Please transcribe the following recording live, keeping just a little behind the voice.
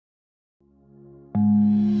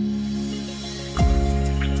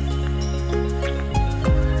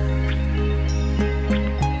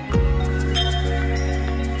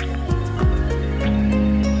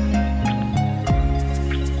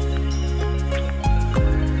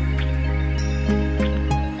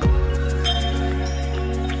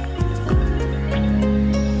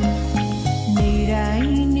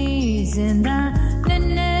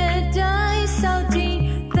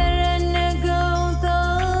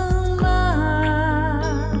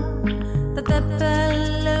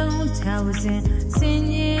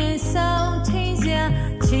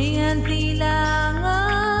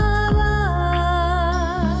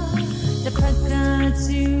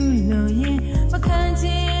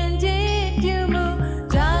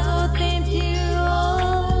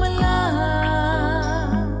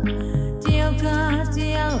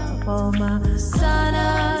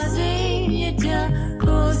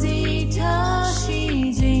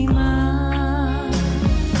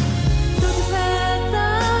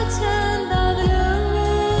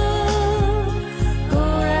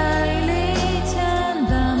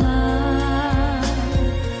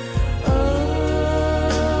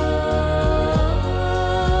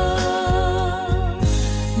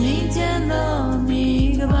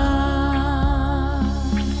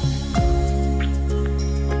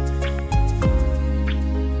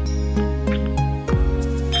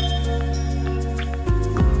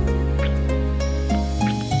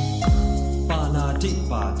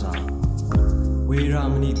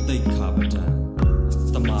Ramani Tekabata,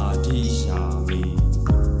 Tamati Shami.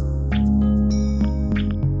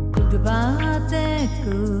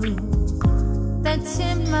 Udabateku,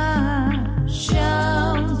 Tatsima,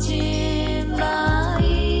 Shamjimai.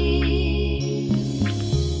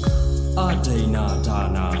 Adena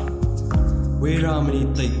Dana, we Ramani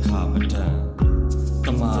Tekabata,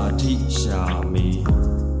 Tamati Shami.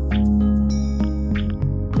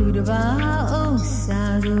 Udaba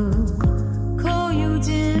Osaru,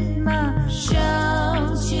 Koyujima, Shamjimai.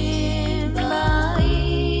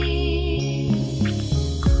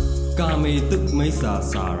 Kami Tuk Mesa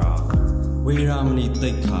Sara, we Ramani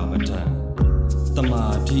Tekabata,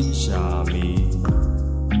 Tamati Shami.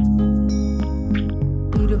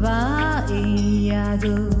 Udaba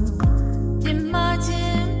Iyadu,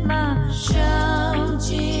 Jimajima,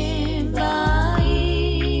 Shamjimai.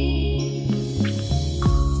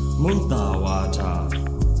 Muntawata,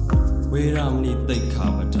 we Ramani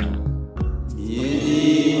Tekabata.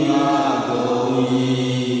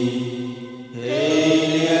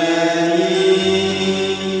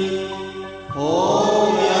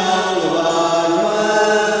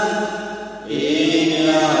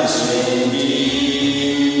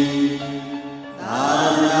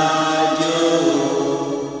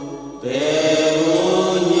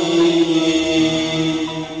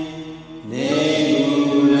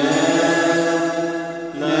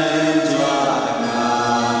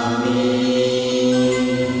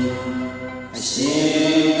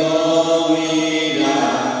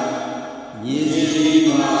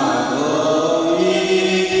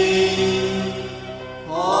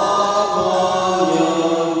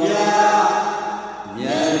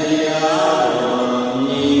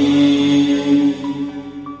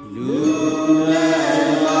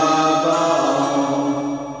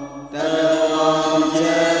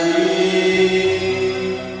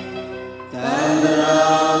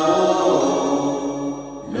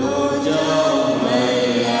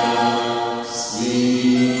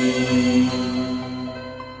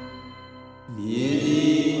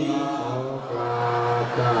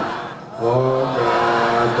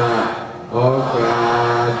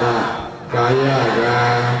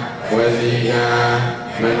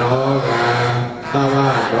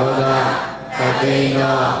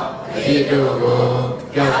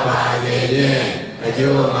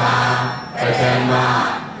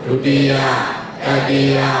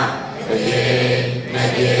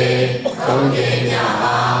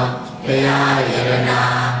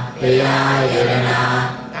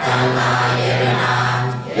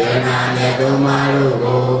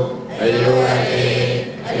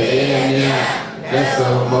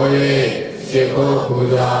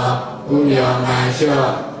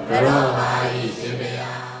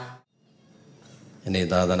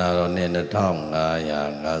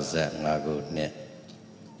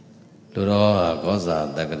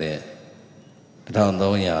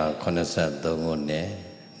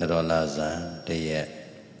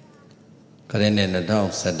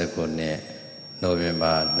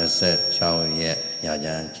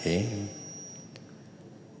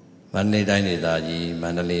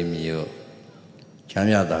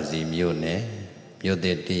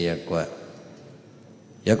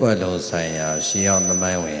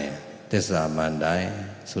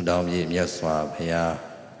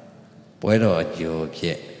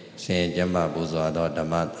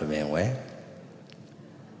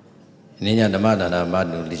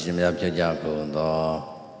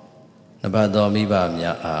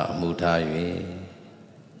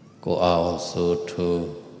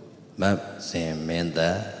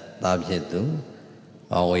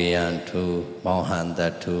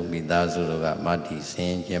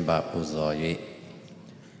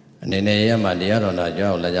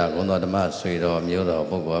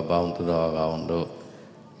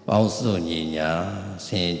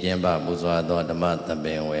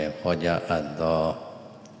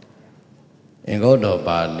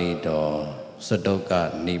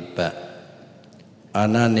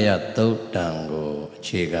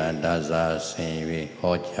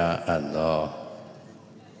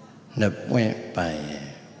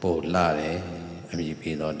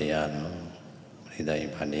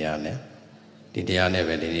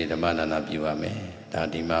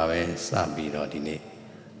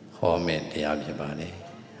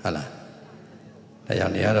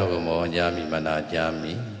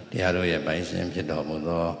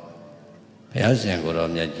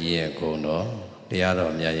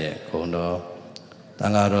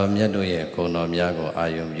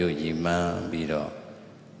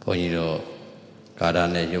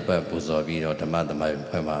 Karane yupa puso biro dhamma dhamma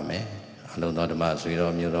phema me alun do dhamma sui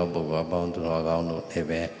do myu do pugo pong tu do kaung do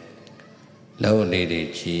thebe lâu này thì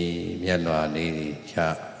chỉ miền loa này thì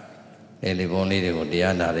cha nên là bọn này thì có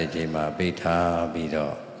địa nào để chỉ mà bị tha bị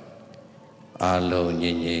đó alo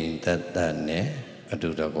nhìn nhìn tận tận nè ở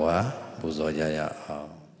đâu đó quá bù giờ ya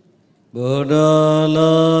Buddha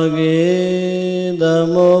logi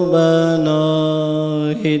dhamobano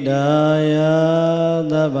hidaya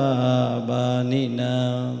dabhabanina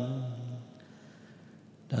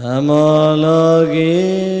Dhammo logi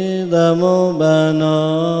dhamobano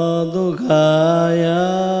dukhaya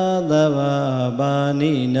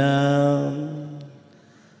dabhabanina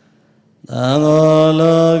Dhammo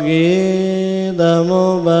logi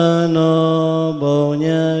dhamobano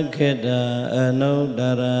Bonya keda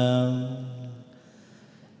anudaram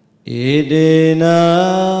Idena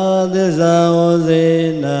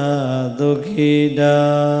desavosena dukhida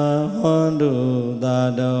hondu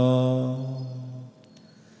dado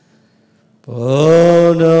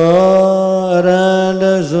Bodo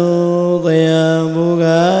arandasu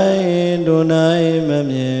tayambugai dunai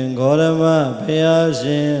mamyen gorama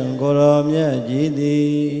phayashin goromya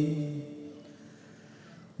jidi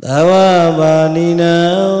Dawa banina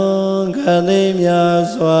kadimya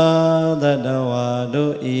swadadawa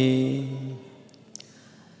doi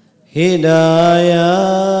Hidaya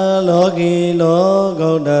logi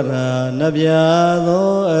logodara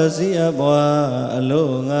nabyado asiyabwa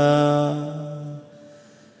alunga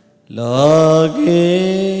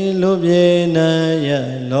Logi lubyenaya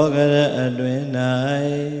logara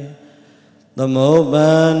adwenai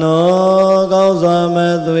Thamobano cao xoa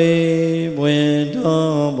ma thuy Buyền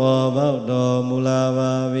thô bò bạo đồ mù la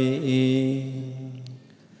ba vi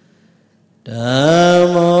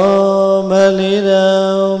Dhammo ma lý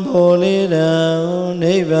đạo Bồ lý đạo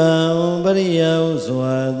Ni bảo bari yau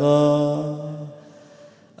xoa tho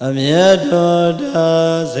Amya tho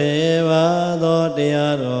đa se va tho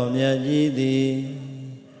Tia ro mya ji ti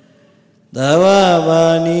Dava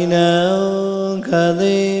ba ni nao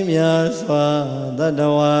Khati mya swa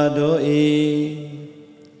Tadawa doi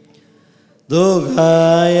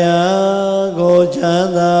Dukhaya Go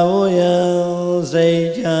chanda voyang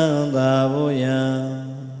Say chanda voyang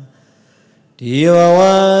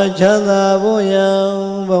Divawa chanda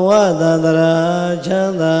voyang Bhava tadara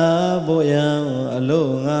chanda voyang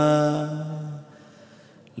Alunga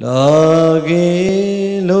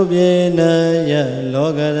Logi lubhyena ya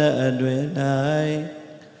logara adwenai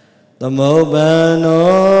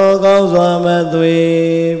Thamobano cao xoa ma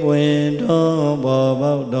thuy Buyền thô bò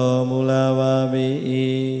bạo đồ mù la ba bi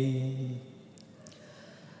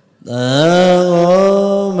Tạng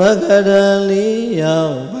ô mắc đan lý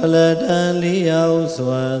yao Bà la đan lý yao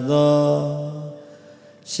xoa tho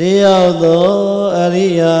Sĩ yao tho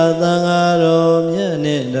Ariya tạng á rôမြတ်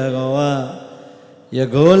နဲ့တကဝယ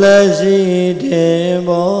ခုလည်းရှိတယ်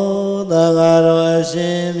ဘောသံဃာတော်အရှ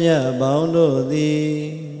င်မြတ်ပေါင်းတို့သည်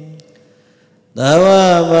သဝ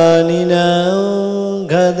ပါဏိနံ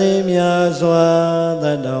ခသိမြတ်စွာတ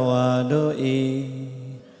တဝါတို့ဤ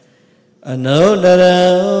အနုတ္တရ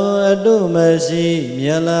အတုမရှိမြ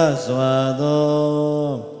တ်လားစွာသော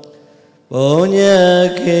ဘုံည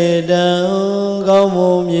ခေတံကောင်းမှု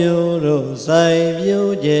မျိုးတို့ဆိုင်ပြု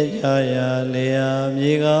ကြကြရာလျာ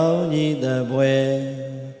မြေကောင်းကြီးတပွဲ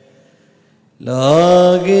လော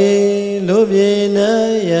ကီလူပြေန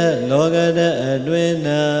ယလောကတအတွင်၌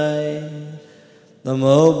သ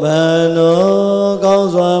မုပ္ပန္နောကောင်း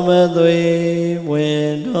စွာမသွေဝင်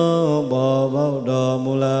တော်ပေါ်ပေါက်တော်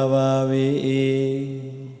မူလာပါ၏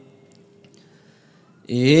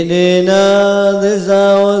ဣတိနာသစ္စာ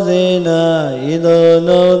ဝစေနာဣသော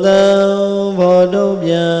နောတံဘောတု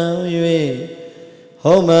ပြန်၍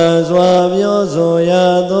ဟောမှန်စွာပြောဆိုရ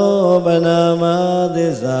သောပဏာမသ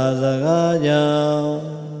စ္စာစကားကြောင့်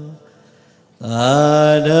သာ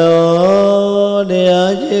တော်တ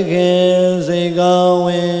ရားချစ်ခင်စိတ်ကောင်းဝ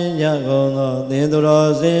င်ကြကုန်သောသင်္သူ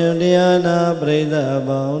တော်စင်တရားနာပရိသတ်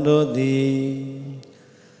ပေါင်းတို့သည်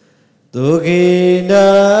ဒုက္ခိတာ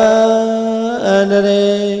အန္တ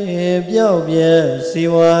ရေပြောက်ပြဲစီ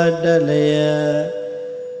ဝါတက်လျက်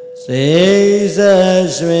စိတ်ဆက်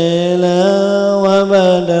ရွှင်လန်းဝမ်းပ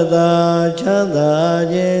န်းတသာချမ်းသာ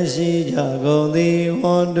ခြင်းရှိကြကုန်သည်ဟွ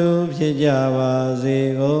န်တုဖြစ်ကြပါစေ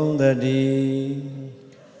ကုန်သတည်း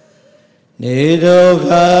နေဒုက္ခ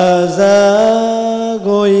သာ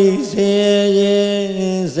ကိုယ်ဆင်းရဲခြ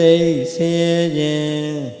င်းစိတ်ဆင်းရဲခြ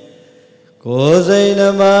င်းကိုယ်စိတ်ဓ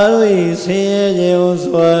မ္မတို့ဤဆင်းရဲခြင်း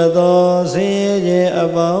စွာသောဆင်းရဲခြင်းအ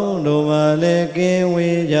ပေါင်းတို့မှလည်းကင်း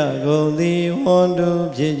ဝေးကြကုန်သည်ဟွန်တု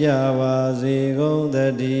ဖြစ်ကြပါစေကုန်သ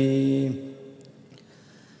တည်း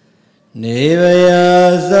နေဗယ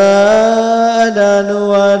သာအတ္တနု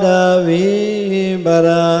ဝါဒဝိပ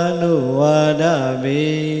ရာနုဝါဒဝိ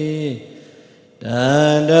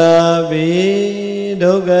Danda bi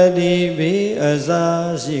dogati bi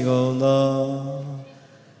asa shigondo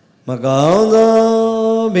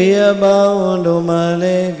Magaondo bi abondo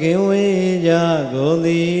male kiwi ja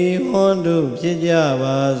gondi hondu pija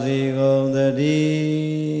basi gondadi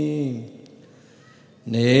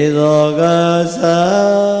Nidoga sa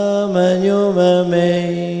manyu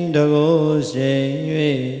mame dago shen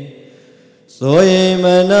Soye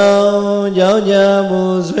manao giao gia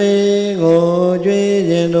bu suy ngô truy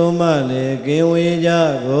trên đô ma lệ kiên quy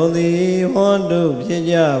gia gô thi hoan đục chế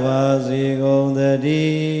gia bà suy gông thơ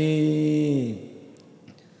đi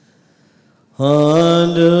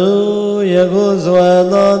hoan đục ya gô xoa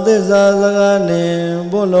to tích xa xa ca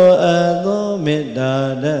niệm bố lô a to mệt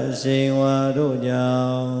đà đất sinh hoa đô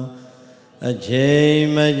giáo a chế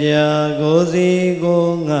ma gia gô si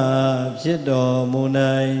gô ngàဖြစ်đỏ mù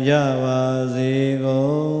này gia bà si gô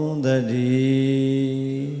thơ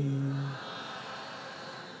đi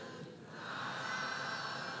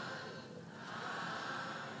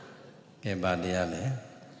cái bà đi à lẽ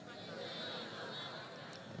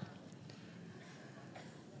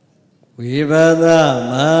Vipata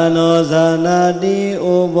mano sanati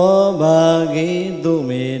ubo bhagi tu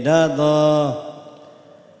me dato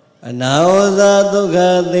Anaosa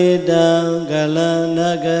dukha titang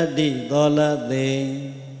kalanakati tolate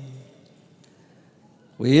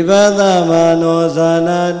Vipata mano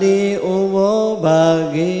sanati ubo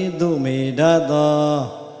bhagi tu me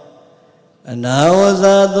dato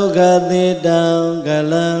Anaosa dukha titang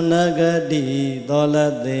kalanakati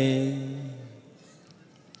tolate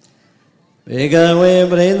Vikawe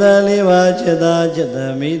prita liva chitta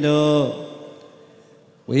chitta mito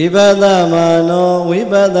Vipata mano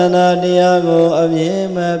vipatana diyago amye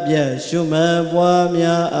mapya shumma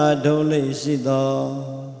pwamya adhole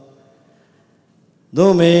sito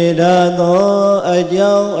Dume dato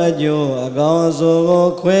ajaung ajo agaung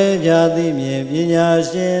sogo khwe jati mye pinya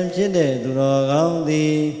shin phitte tu ro kaung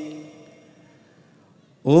thi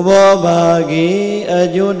Ubo bhagi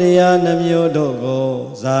ajo taya namyo do ko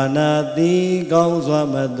zana ti kaung swa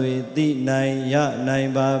ma thwe ti nai ya nai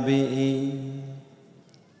ba pi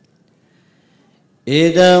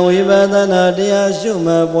Eda vipatana taya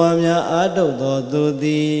shumma pwamya adho to tu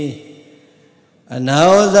ti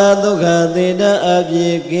Anaosa dukha tita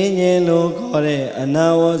apye kinyin lo khore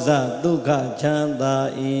anaosa dukha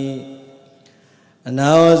chanda i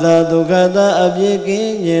Anaosa dukha ta apye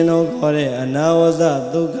kinyin lo khore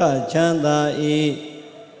anaosa dukha chanda i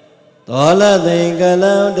Tola thai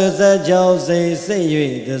kalang dasa chao say say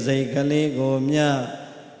yue dasai kali ko mya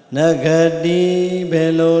Nakati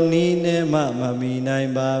belo ni ne ma mami nai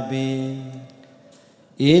ba pi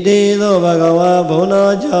Iti do bhagava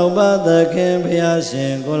bhuno chaupa takhin phaya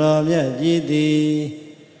shin kuro myat ji ti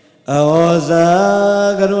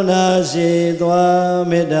Aosa karuna shi twa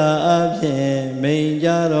metta aphin main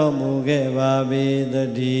ja ro mu ke ba pi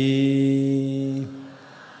tati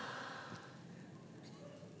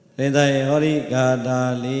Lên đây hó đi gà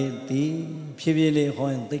đà li tí Phiếp phí li hó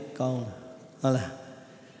hình tích công Hả là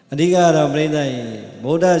Đi gà đà lên đây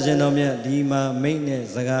Bố đáရှင်တော်မြတ်ဒီမှာမိတ်နဲ့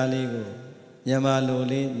စကားလေးကိုမြန်မာလို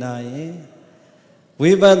လေးနာရင်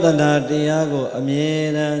ဝိပဿနာတရားကိုအမြဲ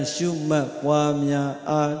တမ်းရှုမှတ်ပွားများ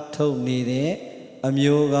အားထုတ်နေတဲ့အ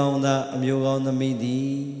မျိုးကောင်းသားအမျိုးကောင်းသမီးသ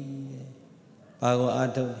ည်ဘာကို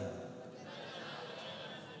အားထုတ်လဲ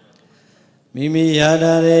မိမိရ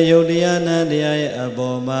ထားတဲ့ယုတ်တရားနံတရားရဲ့အ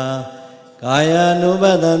ပေါ်မှာကာယ ानु ပ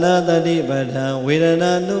ဒနာတတိပဋ္ဌာန်ဝေဒ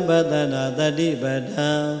နာ ानु ပဒနာတတိပဋ္ဌာ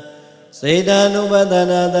န်စေတ ानु ပဒ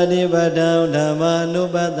နာတတိပဋ္ဌာန်ဓမ္မ ानु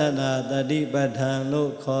ပဒနာတတိပဋ္ဌာန်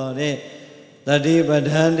လို့ခေါ်တဲ့တတိပဋ္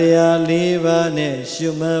ဌာန်တရား၄ပါးနဲ့ရှု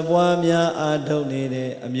မှတ်ပွားများအားထုတ်နေ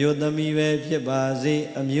တဲ့အမျိုးသမီးပဲဖြစ်ပါစေ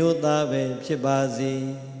အမျိုးသားပဲဖြစ်ပါစေ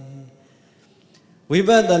ဝိပ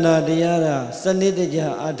ဿနာတရားကစနစ်တကျ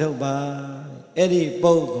အားထုတ်ပါအဲ့ဒီ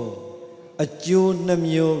ပုဂ္ဂိုလ်အကျိုးနှ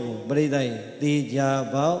မျိုးကိုပြိဿသိကြ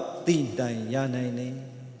ပေါသိတိုင်ရနိုင်တယ်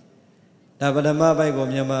ဒါပထမပိုက်ကို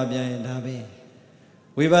မြန်မာပြန်ရင်ဒါပဲ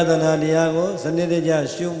ဝိပဿနာတရားကိုစနစ်တကျ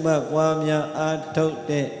ရှုမှတ်ပွားများအားထုတ်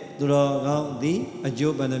တဲ့သူတော်ကောင်းသည်အ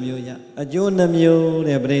ကျိုးဘယ်နှမျိုးရအကျိုးနှမျိုး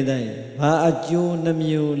တဲ့ပြိဿဘာအကျိုးနှ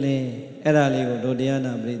မျိုးလဲအဲ့ဒါလေးကိုတို့တရား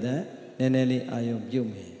နာပြိဿနည်းနည်းလေးအာရုံပြု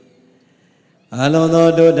မယ်အလုံးသော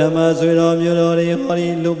တို့ဓမ္မဆွေတော်မျိုးတော်တွေဟောဒီ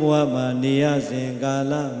လူဘဝမှာနေရစဉ်ကာ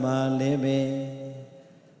လမှာလည်းပဲ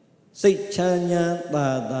စိတ်ချမ်းသာသာ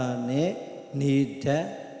သာနဲ့နေတတ်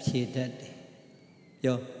ဖြေတတ်တယ်။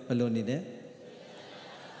ပြောဘယ်လိုနေတယ်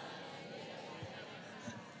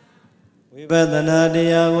ဝိပဿနာတ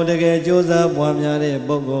ရားကိုတကယ်ကြိုးစားပွားများတဲ့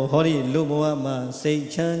ပုဂ္ဂိုလ်ဟောဒီလူဘဝမှာစိတ်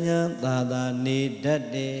ချမ်းသာသာနေတတ်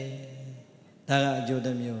တယ်။ဒါကအကျိုးတ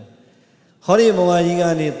စ်မျိုးဝ ဟောဒီဘဝကြီးက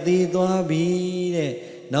နေတည်သွားပြီတဲ့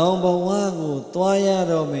နောင်ဘဝကိုသွားရ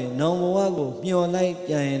တော့မယ်နောင်ဘဝကိုမျှော်လိုက်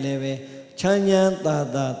ပြန်ရင်လည်းပဲချမ်းချမ်းသာ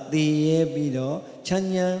သာတည်ရဲပြီးတော့ချမ်း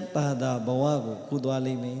ချမ်းသာသာဘဝကိုကူးသွား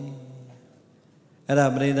လိမ့်မယ်အဲ့ဒါ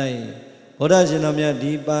ပြိဿရဲ့ဘုရားရှင်တော်မြတ်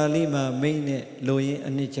ဒီပါဠိမှာမိန့်နဲ့လိုရင်း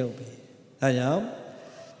အနှစ်ချုပ်ပဲဒါကြောင့်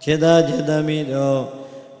จิตจิตမိတော့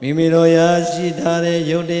မိမိတို့ရရှိထားတဲ့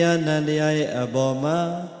ယုတ်တရားနံတရားရဲ့အပေါ်မှာ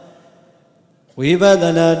ဝိပဿ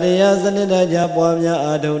နာတရားစနစ်တရားပွားများ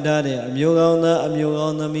အားထုတ်ထားတဲ့အမျိုးကောင်းသားအမျိုးကော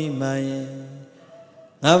င်းသမီးမှန်ရင်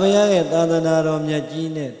ငါဘုရားရဲ့သာသနာတော်မြတ်ကြီး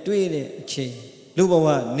နဲ့တွေ့တဲ့အချိန်လူဘဝ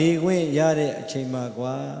နေခွင့်ရတဲ့အချိန်မှာ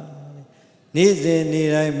ကွာနေ့စဉ်နေ့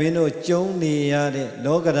တိုင်းမင်းတို့ကျုံနေရတဲ့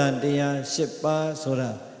လောကဓာတ်တရား၈ပါးဆို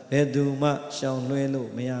တာဘယ်သူမှရှောင်လွှဲလို့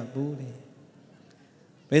မရဘူးတဲ့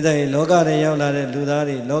ဘိဓာရဲ့လောကထဲရောက်လာတဲ့လူသား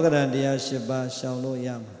တွေလောကဓာတ်တရား၈ပါးရှောင်လို့ရ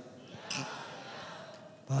မှာ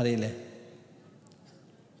ဘာတွေလဲ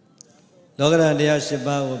လောကဓာတ်တရား၈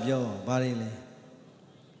ပါးကိုပြောဘာတွေလဲ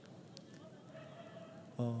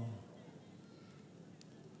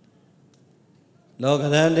လောက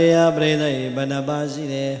ဓာတ်တရားပြိဿရဲ့ဘဏ္ဍပါရှိ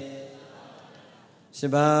တယ်၈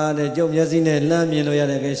ပါးတဲ့ကျုပ်မျက်စိနဲ့လှမ်းမြင်လို့ရ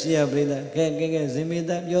တဲ့ကဲရှိရပြိဿကဲဇင်မေတ္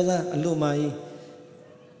တပြောသားအလို့မာကြီး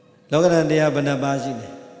လောကဓာတ်တရားဘဏ္ဍပါရှိတ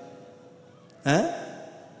ယ်ဟမ်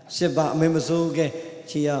၈ပါးအမေမစိုးကဲ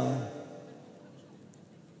ချီအောင်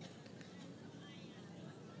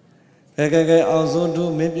ကဲအောင်စိုးသူ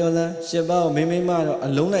မင်းပြောလား၈ပါးကိုမင်းမတော့အ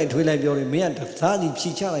လုံးလိုက်ထွေးလိုက်ပြောတယ်မင်းကသားစီဖြီ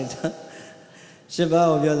ချလိုက်တာ၈ပါး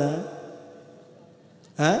ကိုပြောလား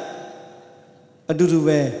ဟမ်အတူတူ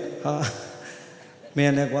ပဲဟာမ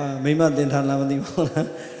င်းလည်းကွာမိမတင်ထားလားမသိဘူးလား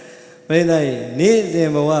ပြိဿရဲ့နေ့စဉ်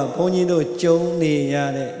ဘဝဘုန်းကြီးတို့ကြုံနေရ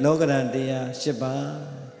တဲ့လောကဓာတ်တရား၈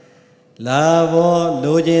ပါးလာဘော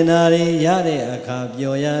လိုချင်တာတွေရတဲ့အခါ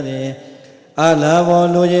ပျော်ရတယ်အလာဘော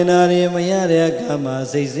လိုချင်တာတွေမရတဲ့အခါမှာ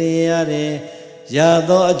စိတ်ဆင်းရတယ်ရ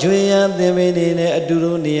သောအချွေရန်သင်္မေနေနဲ့အတူ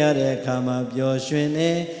တူနေရတဲ့အခါမှာပျော်ရွှင်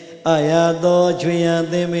နေအာရသောချွေရန်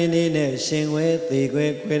သင်္မေနေနဲ့ရှင်ဝဲသေးခွဲ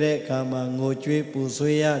ခွဲတဲ့အခါမှာငိုကြွေးပူ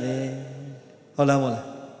ဆွေးရတယ်ဟုတ်လားမဟုတ်လား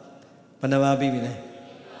ဘယ်နှပါပြီးပြီလဲ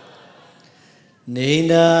နေ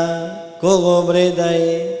တာကိုပြိဿ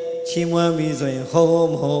ရဲ့ချီးမွမ်းပြီဆိုရင်ဟုတ်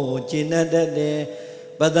မဟုတ်ကျင့်တတ်တယ်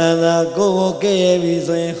ပတန်သာကိုကဲ့ရဲ့ပြီ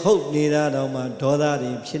ဆိုရင်ဟုတ်နေတာတော့မှဒေါသ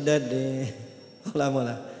တွေဖြစ်တတ်တယ်ဟုတ်လားမဟုတ်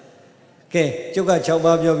လားကဲကျုပ်က6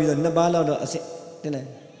ပါးပြောပြီးတော့2ပါးလောက်တော့အစ်တင်တယ်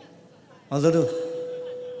အောင်စိုးတို့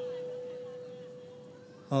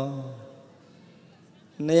ဟော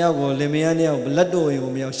2ယောက်ကိုလင်မယား2ယောက်လက်တို့ဝင်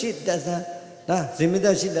ကိုမရောက်ရှေ့တက်စမ်းဒါဇင်မသ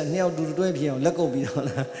က်ရှိတဲ့2ယောက်တူတွဲဖြစ်အောင်လက်ကုပ်ပြီးတော့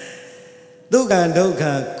လားဒုက္ခဒုက္ခ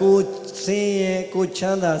ကိုဆင်းရဲကိုချ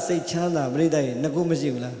မ်းသာစိတ်ချမ်းသာပြိတ္တရဲ့နှစ်ခုမရှိ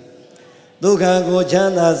ဘူးလားဒုက္ခကိုချ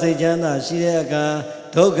မ်းသာစိတ်ချမ်းသာရှိတဲ့အခါ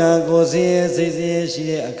ဒုက္ခကိုဆင်းရဲစိတ်ဆင်းရဲရှိ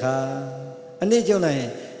တဲ့အခါအနည်းကျုံလိုက်ရ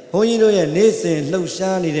င်ဘုန်းကြီးတို့ရဲ့နေ့စဉ်လှုပ်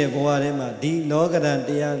ရှားနေတဲ့ဘဝထဲမှာဒီလောကဓာတ်တ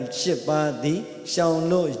ရား၈ပါးသည်ရှောင်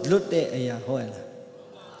လို့လွတ်တဲ့အရာဟုတ်လား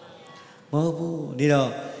မဟုတ်ဘူးဒီတော့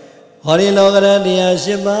ဟောဒီလောကဓာတ်တရား၈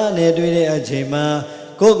ပါးနဲ့တွေ့တဲ့အချိန်မှာ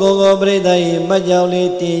ကိုပြိဿရဲ့မှတ်ကြောင်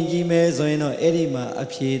လေးတင်ကြည့်မယ်ဆိုရင်တော့အဲ့ဒီမှာအ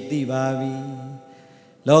ဖြေသိပါပြီ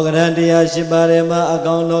လောကဓာတ်တရား၈ပါးထဲမှာအ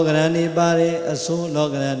ကောင်လောကဓာတ်နေပါတယ်အဆိုးလော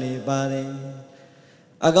ကဓာတ်နေပါတယ်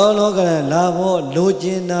အကောင်လောကဓာတ်လာဖို့လိုချ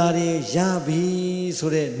င်တာတွေရပြီဆို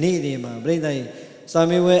တဲ့နေ့တွေမှာပြိဿရဲ့စာ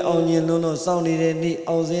မေးပွဲအောင်မြင်လုံးတော့စောင့်နေတဲ့နေ့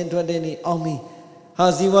အောင်စင်းထွက်တဲ့နေ့အောင်ပြီဟာ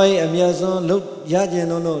စီဝါရဲ့အမျက်ဆုံးလှုပ်ရကျင်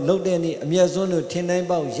လုံးတော့လှုပ်တဲ့နေ့အမျက်ဆုံးလို့ထင်တိုင်း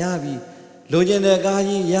ပေါက်ရပြီလိုချင်တဲ့ကား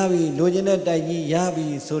ကြီးရပြီလိုချင်တဲ့တိုက်ကြီးရပြီ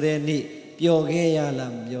ဆိုတဲ့နေ့ပျော်ခဲ့ရ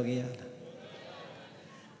လားမပျော်ခဲ့ရလား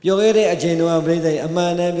ပျော်ခဲ့တဲ့အချိန်တော့ပြိဿအမှ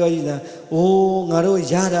န်တမ်းပြောကြည့်တာအိုးငါတို့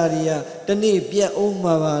ရတာတွေကတနေ့ပြတ်အောင်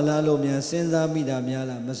မှာပါလားလို့များစဉ်းစားမိတာများ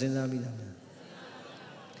လားမစဉ်းစားမိတာများ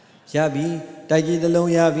ရပြီတိုက်ကြီးတစ်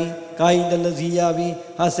လုံးရပြီကားကြီးတစ်လုံးစီရပြီ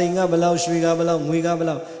ဟာစိန်ကဘလောက်ရွှေကဘလောက်ငွေကဘ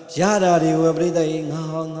လောက်ရတာတွေကိုပြိဿကြီးငါ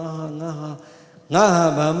ဟာ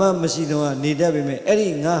ဘာမှမရှိတော့နေတတ်ပေမဲ့အဲ့ဒီ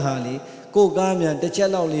ငါဟာလေကိုကားမြန်တစ်ချက်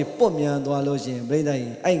လောက်လေးပွတ်မြန်သွားလို့ရှိရင်ပြိဿ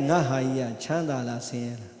ကြီးအဲ့ငါဟာကြီးကချမ်းသာလားဆင်း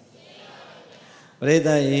ရဲလားပြိဿ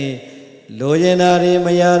ကြီးလိုချင်တာတွေမ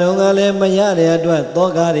ရတော့ကလည်းမရတဲ့အတွက်သော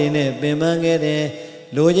ကတွေနဲ့ပင်ပန်းခဲ့တယ်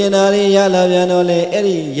လိုချင်တာတွေရလာပြန်တော့လေအဲ့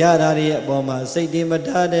ဒီရတာတွေအပေါ်မှာစိတ်တွေမ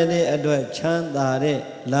ထားတဲ့အတွက်ချမ်းသာတဲ့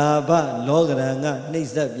လာဘလောကဓာတ်ကနှိမ့်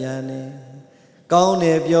ဆက်ပြန်တယ်ကောင်းတ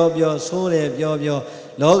ယ်ပြောဆိုးတယ်ပြော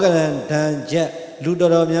လောကဓာတ်ဒဏ်ချက်လူ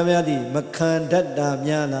တော်များများသည်မခံတတ်တာ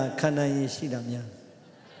များလားခံနိုင်ရရှိတာများ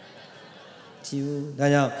ကြည့်ဦးဒါ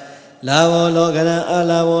ကြောင့်လာဘောလောကရံအ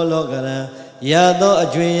လာဘောလောကရံရသောအ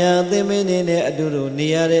ကျွေရန်သင်္မင်းနေနဲ့အတူတူနေ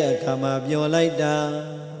ရတဲ့အခါမှာပျော်လိုက်တာ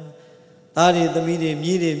သားတွေသမီးတွေမြ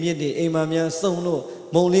ည်တွေမြစ်တွေအိမ်မှာများစုံလို့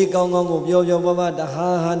မုံလေးကောင်းကောင်းကိုပျော်ပျော်ပါပါတ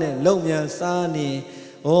ဟားဟာနဲ့လုံမြန်စားနေ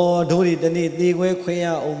ဩတို့ဒီတနေ့သေခွဲခွဲရ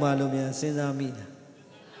အောင်ပါလို့မြန်စဉ်းစားမိတာ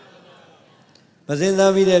မစဉ်း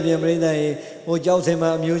စားမိတဲ့ပြင်ပြိဿရေဟိုကြောက်စင်မှာ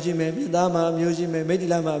အမျိုးရှိမယ်ပြသားမှာအမျိုးရှိမယ်မိတ္တိ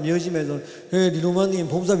လမှာအမျိုးရှိမယ်ဆိုဟေးဒီလိုမှသိရင်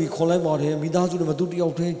ဖုံးဆက်ပြီးခေါ်လိုက်ပါတယ်မိသားစုတွေမှာသူတယော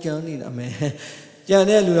က်တည်းကြမ်းနေတာမယ်ကြံ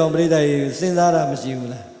တဲ့လူတော်ပြိဿရေစဉ်းစားတာမရှိဘူး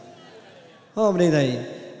လားဟောပြိဿရေ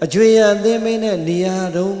အကျွေရအသိမင်းနဲ့နေရာ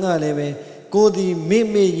တုံးကလည်းပဲကိုဒီမိ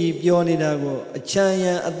မိကြီးပြောနေတာကိုအချမ်းရ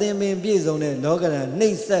န်အသိမင်းပြည့်စုံတဲ့လောကဓာတ်နှိ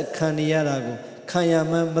မ့်ဆက်ခံနေရတာကိုခံရ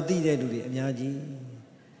မှန်းမသိတဲ့လူတွေအများကြီး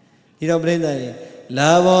ဒီတော့ပြိဿရေ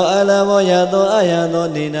လာဘောအလာဘောယသောအယသော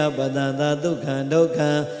နေနာပတန်သာဒုက္ခံဒုက္ခံ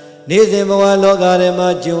နေစဉ်ဘဝလောကထဲမှာ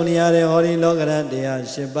ကျုံနေရတဲ့ဟောဒီလောကဓာတ်တရား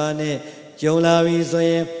၈ပါးနဲ့ကျုံလာပြီဆို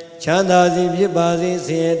ရင်ချမ်းသာစီဖြစ်ပါစေဆ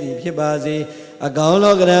င်းရဲသည်ဖြစ်ပါစေအကောင်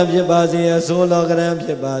လောကဓာတ်ဖြစ်ပါစေအဆိုးလောကဓာတ်ဖြ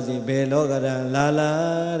စ်ပါစေဘယ်လောကဓာတ်လာ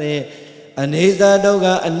တဲ့အနေစာဒုက္ခ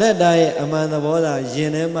အနတ္တရဲ့အမှန်သဘောသာရ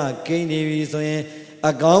င်ထဲမှာကိန်းနေပြီဆိုရင်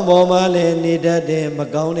အကောင်ပေါ်မှာလည်းနေတတ်တယ်မ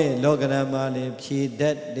ကောင်းတဲ့လောကဓာတ်မှာလည်းဖြေတ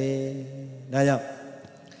တ်တယ်ဒါကြောင့်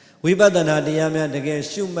ဝိပဿနာတရားများတကယ်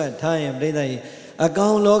ရှုမှတ်ထားရင်ပြိဿရေအကော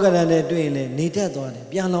င်လောကဓာတ်နဲ့တွေ့ရင်လည်းနေတတ်သွားတယ်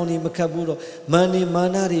ပြန်လောင်နေမခတ်ဘူးတော့မာနေမာ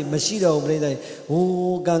နတွေမရှိတော့ဘူးပြိဿရေဟို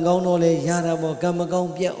ကံကောင်းတော့လဲရတာပေါ့ကံမကော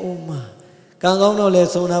င်းပြတ်အောင်မှာကံကောင်းတော့လဲ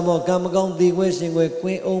ဆုံးတာပေါ့ကံမကောင်းသေခွဲရှင်ခွဲကွ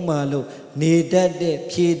င်းအောင်မှာလို့နေတတ်တဲ့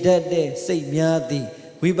ဖြေတတ်တဲ့စိတ်များသည်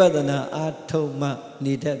ဝိပဿနာအားထုတ်မှ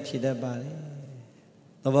နေတတ်ဖြေတတ်ပါတယ်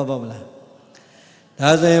သဘောပေါက်မလားဒါ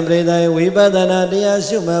ဆိုရင်ပြိဿရေဝိပဿနာတရား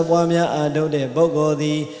ရှုမှတ်ပွားများအားထုတ်တဲ့ပုဂ္ဂိုလ်သ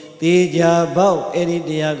ည်တေချာပေါက်အဲ့ဒီ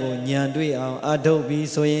တရားကိုဉာဏ်တွေ့အောင်အားထုတ်ပြီး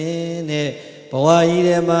ဆိုရင်တဲ့ဘဝကြီး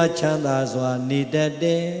ထဲမှာချမ်းသာစွာနေတတ်တ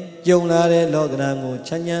ယ်ကြုံလာတဲ့လောကဓာတ်ကို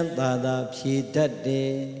ချမ်းချမ်းသာသာဖြေတတ်တ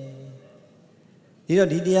ယ်ဒီတော့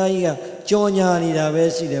ဒီတရားကြီးကကြောညာနေတာပဲ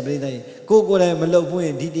ရှိတယ်ပြိဿရေကိုယ်တိုင်မလုပ်ဘူးရ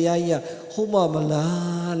င်ဒီတရားကြီးကဟုတ်မမ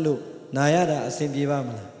လားလို့နာရတာအဆင်ပြေပါမ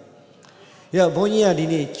လားဒီတော့ဘုန်းကြီးကဒီ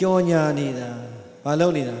နေ့ကြောညာနေတာဘာလု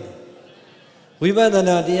ပ်နေတာလဲဝိပဿ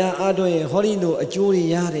နာတရားအားထုတ်ရင်ဟောဒီလိုအကျိုးတွေ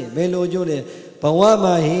ရတယ်ဘယ်လိုအကျိုးလဲဘဝ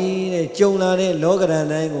မှာဟိတဲ့ကြုံလာတဲ့လောကဓာတ်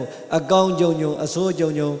တိုင်းကိုအကောင်းကြုံကြုံအဆိုးကြုံ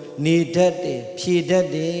ကြုံနေတတ်တယ်ဖြေတတ်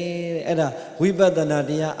တယ်တဲ့အဲ့ဒါဝိပဿနာ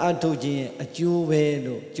တရားအားထုတ်ခြင်းရဲ့အကျိုးပဲ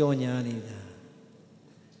လို့ကြောညာနေတာ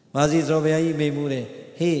မာစီစောဘုရားကြီးမိန်မှုတယ်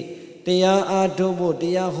ဟေ့တရားအားထုတ်ဖို့တ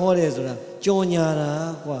ရားဟောတယ်ဆိုတာကြောညာတာ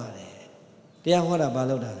กว่าတယ်တရားဟောတာဘာ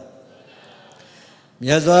လို့တာလဲ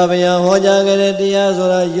မြတ်စွာဘုရားဟောကြားခဲ့တဲ့တရားဆို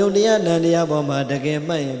တာယုတ်တရားနံတရားပေါ်မှာတကယ်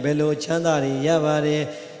မှတ်ရင်ဘယ်လိုချမ်းသာတွေရပါတယ်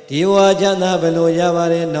ဒီဘဝချမ်းသာဘယ်လိုရပါ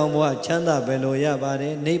တယ်နောင်ဘဝချမ်းသာဘယ်လိုရပါတ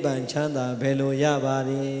ယ်နိဗ္ဗာန်ချမ်းသာဘယ်လိုရပါတ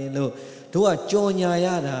ယ်လို့တို့ကကြော်ညာရ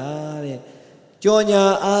တာတဲ့ကြော်ညာ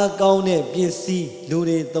အားကောင်းတဲ့ပစ္စည်းလူ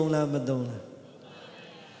တွေသုံးလားမသုံးလား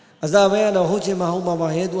အစပဲကတော့ဟုတ်ချင်မှဟုတ်မှာပါ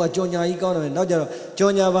ဟဲ့သူကကြော်ညာကြီးကောင်းတယ်နောက်ကြတော့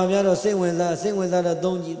ကြော်ညာပါများတော့စိတ်ဝင်စားတော့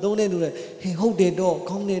သုံးကြည့်သုံးတဲ့လူတွေဟဲ့ဟုတ်တယ်တော့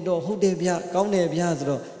ကောင်းတယ်တော့ဟုတ်တယ်ဗျကောင်းတယ်ဗျဆို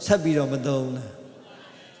တော့ဆက်ပြီးတော့မသုံးလား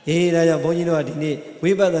အေးဒါကြောင့်ဘုန်းကြီးတို့ကဒီနေ့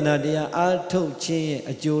ဝိပဿနာတရားအားထုတ်ခြင်းရဲ့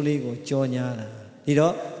အကျိုးလေးကိုကြော်ညာတာဒီ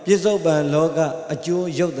တော့ပြစ္ဆုတ်ပံလောကအကျိုး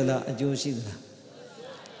ရုပ်သလားအကျိုးရှိသလား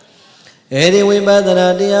အဲဒီဝိပဿနာ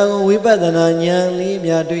တရားကိုဝိပဿနာဉာဏ်လေး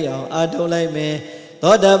များတွေ့အောင်အားထုတ်လိုက်မယ်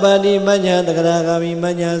သောတာပတိမဉ္ဇဉ်သဂရဂါမိမ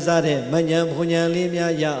ဉ္ဇဉ်စတဲ့မဉ္ဇဉ်ဘုံဉဏ်လေး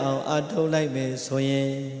များရအောင်အားထုတ်လိုက်မယ်ဆိုရ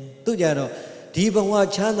င်သူကြတော့ဒီဘဝ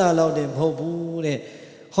ချမ်းသာလောက်တယ်မဟုတ်ဘူးတဲ့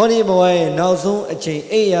ဟောဒီဘဝရဲ့နောက်ဆုံးအချိန်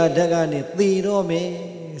အိယာဓာတ်ကနေသေတော့မယ်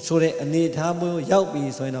ဆိုတဲ့အနေထားမျိုးရောက်ပြီ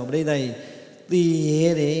ဆိုရင်တော့ပြိဿကြီးသေရဲ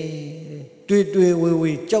တယ်တွေ့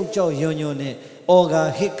ဝေကြောက်ရွံ့နဲ့ဩဃ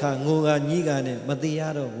ဟိခငိုဃညိဃနဲ့မသေရ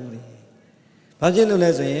တော့ဘူးလေဘာဖြစ်လို့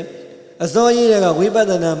လဲဆိုရင်အစောကြီးတွေကဝိပ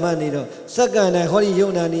ဿနာမှတ်နေတော့စက္ကန့်တိုင်းဟောဒီယုံ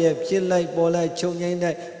နာနေရဲ့ဖြစ်လိုက်ပေါ်လိုက်ချုပ်ငိမ့်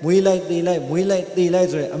လိုက်မွေးလိုက်သေလိုက်မွေးလိုက်သေလိုက်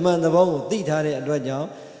ဆိုတဲ့အမှန်သဘောကိုသိထားတဲ့အတွက်ကြောင့်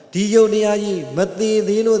ဒီယုံတရားကြီးမသေး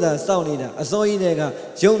သေးလို့သာစောင့်နေတာအစောကြီးတွေက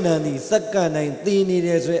ယုံနာသည်စက္ကန့်တိုင်းသေနေတ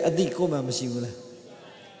ယ်ဆိုတဲ့အသည့်ကိုမှမရှိဘူးလား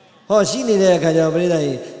ဟောရှိနေတဲ့အခါကျတော့ပြိဿ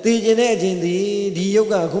ကြီးသေခြင်းတဲ့အချင်းဒီယုတ်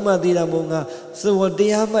ကအခုမှသေတာမဟုတ်ငါစတ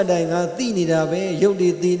ရားမှတ်တိုင်းငါသိနေတာပဲယုတ်တွေ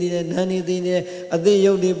သေနေတယ်နာနေသေနေတယ်အသစ်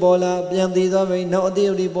ယုတ်တွေပေါ်လာပြန်သေသွားပြီနောက်အသစ်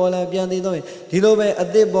ယုတ်တွေပေါ်လာပြန်သေသွားပြီဒီလိုပဲအ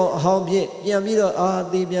သစ်ပေါ်အဟောင်းဖြစ်ပြန်ပြီးတော့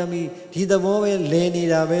သေပြန်ပြီဒီသဘောပဲလဲနေ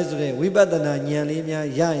တာပဲဆိုတဲ့ဝိပဿနာဉာဏ်လေးများ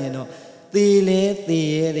ရရင်တော့သေလဲသေ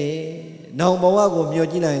ရဲတယ်နောင်ဘဝကိုမျှော်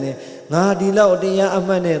ကြည့်လိုက်ရင်ငါဒီလောက်တရားအ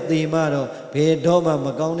မှတ်နဲ့သေမှတော့ဘယ်တော့မှမ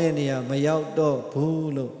ကောင်းတဲ့နေရာမရောက်တော့ဘူး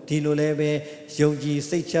လို့ဒီလိုလည်းပဲယုံကြည်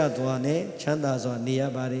စိတ်ချသွားနဲ့ချမ်းသာစွာနေရ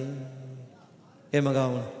ပါတယ်ဘယ်မကော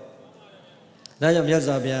င်းလားဒါကြောင့်မြတ်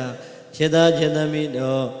စွာဘုရားခြေသားခြေသမီး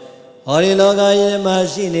တို့ဟောဒီလောကရဲ့မှာ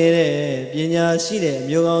ရှိနေတဲ့ပညာရှိတဲ့အ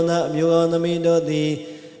မျိုးကောင်းသားအမျိုးကောင်းသမီးတို့သည်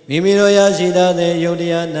မိမိတို့ရရှိတဲ့ယုတ်တ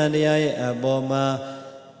ရားနန္တရားရဲ့အပေါ်မှာ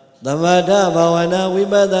သမထဘာဝနာဝိ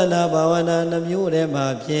ပဿနာဘာဝနာနှမျိုးထဲမှာ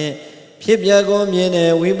ဖြင့် ဖြစ်ပြကိုမြင်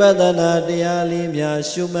တဲ့ဝိပဿနာတရားလေးများ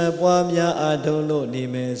ရှုမှတ်ပွားများအားထုတ်လို့နေ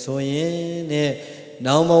မယ်ဆိုရင်တဲ့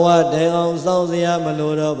နောင်ဘဝတိုင်အောင်စောင့်စရာမ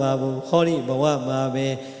လိုတော့ပါဘူးဟောဒီဘဝမှာပဲ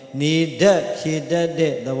နေတတ်ဖြည့်တတ်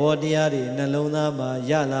တဲ့သဘောတရားတွေနှလုံးသားမှာ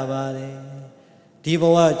ရလာပါတယ်ဒီဘ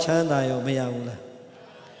ဝချမ်းသာရောမရဘူးလား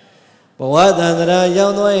ဘဝတန်ត្រာရော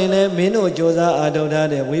က်သွားရင်လည်းမင်းတို့ကြိုးစားအားထုတ်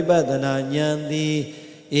တဲ့ဝိပဿနာဉာဏ်သည်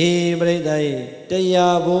အေးပြိတ္တရဲ့တ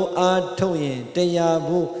ရားဖို့အားထုတ်ရင်တရား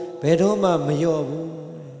ဖို့ဘယ်တော့မှမလျော့ဘူး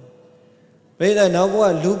ပြိတ္တနောက်ဘဝ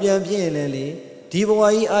လူပြန်ဖြစ်ရင်လည်းလေဒီဘဝ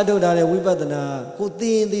ကြီးအားထုတ်တဲ့ဝိပဿနာကိုသိ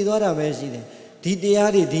ရင်သိသွားတာပဲရှိတယ်ဒီတ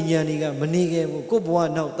ရားတွေဒီဉာဏ်တွေကမနေခဲ့ဘူးကိုယ့်ဘဝ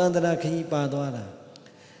နောက်တန်ត្រာခရီးပါသွားတာ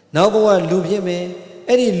နောက်ဘဝလူဖြစ်မယ်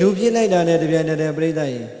အဲ့ဒီလူဖြစ်လိုက်တာနဲ့တပြန်တဲ့ပြိတ္တ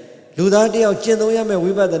ရဲ့လူသားတယောက်ကျင့်သုံးရမယ့်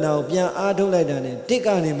ဝိပဿနာကိုပြန်အားထုတ်လိုက်တာနဲ့တစ်က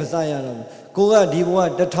နေမစရတော့ဘူးကိုကဒီဘဝ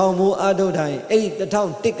1000မိုးအားထုတ်တိုင်းအဲ့ဒီ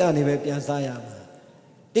1000တစ်ကနေပဲပြန်စားရမှာ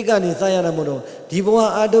တစ်ကနေစားရတာမို့တော့ဒီဘဝ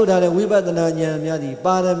အားထုတ်တဲ့ဝိပဿနာဉာဏ်များသည်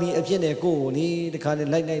ပါရမီအဖြစ်နဲ့ကိုယ်ကိုလေတခါနဲ့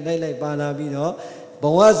လိုက်ပါလာပြီးတော့ဘ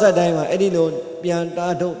ဝဇတ်တိုင်းမှာအဲ့ဒီလိုပြန်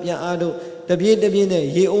တားထုတ်ပြန်အားထုတ်တပြေးနဲ့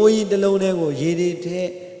ရေအိုးကြီးတစ်လုံးထဲကိုရေတွေထဲ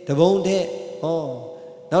တပုံးထဲဟော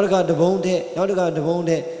နောက်တစ်ခါတပုံးထဲနောက်တစ်ခါတပုံး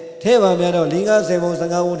ထဲထဲပါများတော့50ပုံ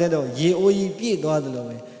15ပုံထဲတော့ရေအိုးကြီးပြည့်သွားသလို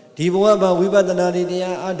ပဲဒီဘဝမှာဝိပဿနာတ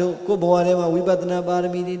ရားအားထုတ်ကိုယ်ဘဝထဲမှာဝိပဿနာပါရ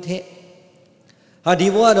မီတွေထည့်ဟာဒီ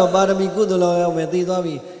ဘဝတော့ပါရမီကုသလောရောက်မယ်သိသွား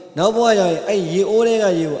ပြီနောက်ဘဝရောက်ရင်အဲ့ရေအိုးတွေက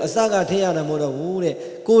ရေကိုအစကထည့်ရတာမဟုတ်တော့ဘူးတဲ့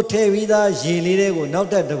ကိုထည့်ပြီးသားရေလေးတွေကိုနောက်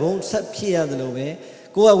တက်တပုံးဆက်ဖြစ်ရသလိုပဲ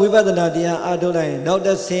ကိုကဝိပဿနာတရားအားထုတ်လိုက်ရင်နောက်တ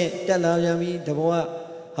က်ဆင့်တက်လာပြန်ပြီတဘဝ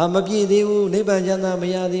ဟာမပြည့်သေးဘူးနိဗ္ဗာန်ချမ်းသာမ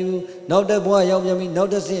ရသေးဘူးနောက်တက်ဘဝရောက်ပြန်ပြီနော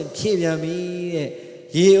က်တက်ဆင့်ဖြည့်ပြန်ပြီတဲ့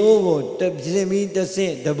ရေအိုးကိုတစင်မီတဆ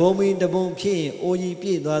င့်တဘုံမီတဘုံဖြစ်ရင်အိုးကြီးပြ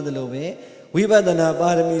ည့်သွားသလိုပဲဝိပဿနာပါ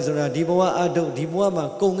ရမီဆိုတာဒီဘဝအထုတ်ဒီဘဝမှာ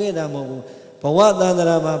ကုန်ခဲ့တာမဟုတ်ဘူးဘဝတန်ត្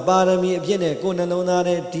រာမှာပါရမီအဖြစ်နဲ့ကိုယ်နှလုံးသား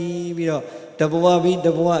ထဲတည်ပြီးတော့တဘဝပြီးတ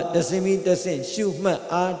ဘဝတစင်မီတဆင့်ရှုမှတ်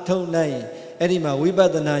အားထုတ်နိုင်ရင်အဲ့ဒီမှာဝိပ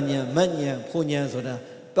ဿနာဉာဏ်မဉ္ဇဉ်ဖုန်ဉာဏ်ဆိုတာ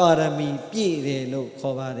ပါရမီပြည့်တယ်လို့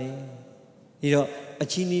ခေါ်ပါတယ်ဒီတော့အ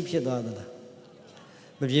ချင်းကြီးဖြစ်သွားသလား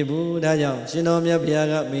မဖြစ်ဘူးဒါကြောင့်ရှင်တော်မြတ်ဘုရား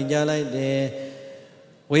ကမိန့်ကြားလိုက်တယ်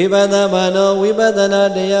ဝိပဿနာဘာနောဝိပဿနာ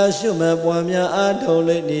တရားရှုမှတ်ပွားများအားထုတ်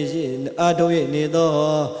လို့နေရှိအားထုတ်ရနေသော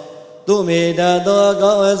သူမေတ္တာသောအ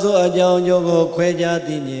ကောင်းအဆိုးအကြောင်းကျိုးကိုခွဲခြား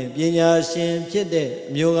သိမြင်ပညာရှင်ဖြစ်တဲ့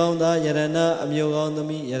အမျိုးကောင်းသားယရဏအမျိုးကောင်းသ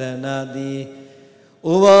မီးယရဏသည်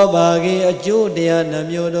ဥဘောဘာဂေအကျိုးတရားနှ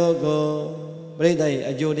မျိုးတို့ကိုပြိတ္တရဲ့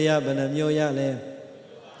အကျိုးတရားဘယ်နှမျိုးရလဲ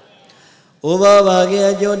ဥဘောဘာဂေ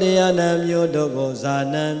အကျိုးတရားနှမျိုးတို့ကိုဇာ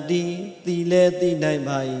နံတိသိလဲသိနိုင်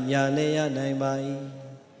ပါ၏ညာလဲရနိုင်ပါ၏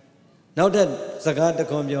နောက်ထပ်စကားတစ်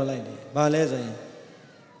ခွန်းပြောလိုက်တယ်ဘာလဲဆိုရင်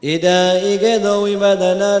ဣဒံဤကဲ့သို့ဝိပဿ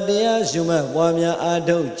နာတရားရှုမှတ်ပွားများအား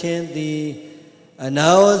ထုတ်ခြင်းသည်အနာ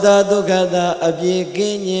ဝဇဒုက္ခတာအပြေက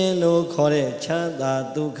င်းခြင်းလို့ခေါ်တဲ့ချမ်းသာ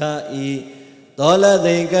ဒုက္ခဤသောလ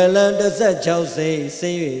သိကလံ16စိတ်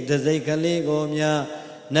စိတ်၍တစိတ်ကလေးကိုများ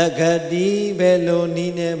နဂတိဘယ်လိုန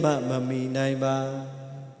ည်းနဲ့မှမမီနိုင်ပါ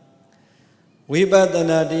ဝိပဿ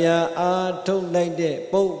နာတရားအားထုတ်လိုက်တဲ့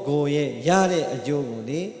ပုဂ္ဂိုလ်ရဲ့ရတဲ့အကျိုးကို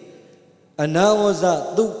လေအနာဝဇ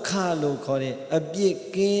ဒုက္ခလို့ခေါ်တဲ့အပြစ်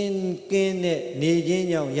ကင်းတဲ့နေခြင်း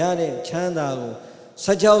ကြောင့်ရတဲ့ချမ်းသာကို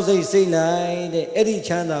16စိတ်စိတ်လိုက်တဲ့အဲ့ဒီ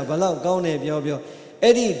ချမ်းသာဘလောက်ကောင်းတယ်ပြော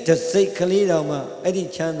အဲ့ဒီတစိတ်ကလေးတောင်မှအဲ့ဒီ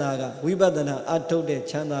ချမ်းသာကဝိပဿနာအထုတ်တဲ့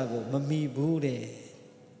ချမ်းသာကိုမမီဘူးတဲ့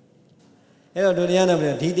အဲ့တော့ဒုတရားနာမ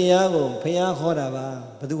ည်ဒီတရားကိုဘုရားဟောတာပါ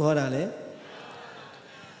ဘယ်သူဟောတာလဲ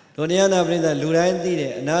ဒုတရားနာပရိသတ်လူတိုင်းသိတ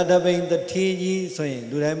ယ်အနာတပိန်တထေကြီးဆိုရင်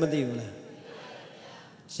လူတိုင်းမသိဘူးလား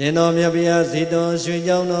ရှင်တော်မြတ်ဗျာဇေတောရွှေ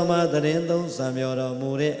ကြောင်းတော်မှာတရင်သုံးစံပြောတော်မူ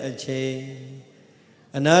တဲ့အချိန်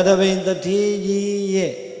အနာတပိန်တထေကြီး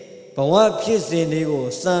ရဲ့ဘဝဖြစ်စဉ်လေးကို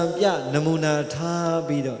စံပြနမူနာထား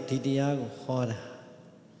ပြီးတော့ဒီတရားကိုဟောတာ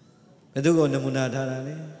ဘယ်သူကိုနမူနာထားတာ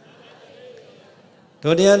လဲ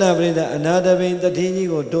တို့တရားနာပရိသတ်အနာတပိန်တထေကြီး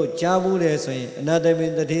ကိုတို့ကြားဘူးတယ်ဆိုရင်အနာတပိ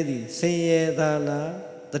န်တထေသည်ဆင်းရဲသားလား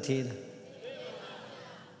တထေလား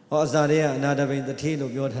ဟောအစာတွေကအနာတပိန်တထေ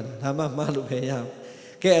လို့ပြောထားတာဒါမှမှားလို့ပဲရအောင်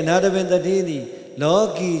ကဲအနာတပိန်တထေသည်လော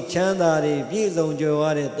ကီချမ်းသာတွေပြည့်စုံကြွယ်ဝ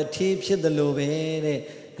တဲ့တထေဖြစ်တယ်လို့ပဲတဲ့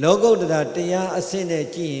လောကုတ္တရာတရားအဆင့်နဲ့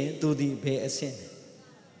ကြည့်ရင်သူဒီဘယ်အဆင့်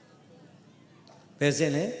ဘယ်အဆ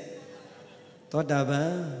င့်လဲသောတာပန်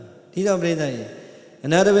ဒီတော့ပြိဿရဲ့အ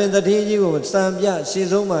နာတပိန်တထေကြီးကိုစံပြရှေ့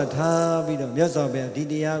ဆုံးမှာထားပြီးတော့မြတ်စွာဘုရားဒီ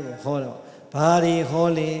တရားကိုဟောတော့ဘာတွေဟော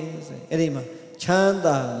လဲဆိုရင်အဲ့ဒီမှာချမ်း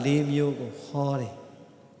သာ၄မျိုးကိုဟောတယ်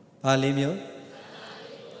ဘာ၄မျိုး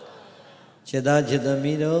จิตจิตသ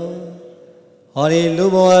မီးတို့ဟောဒီလူ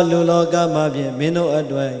ဘဝလူလောကမှာဖြင့်မင်းတို့အ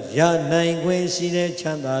တွက်ရနိုင်ခွင့်ရှိတဲ့ချ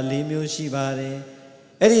မ်းသာ၄မျိုးရှိပါတယ်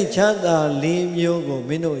အဲ့ဒီချမ်းသာ၄မျိုးကို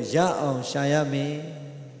မင်းတို့ရအောင်ရှာရမယ်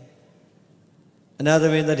နာသ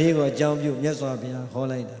မင်တတိကိုအကြောင်းပြုမြတ်စွာဘုရားဟော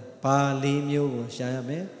လိုက်တာဘာလေးမျိုးကိုရှာရ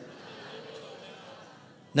မယ်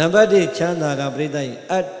နံပါတ်1ချမ်းသာကပြိတ္တိ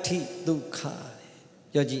အဋ္ဌိဒုက္ခ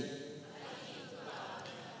ပြောကြည့်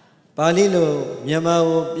ပါဠိလိုမြန်မာ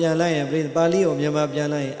ကိုပြန်လိုက်ရင်ပြိတ္တိပါဠိကိုမြန်မာပြန်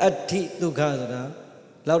လိုက်ရင်အဋ္ဌိဒုက္ခဆိုတာ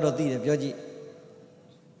လောက်တော့သိတယ်ပြောကြည့်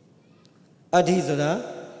အဋ္ဌိဆိုတာ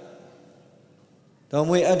တော်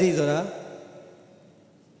မွေအဋ္ဌိဆိုတာ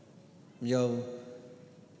မပြောဘူး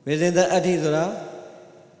ဝိဇင်သက်အဋ္ဌိဆိုတာ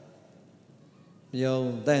မပြော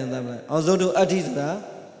ဘူးတိုင်ရင်တမ်းမလားအောင်စိုးတို့အဋ္ဌိဆိုတာ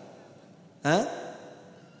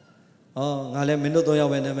ဟမ်ငါလည်းမင်းတို့ 3 ယော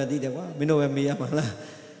က်ပဲနာမည်သိတယ်ကွာမင်းတို့ပဲမေးရမှာလား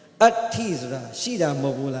အဋ္ဌိဆိုတာရှိတာမဟု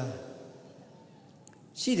တ်ဘူးလား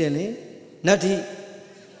ရှိတယ်လေနတ္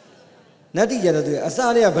ထိကြတော့သူအ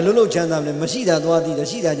စားတွေကဘယ်လိုလုပ်ချမ်းသာမလဲမရှိတာသွားသိတယ်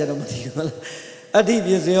ရှိတာကြတော့မသိဘူးလားအဋ္ဌိပြ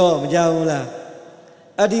ည့်စုံရောမကြဘူးလား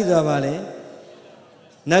အဋ္ဌိဆိုတာဘာလဲ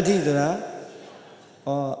နတ္ထိဆိုတာ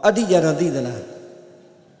အဋ္ဌိကြတော့သိသလား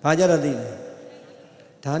ဘာကြတော့သိလဲ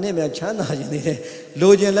ဒါနဲ့မြချမ်းသာခြင်းသေးတယ်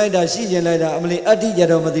လိုချင်လိုက်တာရှိချင်လိုက်တာအမလီအဋ္ဌိကြ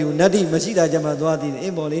တော့မသိဘူးနတ္ထိမရှိတာကြမှာသွားသိတယ်အ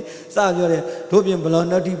င်းပေါ်လေစပြောတယ်တို့ပြင်ဘလော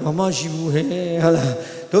နတ္ထိဘာမှရှိဘူးဟဲ့ဟုတ်လား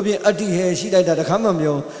တို့ပြင်အဋ္ဌိဟဲရှိလိုက်တာတခါမှမ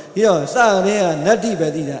ပြောပြီးတော့စရဲကနတ္ထိပဲ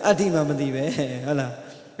သိတာအဋ္ဌိမှမသိပဲဟုတ်လား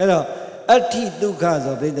အဲ့တော့အဋ္ဌိဒုက္ခ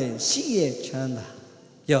ဆိုပြိတ္တိရှိရဲ့ချမ်းသာ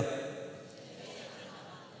ပြော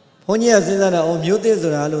ဘုန်းကြီးကစဉ်းစားတာမျိုးသစ်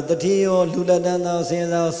ဆိုတာလို့တတိယောလူလက်တန်းသောစဉ်း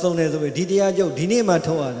စားစုံတယ်ဆိုပြီးဒီတရားကျုပ်ဒီနေ့မှ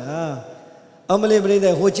ထုတ်ရတာအမလေးပြိတ္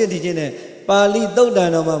တိဟိုချစ်ဒီချင်းနဲ့ပါဠိသုတ်တန်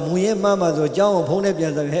တော်မှာမူရဲမှမှဆိုအကြောင်းကိုဖုံးနဲ့ပြ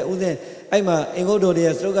န်ဆိုဟဲ့ဦးစင်းအဲ့မှာအင်္ဂုတ္တတွေ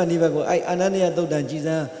ရဲ့စရုပ်ကနိဗ္ဗာန်ကိုအဲ့အာနန္ဒယသုတ်တန်ကြည်စ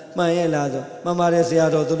မ်းမှန်ရဲ့လားဆိုမှန်ပါတယ်ဆရာ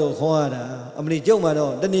တော်သူတို့ခေါ်ရတာအမလေးကျုပ်မှာ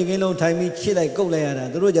တော့တဏီကင်းလုံးထိုင်ပြီးချစ်လိုက်ကုတ်လိုက်ရတာ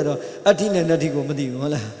သူတို့ကြတော့အဋ္ဌိနဲ့နတ္ထိကိုမသိဘူးဟု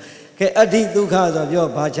တ်လားကဲအဋ္ဌိဒုက္ခဆိုပြော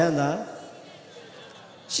ဘာချမ်းသာ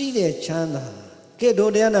ရှိတဲ့ချမ်းသာကဲ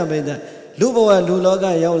တို့တရားနာပိဋကလူဘဝလူလောက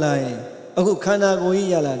ရောက်လာရင်အခုခန္ဓာကိုယ်ကြီး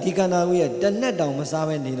ရလာဒီခန္ဓာကိုယ်ကြီးတနက်တောင်မစား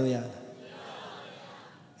ပဲနေလို့ရ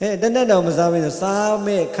တယ်တနက်တောင်မစားပဲစား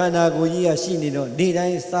မဲ့ခန္ဓာကိုယ်ကြီးကရှိနေတော့နေ့တို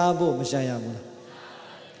င်းစားဖို့မရှာရဘူး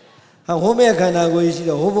လားဟိုမဲ့ခန္ဓာကိုယ်ကြီးရှိ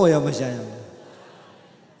တော့ဟိုဖို့ရမရှာရဘူး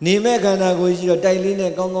နေမဲ့ခန္ဓာကိုယ်ကြီးရှိတော့တိုက်လေး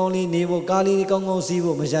နဲ့ကောင်းကောင်းလေးနေဖို့ကားလေးကောင်းကောင်းစီး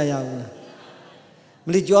ဖို့မရှာရဘူးလားမ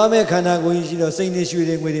လီကြွားမဲ့ခန္ဓာကိုယ်ကြီးရှိတော့စိတ်နဲ့ရွှေ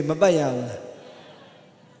တွေငွေတွေမပတ်ရဘူးလား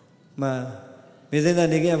မှန်မေဇင်သာ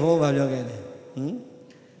နေကဘုန်းဘာပြောခဲ့လဲ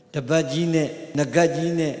တပတ်ကြီးနဲ့ငကတ်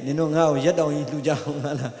ကြီးနဲ့နင်တို့ငါ့ကိုရက်တောင်ကြီးလှူကြအောင်မ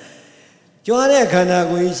လားကြွားတဲ့ခန္ဓာ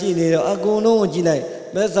ကိုယ်ကြီးရှိနေတော့အကုန်လုံးကိုကြည့်လိုက်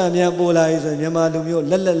မက်ဆံများပို့လာပြီဆိုရင်မြန်မာလူမျိုး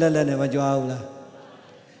လက်နဲ့မကြွားဘူးလား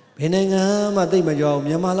ဘယ်နိုင်ငံမှသိမကြွားဘူး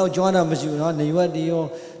မြန်မာလောက်ကြွားတာမရှိဘူးနော်နေရွက်တီရော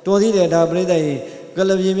တော်သေးတယ်ဒါပြိတ္တိက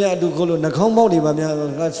လပြေမြတ်အတူခိုးလို့နှာခေါင်းပေါက်တွေပါများ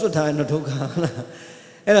ဆွတ်ထားရင်တော့ဒုက္ခလား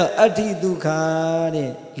အဲ့တော့အဋ္ဌိဒုက္ခတဲ့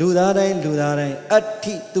လူသားတိုင်းအဋ္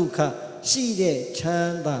ဌိဒုက္ခရှိတဲ့ချ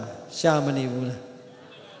မ်းသာရှာမနေဘူးလား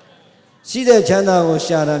ရှိတဲ့ချမ်းသာကို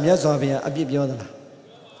ရှာတာမြတ်စွာဘုရားအပြစ်ပြောသလား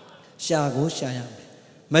ရှာကိုရှာရမယ်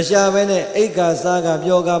မရှာဘဲနဲ့အိတ်ကစားက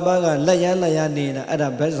ပြောကပါကလက်ရနေတာအဲ့ဒါ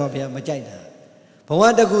ဘယ်စွာဘုရားမကြိုက်တာဘဝ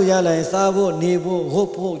တစ်ခုရလာရင်စားဖို့နေဖို့ဟု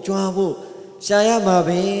တ်ဖို့ကြွားဖို့ရှာရမှာ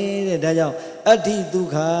ပဲတဲ့ဒါကြောင့်အဋ္ဌိဒုက္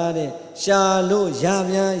ခတဲ့ရှာလို့ရ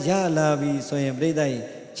များရလာပြီဆိုရင်ပြိတ္တိ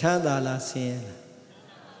ချမ်းသာလားဆင်းရဲလား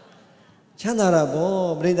ချမ်းသာတာပေါ့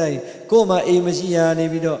ပြိတ္တိကို့မှာအိမ်မရှိရနေ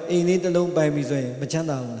ပြီးတော့အိမ်လေးတစ်လုံးပိုင်ပြီဆိုရင်မချမ်း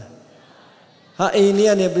သာဘူးလားဟာအိမ်လေး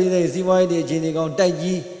ကနေပြိတ္တိစီးပွားရေးတွေအခြေအနေကောင်းတိုက်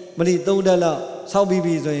ကြီးမလီ3 တက်လောက်ဆောက်ပြီး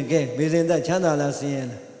ပြီဆိုရင်ကဲမေဇင်သက်ချမ်းသာလားဆင်းရဲ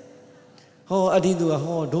လားဟောအဋ္ဌိသူက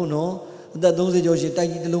ဟောတို့နော်အသက်30ကျော်ရှိတိုက်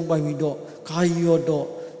ကြီးတစ်လုံးပိုင်ပြီးတော့ခါကြီးရောတော့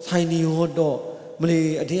ဆိုင်နေရောတော့မလီ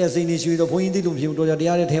အထက်စိန်နေရွှေတော့ဘုန်းကြီးသိလို့ဖြစ်တော့ကြတ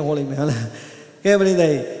ရားနဲ့ထဲဟောလိုက်မယ်ဟုတ်လားကဲပြိတ္တိ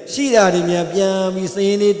ရှိတာတွေများပြန်ပြီးစရ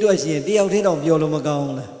င်လေးတွက်ရှင်တယောက်တည်းတောင်ပြောလို့မကောင်း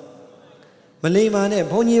ဘူးလားမလိမ္မာနဲ့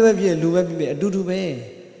ဘုန်းကြီးပဲဖြစ်လူပဲဖြစ်အတူတူပဲ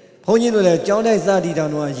ဘုန်းကြီးတို့လည်းကျောင်းတိုက်စတီတော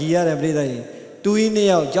င်တော့ရည်ရတယ်ပြိတ္တိတူကြီး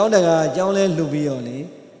2 ယောက်ကျောင်းတကာကျောင်းလဲလှူပြီးရောလေ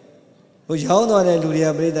ဟိုရောင်းသွားတဲ့လူတွေက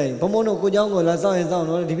ပြိတ္တိဘုံဘုံတို့ကိုကျောင်းကိုလာစောင့်ရင်စောင့်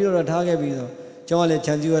တော့ဒီပြတော့ထားခဲ့ပြီးတော့ကျောင်းကလည်း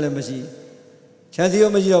ခြံစည်းရလည်းမရှိခြံစည်းရ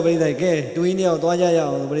မရှိတော့ပြိတ္တိကဲတူကြီး2 ယောက်သွားကြရအော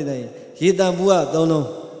င်ပြိတ္တိရေတံပူက3 လုံး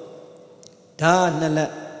ဓာ2 လက်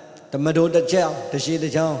ဓမ္မတို1 ချက်တရှိ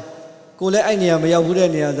1ချောင်းကိုလည်းအဲ့နေရာမရောက်ဘူးတဲ့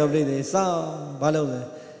နေရာဆိုပြိတ္တိစောင့်ဘာလို့လဲ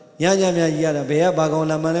ညကြီးရတာဘယ်ကဘာကောင်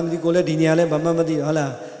လာမှန်းလည်းမသိကိုလည်းဒီနေရာလည်းဘာမှမသိဟုတ်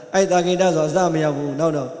လားအဲ့တာကိတဆိုအစမရောက်ဘူးနော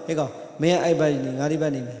က်တော့ဟဲ့ကောင်မင်းအဲ့ဘက်နေငါဒီဘ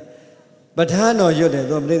က်နေမယ်ပဋ္ဌာန်းတော်ရွတ်တယ်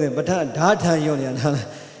သူပြိတ္တိပဋ္ဌာန်းဓာထံရွတ်နေရတာလား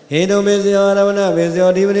ဟေတုမေဇယောရဝနာမေဇယော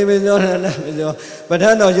ဒီပတိမေဇယောရဏမေဇယောပဋ္ဌာ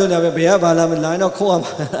န်းတော်ရွတ်တာပဲဘယ်ကဘာလာမလာတော့ခိုးရ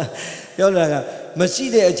မှာပြောတာကမရှိ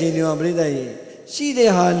တဲ့အချိန်တွေမှာပြိတ္တိရှိတဲ့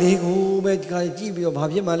ဟာလေးကိုပဲကြည့်ပြီးတော့ဘာ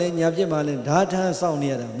ဖြစ်မှလဲညာဖြစ်မှလဲဓာထံစောင့်နေ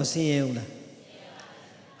ရတာမစင်ရဘူးလား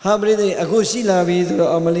ဟာပြိတ္တိအခုရှိလာပြီဆို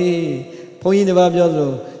တော့အမလေးဘုန်းကြီးတစ်ပါးပြောသ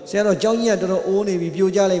လိုဆရာတော်ကျောင်းကြီးကတော်တော်အိုးနေပြီပြို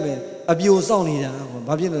ကြလိုက်မယ် အပြိုစောင့်နေတာကွာ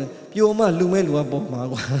ဘာဖြစ်လဲပြိုမှလူမဲ့လူကပေါ်မှာ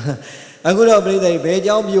ကွာအခုတော့ပြိဿကြီးဘယ်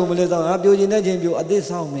ကြောင်းပြိုမလဲစောင့်ပြိုကျင်တဲ့ချင်းပြိုအသစ်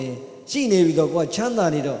စောင့်မယ်ရှိနေပြီတော့ကွာချမ်းသာ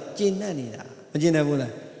နေတော့ကျင့်တတ်နေတာမကျင့်တတ်ဘူး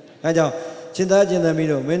လားအဲကြောင့်ကျင့်သားကျင့်သမီး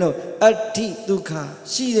တို့မင်းတို့အဋ္ဌိဒုက္ခ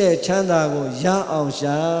ရှိတဲ့ချမ်းသာကိုရအောင်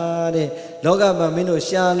ရှာတဲ့လောကမှာမင်းတို့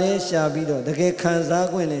ရှာလဲရှာပြီးတော့တကယ်ခံစား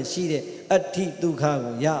권လည်းရှိတဲ့အဋ္ဌိဒုက္ခ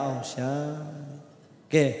ကိုရအောင်ရှာ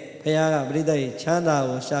ကဲဘုရားကပြိဿကြီးချမ်းသာ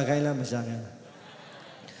ကိုရှာခိုင်းလားမရှာခိုင်းလား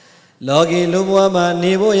လောကီလူဘဝမှာ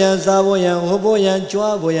နေဖို့ရန်စားဖို့ရန်ဟောဖို့ရန်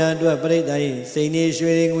ကြွားဖို့ရန်အတွက်ပြိဿကြီးစိန်နေ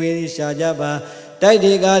ရွှေတွေငွေတွေရှာကြပါတိုက်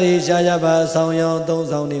ဒီကားတွေရှာကြပါအဆောင်ရောင်သုံး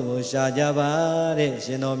ဆောင်တွေကိုရှာကြပါတဲ့ရှ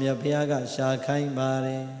င်တော်မြတ်ဘုရားကရှာခိုင်းပါတ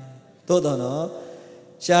ယ်သို့တော်နော်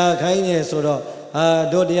ရှာခိုင်းနေဆိုတော့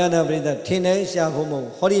တို့တရားနာပရိသတ်ထင်တိုင်းရှာဖို့မဟုတ်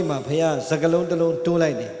ဟောဒီမှာဘုရားစကလုံးတစ်လုံးတိုး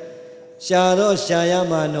လိုက်တယ်ရှာတော့ရှာရ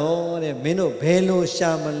မှာနော်တဲ့မင်းတို့ဘယ်လိုရှာ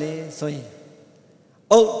မလဲဆိုရင်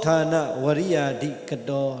ဥဋ္ဌာဏဝရိယာတိက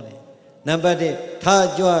တော်တဲ့နံပါတ်1ထား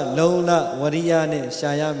ကြွလုံလဝရိယနဲ့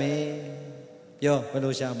ရှာရမယ်ပြောဘယ်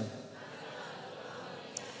လိုရှာမလဲ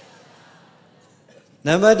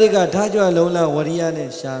နံပါတ်1ကထားကြွလုံလဝရိယ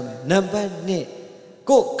နဲ့ရှာမယ်နံပါတ်2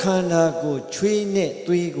ကိုယ်ခန္ဓာကိုချွေးနဲ့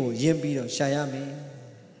သွေးကိုယဉ်ပြီးတော့ရှာရမယ်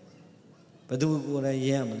ဘယ်သူကိုယ်လည်းယ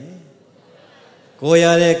ဉ်ရမလဲကိုယ်ရ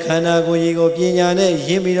တဲ့ခန္ဓာကိုယ်ကြီးကိုပညာနဲ့ယ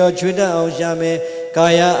ဉ်ပြီးတော့ချွေးတတ်အောင်ရှာမယ်ကာ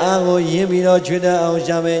ယအားကိုယဉ်ပြီးတော့ချွေးတတ်အောင်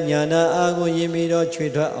ရှာမယ်ညာနာအားကိုယဉ်ပြီးတော့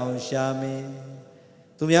ချွေးထွက်အောင်ရှာမယ်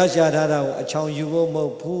သူများရှာထားတာကိုအချောင်ယူဖို့မဟု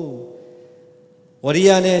တ်ဘူးဝရိယ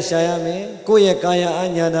နဲ့ရှာရမယ်ကိုယ့်ရဲ့ကာယအာ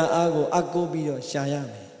ညာနာအားကိုအကုပြီးတော့ရှာရ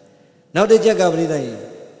မယ်နောက်တစ်ချက်ကပရိသတ်ကြီး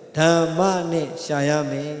ဓမ္မနဲ့ရှာရ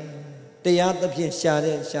မယ်တရားသဖြင့်ရှာ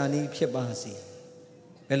တဲ့ရှာနည်းဖြစ်ပါစေ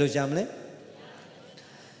ဘယ်လိုရှာမလဲ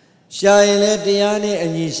ရှာရင်လည်းတရားနဲ့အ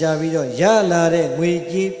ညီရှာပြီးတော့ရလာတဲ့ငွေ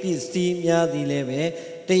ကြေးပစ္စည်းများသည်လည်းပဲ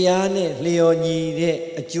တရားနဲ့လျော်ညီတဲ့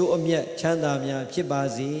အကျိုးအမြတ်ချမ်းသာများဖြစ်ပါ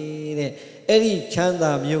စေတဲ့အဲ့ဒီချမ်း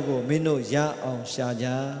သာမျိုးကိုမင်းတို့ရအောင်ရှာကြ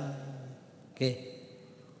ကဲ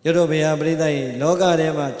ရတော့ဘုရားပရိသတ်ရေလောကထဲ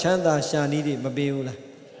မှာချမ်းသာရှာနည်းတွေမပေးဘူးလား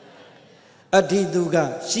အဋ္ဌိတုက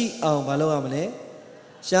ရှိအောင်မလုပ်ရမလဲ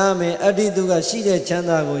ရှာမယ်အဋ္ဌိတုကရှိတဲ့ချမ်း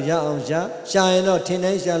သာကိုရအောင်ရှာရင်တော့ထင်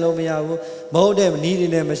တိုင်းရှာလို့မရဘူးမဟုတ်တဲ့နည်းတွေ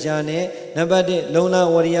နဲ့မရှာနဲ့နံပါတ်1လုံလ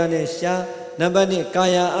ဝရိယနဲ့ရှာနံပါတ်2ကာ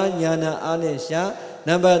ယအာညာနာအားနဲ့ရှာ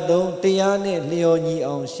နံပါတ်3တရားနဲ့လျော်ညီ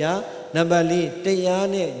အောင်ရှာနံပါတ်4တရား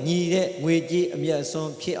နဲ့ညီတဲ့ငွေကြေးအမြတ်အစွ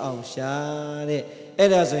န်းဖြစ်အောင်ရှာတဲ့အဲ့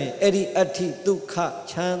ဒါဆိုရင်အဲ့ဒီအဋ္ဌိဒုက္ခ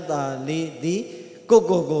ချမ်းသာလေးသည်ကို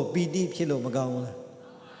ပီတိဖြစ်လို့မကောင်းဘူးလား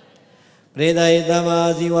ပရိသတ်၏တမ္မာ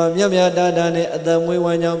ဇီဝမြတ်မြတ်တာတာနဲ့အတ္တမွေးဝ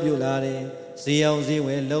မ်းကြောင်းပြုလာတယ်ဇီအောင်ဇီ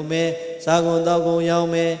ဝဲလုံမဲစားကုန်တောက်ကုန်ရောင်း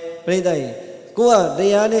မဲပရိသတ်၏ကိုကတ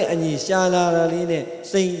ရားနဲ့အညီရှာလာတာလေးနဲ့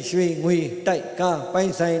စိန်ရွှေငွေတိုက်ကားပို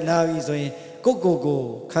င်ဆိုင်လာပြီဆိုရင်ကို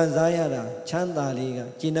ခံစားရတာချမ်းသာလေးက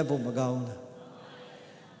ကျင့်တတ်ဖို့မကောင်းဘူးလား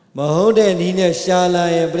မဟုတ်တဲ့နည်းနဲ့ရှာလာ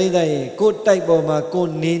ရင်ပရိသတ်၏ကိုတိုက်ပေါ်မှာကို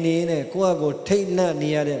နေနဲ့ကိုထိတ်လန့်နေ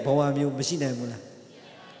ရတဲ့ဘဝမျိုးမရှိနိုင်ဘူးလား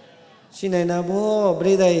ရှိနိုင်တာပေါ့ပ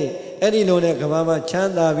ရိသတ်၏အဲ့ဒီလိုနဲ့ကဘာမှာချ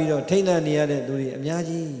မ်းသာပြီးတော့ထိတ်လန့်နေရတဲ့သူတွေအများ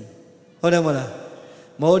ကြီးဟုတ်တယ်မလား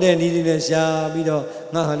မဟုတ်တဲ့နည်းနဲ့ရှာပြီးတော့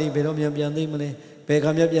ငါဟာလေးဘယ်တော့မှပြန်သိမလဲဘယ်ခါ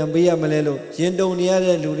မှပြန်ပေးရမလဲလို့ရင်တုန်နေရ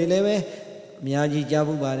တဲ့လူတွေလည်းပဲအများကြီးကြား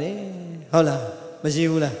ဖို့ပါတယ်ဟုတ်လားမရှိ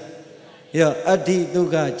ဘူးလားရောအဋ္ဌိဒုက္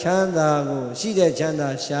ခချမ်းသာကိုရှိတဲ့ချမ်းသာ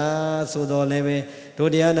ရှာဆိုတော့လည်းပဲဒု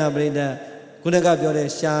တရားနာပရိသတ်ခုနကပြောတဲ့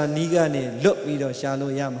ရှာနီးကနေလွတ်ပြီးတော့ရှာ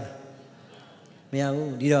လို့ရမှာမရ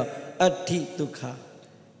ဘူးဒီတော့အဋ္ဌိဒုက္ခ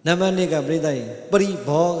နံပါတ်2ကပရိသတ်ပရိ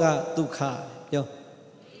ဘောဂဒုက္ခ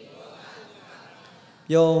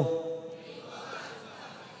ပြော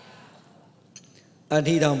အဋ္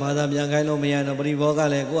ဌိတောင်ဘာသာပြန်ခိုင်းလို့မရတော့ပရိဘောဂ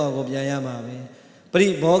လည်းကိုယ့်အကိုပြန်ရမှာပဲပရိ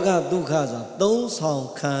ဘောဂဒုက္ခဆိုသုံးဆောင်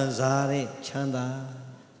ခံစားတဲ့ချမ်းသာ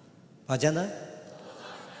ဘာချမ်းသာ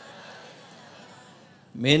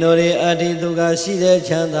မင်းတို့ရဲ့အဋ္ဌိဒုက္ခရှိတဲ့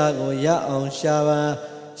ချမ်းသာကိုရအောင်ရှာပါ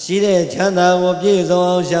ရှိတဲ့ချမ်းသာကိုပြည့်စုံ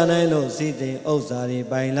အောင်ရှာနိုင်လို့စိတ်တင်ဥစ္စာတွေ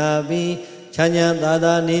ပိုင်လာပြီးချမ်းချမ်းသာ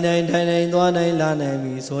သာနေနိုင်ထိုင်နိုင်သွားနိုင်လာနိုင်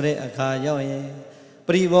ပြီဆိုတဲ့အခါရောက်ရင်ပ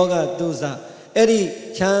ရိဘောဂတုစအဲ့ဒီ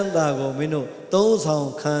ချမ်းသာကိုမင်းတို့သုံးဆောင်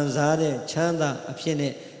ခံစားတဲ့ချမ်းသာအဖြစ်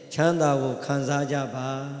နဲ့ချမ်းသာကိုခံစားကြပါ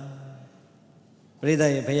ပရိသ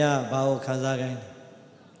တ်ရေဘုရားဘာကိုခံစားခိုင်းလဲ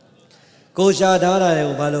ကိုရှာထားတာတွေ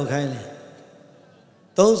ကိုဘာလို့ခိုင်းလဲ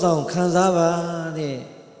သုံးဆောင်ခံစားပါတဲ့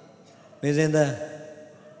မေဇင်သား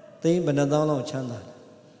သိဘယ်နှသောင်းလောက်ချမ်းသာ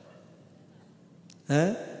ဟ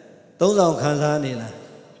မ်သုံးဆောင်ခံစားနေလား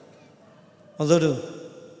ဟောစို့တို့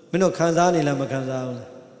မင်းတို့ခံစားနေလားမခံစားဘူးလား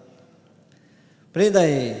ပရိသတ်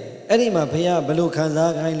ရေအဲ့ဒီမှာဘုရားဘယ်လိုခံ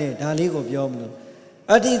စားခိုင်းလဲဒါလေးကိုပြောမလို့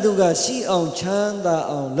အဋ္ဌိဒုက္ခရှိအောင်ချမ်းသာ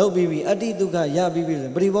အောင်လုပ်ပြီးပြီအဋ္ဌိဒုက္ခရပြီးပြီ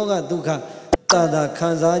ဆိုပရိဘောဂဒုက္ခ သာခံ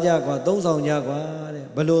စားကြကွာသုံးဆောင်ကြကွာတဲ့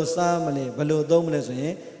ဘလို့စားမလဲဘလို့သုံးမလဲဆိုရ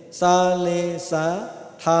င်စားလဲစား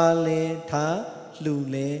ထားလဲထားလှူ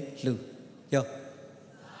လဲလှူရော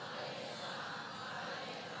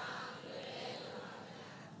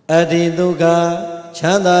အတ္တိဒုက္ခချ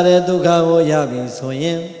မ်းသာတဲ့ဒုက္ခကိုရပြီဆိုရ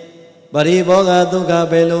င်ပရိဘောဂဒုက္ခ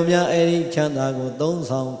ဘယ်လိုများအဲ့ဒီချမ်းသာကိုသုံး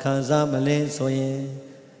ဆောင်ခံစားမလဲဆိုရင်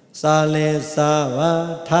စားလဲစားပါ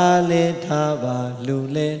ထားလဲထားပါလှူ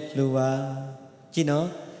လဲလှူပါကြည့်နော်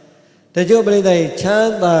တချို့ပရိသတ်ချ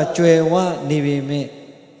မ်းသာကြွယ်ဝနေပြီမဲ့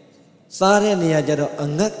စားတဲ့နေရာကျတော့အ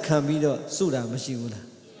ငတ်ခံပြီးတော့စုတာမရှိဘူးလား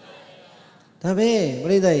ဒါပဲပ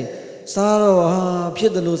ရိသတ်စားတော့ဟာဖြ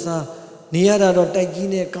စ်တယ်လို့စားနေရတာတော့တိုက်ကြီး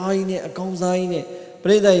နဲ့ကားကြီးနဲ့အကောင်းစားကြီးနဲ့ပ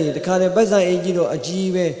ရိသတ်တခါတည်းပိုက်ဆံအေးကြီးတော့အကြီး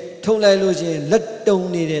ပဲထုတ်လိုက်လို့ရှိရင်လက်တုံ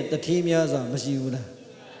နေတဲ့တထေးများစွာမရှိဘူးလား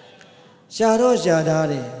ရှာတော့ရှာထား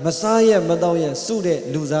တယ်မစားရမတော့ရစုတဲ့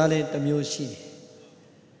လူစားလဲတစ်မျိုးရှိတယ်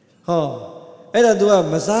ဟောအဲ့ဒါ तू က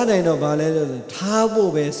မစားနိုင်တော့ဘာလဲဆိုထား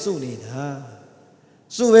ဖို့ပဲစုနေတာ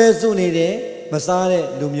စုပဲစုနေတယ်မစားတဲ့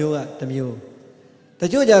လူမျိုးကတစ်မျိုးတ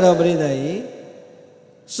ချို့ကြတော့ပြိဿကြီး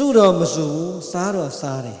စုတော့မစုဘူးစားတော့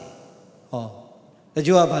စားတယ်ဟောတ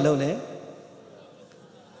ချို့ကဘာလုပ်လဲ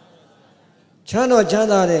ချမ်းတော့ချမ်း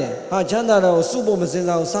သာတယ်ဟာချမ်းသာတော့စုဖို့မစင်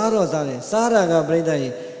စားဘူးစားတော့စားတယ်စားတာကပြိဿ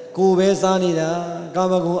ကြီးကိုယ်ပဲစားနေတာကာ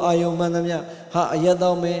မဂုဏ်အာယုံမှန်သမျှဟာအရက်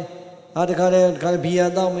တော့မယ်ဟာတခါတည်းဘီယာ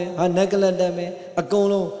တောက်မယ်ဟာနက်ကလတ်တက်မယ်အကုန်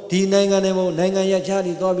လုံးဒီနိုင်ငံတွေမို့နိုင်ငံရခြား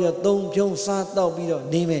ပြီးသွားပြီးတော့သုံးဖြုံးစားတောက်ပြီးတော့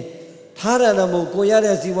နေမယ်ထားရတာမို့ကိုရ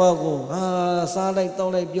တဲ့စီးပွားကိုဟာစားလိုက်တော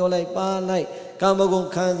က်လိုက်ပြောလိုက်ပါလိုက်ကာမဂုဏ်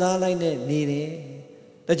ခံစားလိုက်နဲ့နေတယ်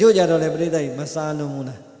တချို့ကြတော့လေပြိဿကြီးမစားလုံးဘူး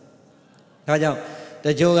လားဒါကြောင့်တ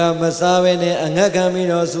ချို့ကမစားဘဲနဲ့အငတ်ခံပြီး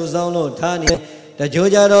တော့စူဆောင်းလို့ထားနေတချို့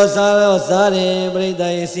ကြတော့စားတော့စားတယ်ပြိဿ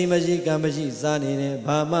ကြီးစီမရှိကံမရှိစားနေတယ်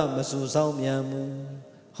ဘာမှမစူဆောင်းမြန်ဘူး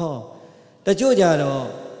ဟောတချို့ကြတော့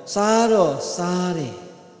စားတော့စားတယ်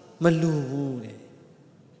မလူဘူးတဲ့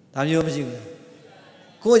ဒါမျိုးမရှိဘူး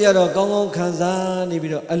ကိုကြတော့ကောင်းကောင်းခံစားနေ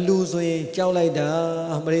ပြီးတော့အလူဆိုရင်ကြောက်လိုက်တာ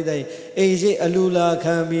ပရိသတ်အိမ်ရှိအလူလာ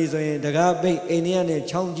ခံပြီးဆိုရင်တကားပိတ်အိမ်ထဲကနေ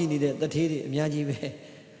ချောင်းကြည့်နေတဲ့တထေးတွေအများကြီးပဲ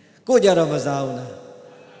ကိုကြတော့မစားဘူးလား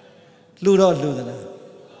လှူတော့လှူသလား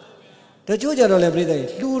တချို့ကြတော့လည်းပရိသတ်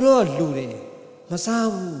လှူတော့လှူတယ်မစား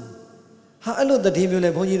ဘူးဟာအဲ့လိုတထေးမျိုးလ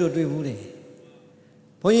ည်းဘုန်းကြီးတို့တွေ့ဘူးတယ်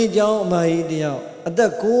ဘုန်းကြီးကျောင်းအမကြီးတယောက်အသ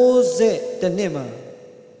က်60နှစ်မှာ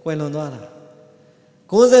ကွယ်လွန်သွားတာ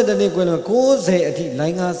60နှစ်ကွယ်လွန်90အထိလို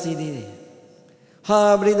င်းကားစီးသေးတယ်ဟာ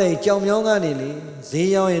ပရိသတ်ကြောင်မြောင်းကနေလေဈေး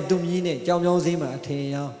ရောင်းရင်တူမြီးနဲ့ကြောင်မြောင်းဈေးမှာအထင်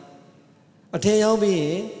ရောင်းပြီးရ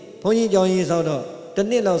င်ဘုန်းကြီးကျောင်းကြီးဆောက်တော့တစ်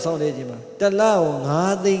နှစ်လောက်ဆောက်တဲ့ချိန်မှာတစ်လကို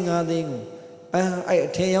9 သိန်းကိုအဲ့အ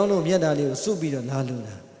ထင်ရောင်းလို့မြတ်တာလေးကိုစုပြီးတော့လာလူ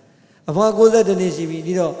တာအဖွား60နှစ်ရှိပြီ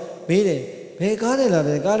ဒီတော့မေးတယ်ဘယ်ကားနဲ့လာ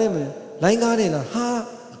လဲကားနဲ့မလိုင်းကားနဲ့လားဟာ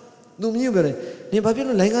သူမြင်ပဲလေနင်ဘာဖြစ်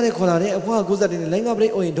လို့လိုင်းကားနဲ့ခေါ်လာတယ်အဖွား60နဲ့လိုင်းကားပြိ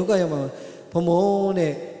အိုရင်ဒုက္ခရောက်မှာဘုံဘုံ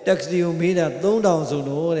တဲ့တက္ကစီကိုမေးတာ3000ဆို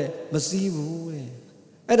လို့တဲ့မစီးဘူးတဲ့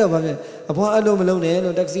အဲ့တော့ဘာဖြစ်အဖွားအဲ့လိုမလုံးနဲ့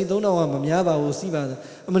လို့တက္ကစီ3000ကမများပါဘူးစီးပါ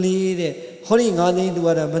အမလီတဲ့ဟောဒီ9 သိန်းသူက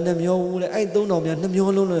တာမနှမျောဘူးတဲ့အဲ့3000များနှမျော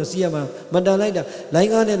လုံးလို့စီးရမှာမတန်လိုက်တာလိုင်း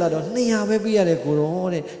ကားနဲ့လာတော့200ပဲပြရတယ်ကိုတော့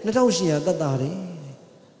တဲ့2800သက်တာတယ်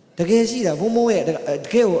တကယ်ရှိတာဘုံဘုံရဲ့တ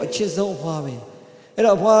ကယ်ကိုအချစ်ဆုံးအဖွားပဲအဲ့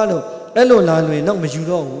တော့အဖွားလို့အဲ့လိုလာလွင်တော့မယူ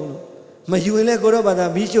တော့ဘူးလို့မယူရင်လည်းကိုတော့ဘာသာ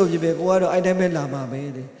မီးရှို့ပြပဲကိုကတော့အဲ့တိုင်းပဲလာမှာပဲ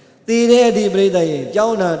တဲ့တည်တဲ့အဒီပြိဿရဲ့ကျော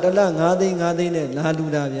င်းတာတစ်လ9 သိန်းနဲ့လာလူ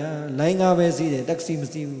တာဗျာလိုင်းကားပဲစီးတယ်တက္ကစီမ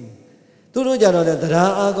စီးဘူးသူတို့ကြတော့လည်းတ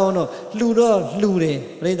ရားအားကောင်းတော့လှူတော့လှူတယ်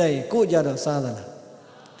ပြိဿရဲ့ကိုကြတော့စားသလား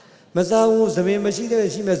မစားဘူးသပင်မရှိတဲ့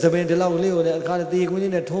ရှိမဲ့သပင်ဒီလောက်လေးကိုလည်းအခါတည်ခွင်း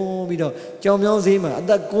လေးနဲ့ထုံးပြီးတော့ကြောင်မြောင်းဈေးမှာအ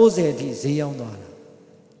သက်60အထိဈေးရောက်သွားတာ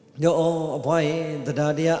ညောအဖွားရဲ့တ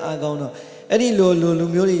ရားအားကောင်းတော့အဲ့ဒီလိုလူ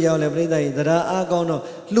မျိုးတွေရောက်လဲပြိဿရဲ့တရားအားကောင်းတော့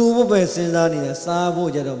လှူဖို့ပဲစဉ်းစားနေတယ်စားဖို့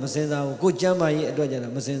ကြတော့မစဉ်းစားဘူးကိုကျမ်းမာရေးအတွက်ကြ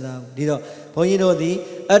တော့မစဉ်းစားဘူးဒီတော့ဘုန်းကြီးတို့ဒီ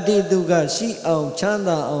အတ္တိတုကရှိအောင်ချမ်း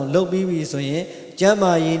သာအောင်လုပ်ပြီးပြီဆိုရင်ကျမ်း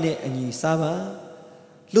မာရေးနဲ့အညီစားပါ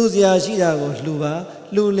လှူစရာရှိတာကိုလှူပါ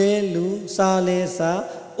လှူလဲလှူစားလဲစား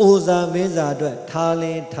အိုဇာမင်းစာအတွက်ထား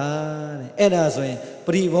လဲထားတဲ့အဲ့ဒါဆိုရင်ပ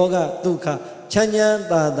ရိဘောဂဒုက္ခချမ်းချမ်း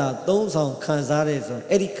သာသာသုံးဆောင်ခံစားရဲဆို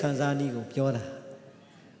အဲ့ဒီခံစားနည်းကိုပြောတာ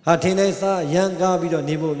ဟာထင်လိုက်စားရန်ကားပြီးတော့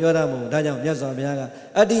နေဖို့ပြောတာမဟုတ်ဒါကြောင့်မြတ်စွာဘုရားက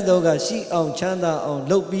အတ္တိတုကရှိအောင်ချမ်းသာအောင်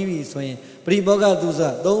လုပ်ပြီးပြီဆိုရင်ပရိဘောဂဒုစ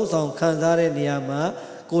သုံးဆောင်ခံစားတဲ့နေရာမှာ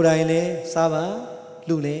ကိုယ်တိုင်လဲစားပါ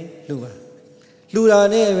လှူလဲလှူပါလှူတာ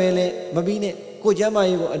နဲ့ပဲလဲမပြီးနဲ့ကိုကျမ်းမာ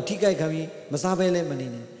ရေးကိုအထိကိုက်ခံပြီးမစားဘဲလဲမနေ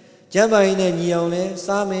နဲ့ကျမ်းမာရေးနဲ့ညီအောင်လဲ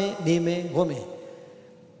စားမယ်နေမယ်ဝတ်မယ်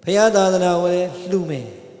ဘုရားသာသနာကိုလဲလှူမယ်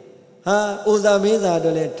ဟာအိုဇာမင်းစာ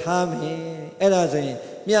တို့လဲထားမယ်အဲ့ဒါဆိုရင်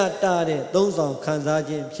မြတ်တာတဲ့သုံးဆောင်ခံစား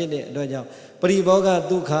ခြင်းဖြစ်တဲ့အတွက်ကြောင့်ပရိဘောဂ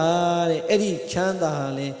ဒုက္ခတဲ့အဲ့ဒီချမ်းသာဟာ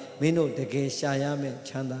လဲမင်းတို့တကယ်ရှာရမယ်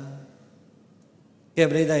ချမ်းသာ ကဲ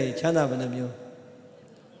ပြိဿရဲ့ချမ်းသာဘယ်နှမျိုး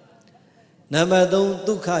နံပါတ်3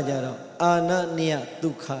ဒုက္ခကြတော့အာနနိယဒု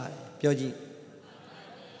က္ခပြောကြည့်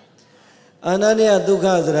အာနနိယဒုက္ခ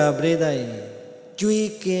ဆိုတာပြိဿရဲ့ကြွေး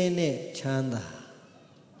ကင်းတဲ့ချမ်းသာ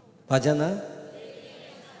ဘာချမ်းသာ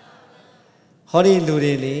ဟောဒီလူ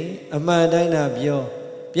တွေလေအမှန်တိုင်းသာပြော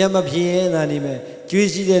ပြန်မဖြေရဲတာနေမဲ့ကြွေး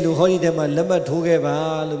ရှိတဲ့လူဟောဒီထဲမှာလက်မှတ်ထိုးခဲ့ပါ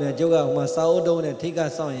လို့များကျုပ်ကဟိုမှာစာအုပ်တုံးနဲ့ထိတ်က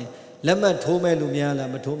စောင့်ရင်လက်မှတ်ထိုးမဲ့လူများလား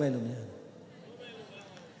မထိုးမဲ့လူများ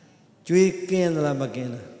ကြွေးကင်းလားမက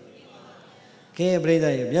င်းလားကဲပြိဿ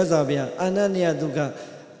ရဲ့မြတ်စွာဘုရားအာနနိယဒုက္ခ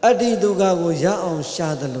အတ္တိဒုက္ခကိုရအောင်ရှာ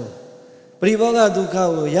သလိုပရိဘောဂဒုက္ခ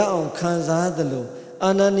ကိုရအောင်ခံစားသလို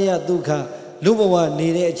အာနနိယဒုက္ခလူဘဝနေ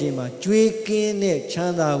တဲ့အချိန်မှာကြွေးကင်းတဲ့ချ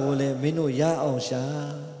မ်းသာကိုလည်းမင်းတို့ရအောင်ရှာ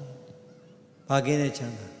ဘာကင်းတဲ့ချ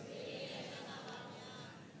မ်းသာ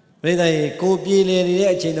ပြိဿရဲ့ကိုပြေလေနေ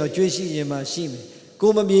တဲ့အချိန်တော့ကြွေးရှိရင်မှရှိမယ်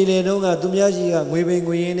ကိုမပြေလေတော့ကသူများရှိကငွေပင်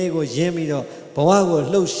ငွေရင်းလေးကိုရင်းပြီးတော့ဘဝကို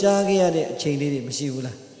လှုပ်ရှားခဲ့ရတဲ့အချိန်လေးတွေမရှိဘူး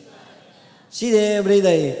လားရှိတယ်ပြိဿ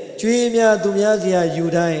ရဲ့ကျွေးများသူများစီကယူ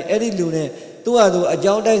တိုင်းအဲ့ဒီလူနဲ့သူ့ဟာသူအ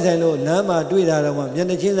ကြောင်းတိုက်ဆိုင်လို့လမ်းမှာတွေ့တာတော့မှမျက်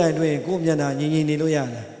နှာချင်းဆိုင်တွေ့ရင်ကို့မျက်နှာငြင်းငြင်းနေလို့ရ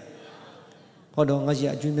လားဟုတ်တော့ငါရှိ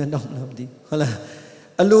အကျွေးများတော့မလားမသိဟုတ်လား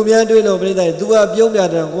အလူများတွေ့လို့ပြိဿရဲ့ तू ကပြုံးပြ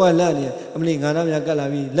တယ်ကိုကလန့်နေအမလီငါနာများကတ်လာ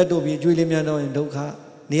ပြီးလက်တို့ပြီးကျွေးလေးများတော့ရင်ဒုက္ခ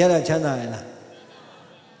နေရတာချမ်းသာရလား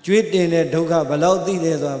ကျွေးတင်တဲ့ဒုက္ခဘယ်လောက်သိတ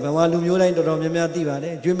ယ်ဆိုတာဗမာလူမျိုးတိုင်းတော်တော်များများသိပါတ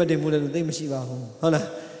ယ်ကျွေးမတင်ဘူးလည်းလူသိမရှိပါဘူးဟုတ်လား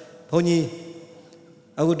ဘုန်းကြီး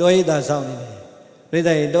အခုတောဟိတာစောင့်နေတယ်ပြိဿ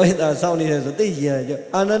ရဲ့တောဟိတာစောင့်နေတယ်ဆိုသိရကြ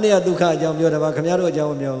အာနန္ဒယဒုက္ခအကြောင်းပြောတယ်ပါခင်ဗျားတို့အကြော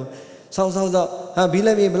င်းမပြောဘူးစောင့်ဟာဘီလ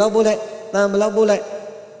က်မြေဘလောက်ပို့လိုက်တန်ဘလောက်ပို့လိုက်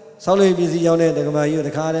စောင့်လို့ပြည်စီရောက်တဲ့ဒကမာကြီးကို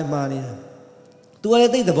တခါတည်းမှားနေတာသူကလ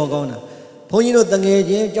ည်းသိတဲ့ဘောကောင်းတာဘုန်းကြီးတို့တငယ်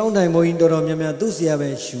ချင်းကျောင်းတိုင်ဘုန်းကြီးတော်တော်များများသူ့ဆရာပဲ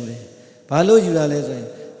ယူတယ်ဘာလို့ယူတာလဲဆိုရင်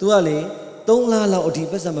तू ကလေ3လလောက်အထိ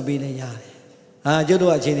ပတ်စံမပေးနဲ့ရတယ်ဟာကျုပ်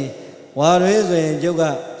တို့အချင်းကြီးဝါရွေးဆိုရင်ကျုပ်က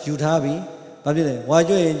ယူထားပြီဘာဖြစ်လဲဝါ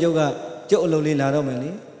ကျွတ်ရင်ကျုပ်ကကျုပ်အလုပ်လေးလာတော့မယ်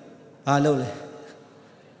လေဘာလုပ်လဲ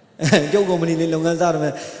ကျုပ်ကုမ္ပဏီလေးလုပ်ငန်းစားတော့မ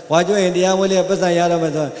ယ်ဝါကျွတ်ရင်တရားဝဲလေးပတ်စံရတော့မ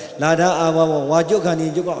ယ်ဆိုလာထားအားပါပေါ့ဝါကျွတ်ခါနေ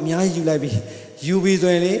ကျုပ်ကအများကြီးယူလိုက်ပြီယူပြီ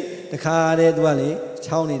ဆိုရင်လေတခါတည်း तू ကလေ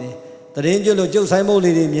ချောင်းနေတယ်တရင်ကျွတ်လို့ကျုပ်ဆိုင်မုတ်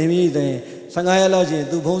လေးတွေမြင်ပြီးဆိုရင်15ရက်လောက်ရှိရင်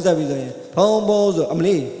तू ဖုံးဆက်ပြီဆိုရင်ဖုံးဆိုအမ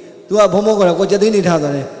လေး तू ကဖုံးကတော့ကိုချက်သိန်းနေထား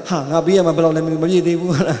သွားတယ်ဟာငါပြီးရမှာဘယ်လောက်လဲမပြည့်သေး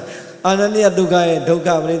ဘူးဟာအာနန္ဒယဒုက္ခရဲ့ဒုက္ခ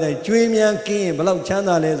ပရိသေကျွေးမြန်းကင်းရင်ဘယ်လောက်ချမ်း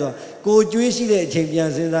သာလဲဆိုတော့ကိုကျွေးရှိတဲ့အချိန်ပြန်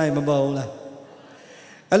စဉ်းစားရင်မပေါ်ဘူးလား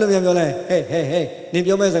အဲ့လိုမျိုးပြောလိုက်ဟေးနင်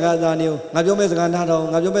ပြောမဲ့စကားသားနေငါပြောမဲ့စကားနားတော့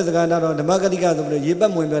ငါပြောမဲ့စကားနားတော့ဓမ္မဂတိကဆိုပြီးရေပ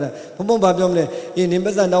တ်မဝင်ပြောတာဘုံဘာပြောမလဲအေးနင်ပ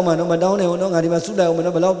တ်စံတောင်းမှတော့မတောင်းနဲ့ဟိုတော့ငါဒီမှာဆုလိုက်အောင်မ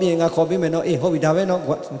နော်ဘယ်လောက်ပြင်ငါခေါ်ပေးမယ်နော်အေးဟုတ်ပြီဒါပဲနော်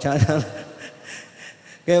ချားတာ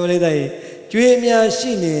ကဲပရိသေကျွေးများ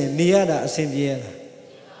ရှိနေရတာအဆင်ပြေရတာ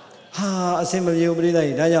ဟာအစင်မပြေဘူးပြိဿ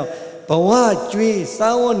ကြီးဒါကြောင့်ဘဝကျွေး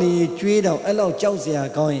စားဝတ်နေကျွေးတော့အဲ့လောက်ကြောက်စရာ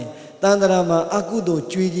ကောင်းရင်တန်တရာမှာအကုသိုလ်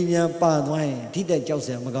ကျွေးကြီးများပါသွားရင်ဒီတက်ကြောက်စ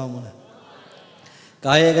ရာမကောင်းဘူးလား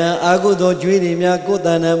ကာယကံအကုသိုလ်ကျွေးတွေများကိုယ်တ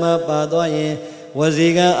ဏ္ဍာမှာပါသွားရင်ဝစီ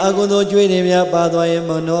ကံအကုသိုလ်ကျွေးတွေများပါသွားရင်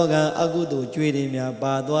မနောကံအကုသိုလ်ကျွေးတွေများ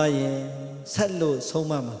ပါသွားရင်ဆက်လို့ဆုံး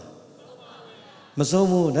မမလားမဆုံး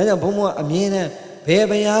ဘူးဒါကြောင့်ဘုန်းဘုရားအမြဲတမ်းဘယ်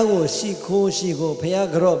ဘုရားကိုရှိခိုးဘုရား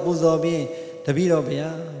ကြော့ပူဇော်ပြီးတပည့်တော်ဘု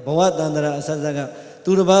ရားဘဝတန္တရာအဆက်ဆက်က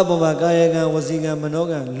သူတစ်ပါးပေါ်မှာကာယကံဝစီကံမနော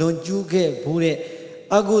ကံလွန်ကျူးခဲ့ဘူးတဲ့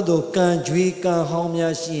အကုသိုလ်ကံကြွေးကံဟောင်း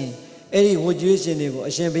များရှိရင်အဲ့ဒီဝကြွေးရှင်တွေကို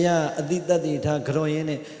အရှင်ဘုရားအတိတ္တိထားကြော့ရင်း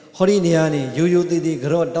နဲ့ဟောဒီနေရာနေရိုးရိုးသေးသေး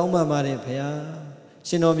ကြော့တောင်းပန်ပါတယ်ဘုရား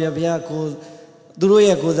ရှင်တော်မြတ်ဘုရားကိုသူတို့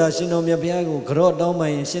ရဲ့ကိုယ်စားရှင်တော်မြတ်ဘုရားကိုကြော့တောင်းပ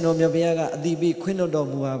န်ရင်ရှင်တော်မြတ်ဘုရားကအတိပေးခွင့်လွှတ်တော်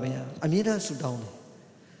မူပါဘုရားအမြဲတမ်းဆုတောင်းတယ်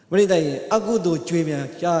ပရိသတ်ရဲ့အကုသိုလ်ကြွေးများ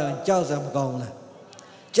ကြောက်စရာမကောင်းဘူးလား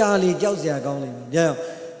ကြာလီကြောက်စရာကောင်းလိမ့်မယ်။ကြောက်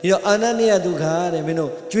ဒီတော့အာနန္ဒယဒုက္ခတဲ့မင်း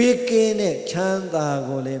တို့ကြွေးကင်းတဲ့ချမ်းသာ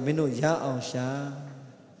ကိုလည်းမင်းတို့ရအောင်ရှာ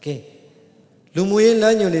။ကဲလူမှုရေးလ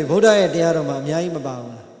မ်းညွှန်တွေဗုဒ္ဓရဲ့တရားတော်မှာအများကြီးမပါ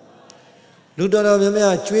ဘူးလား။လူတော်တော်များ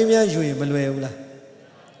များကြွေးများယူရင်မလွယ်ဘူးလား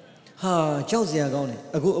။ဟာကြောက်စရာကောင်းတယ်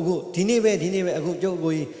။အခုဒီနေ့ပဲအခုကျုပ်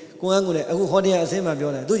ကိုကြီးကိုန်းကိုလည်းအခုဟောတရားအစင်းမှာ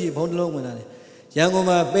ပြောတယ်သူကြီးဘုံတစ်လုံးဝင်လာတယ်။ရန်ကုန်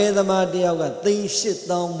မှာပဲသမားတယောက်က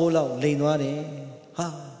38,000ဘိုးလောက်လိန်သွားတယ်။ဟာ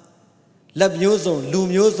လက်မျိုးစုံလူ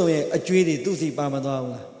မျိုးစုံရဲ့အကျွေးတွေသူ့စီပါမသွား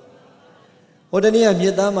ဘူးလားဟိုတနေ့ကမြ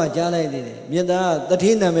စ်သားမှာကြားလိုက်သေးတယ်မြစ်သားကတတိ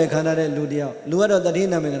နာမည်ခံရတဲ့လူတယောက်လူကတော့တတိ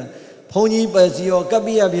နာမည်ခံတာဘုန်းကြီးပစီရောကပ္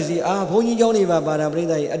ပိယပစ္စည်းဘုန်းကြီးเจ้าနေပါတာပြိဿ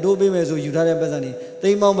ကြီးအတိုးပေးမယ်ဆိုယူထားတဲ့ပတ်စံတွေသိ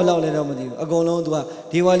မ်းပေါင်းဘလောက်လဲတော့မသိဘူးအကုန်လုံးသူက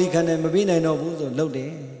ဒီဝါလီခံတယ်မပေးနိုင်တော့ဘူးဆိုလှုပ်တယ်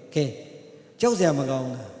ကဲကြောက်စရာမကောင်း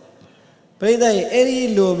လားပြိဿကြီးအဲ့ဒီ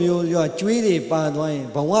လိုမျိုးရောကျွေးတွေပါသွားရင်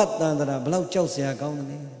ဘဝတန်တရာဘလောက်ကြောက်စရာကောင်း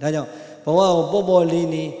တယ်ဒါကြောင့်ဘဝကိုပေါ့လေး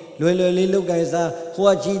နေလွယ်လေးလုတ်ကြိုင်စားဟို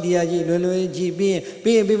ကကြီးတရားကြီးလွယ်ကြီးပြီးမ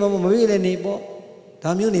ပြီးလည်းနေပေါ့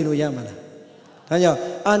ဒါမျိုးနေလို့ရမှာလားဒါကြောင့်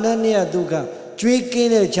အာနန္ဒယဒုက္ခ ကျွေးက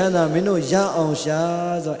င်းတဲ့ချမ်းသာမင်းတို့ရအောင်ရှာ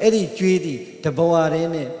ဆိုအဲ့ဒီကျွေးသည်တဘဝတည်း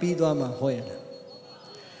နဲ့ပြီးသွားမှာဟောရလား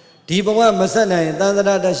ဒီဘဝမဆက်နိုင်သန္တရ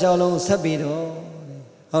တလျှောက်လုံးဆက်ပြီးတော့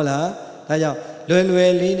ဟုတ်လားဒါကြောင့်လွယ်လွ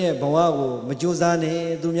ယ်လေးနဲ့ဘဝကိုမကြိုးစားနဲ့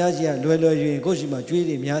သူများရှိကလွယ်လွယ်ရင်ကိုယ့်ရှိမှကျွေး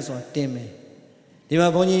တွေများစွာတင်မယ်ဒီမှာ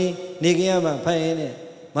ဘုန်းကြီးနေခင်ရမှာဖတ်ရင်းနဲ့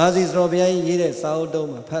မာစီစတော်ဘုရားကြီးရေးတဲ့စာအုပ်တုံး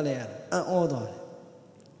မှာဖတ်လိုက်ရတာအံ့ဩသွားတယ်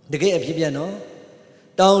တကယ်အဖြစ်ပြနော်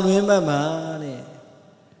တောင်တွင်ဘက်မှာတဲ့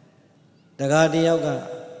တကားတယောက်က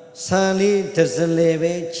ဆန်လေးတစ်စလဲ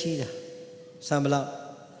ပဲချီးတာဆန်ဘလောက်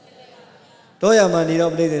တော့ရမှနေ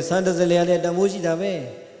တော့ပြိတ္တဆန်တစ်စလဲရတဲ့တမိုးရှိတာပဲ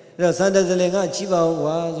အဲ့တော့ဆန်တစ်စလဲကချီးပါအောင်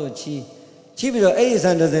ကွာဆိုချီးပြီးတော့အဲ့ဒီဆ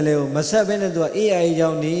န်တစ်စလဲကိုမဆက်ဘဲနဲ့သူကအေးအေးကြော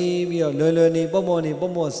င်နေပြီးတော့လွယ်လွယ်နေပေါ့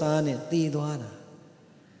ပေါ့စားနေတည်သွားတာ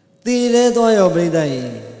တည်လဲသွားရောပြိတ္တရ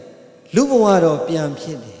င်လူဘဝတော့ပြန်ဖြ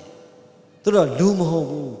စ်တယ်သူတော့လူမဟုတ်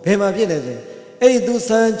ဘူးဘယ်မှာဖြစ်လဲဆိုအဲ့ဒီသူဆ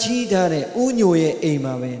န်ချီးထားတဲ့ဥညိုရဲ့အိမ်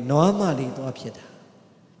မှာပဲနွားမလေးသွားဖြစ်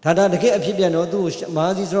တာဒါတကယ်အဖြစ်ပြန်တော့သူ့ကိုမဟာ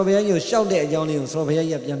စီစတော်ဘုရားကြီးကိုရှောက်တဲ့အကြောင်းလေးကိုစတော်ဘုရား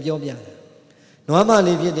ကြီးကပြန်ပြောပြတယ်နွားမ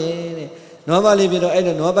လေးဖြစ်တယ်တဲ့နွားမလေးဖြစ်တော့အဲ့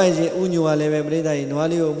တော့နွားပိုင်ရှင်ဥညိုကလည်းပဲပြိဿကြီးနွား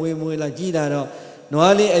လေးကိုမွေးလာကြည်လာတော့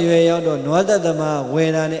နွားလေးအရွယ်ရောက်တော့နွားသက်သမားဝ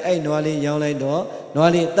ယ်တာနဲ့အဲ့နွားလေးရောင်းလိုက်တော့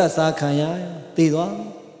နွားလေးတတ်စားခံရတည်သွား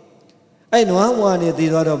အဲ့နွားဘွားနဲ့တည်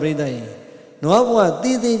သွားတော့ပြိဿကြီးနွားဘွားတ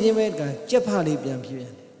ည်ချင်းပဲကကြက်ဖလေးပြန်ဖြစ်ပြ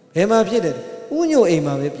န်တယ်ဘယ်မှာဖြစ်တယ်ဥညိုအိမ်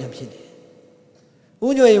မှာပဲပြန်ဖြစ်တယ်ဥ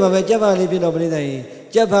ညိုအိမ်မှာပဲကြက်ဖလေးဖြစ်တော့ပြိဿကြီး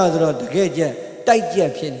ကြက်ဖဆိုတော့တကယ်ကြက်တိုက်ကြက်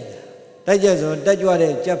ဖြစ်နေတာတိုက်ကြက်ဆိုတော့တက်ကြွ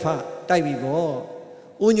တဲ့ကြက်ဖတိုက်ပြီပေါ့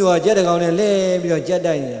ဥညိုကကြက်တကောင်နဲ့လဲပြီးတော့ကြက်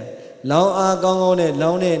တိုက်နေတာလောင်းအားကောင်းကောင်းနဲ့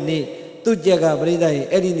လောင်းတဲ့နေ့သူ့ကြက်ကပြိဿကြီး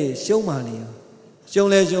အဲ့ဒီနေ့ရှုံးပါလေရှုံး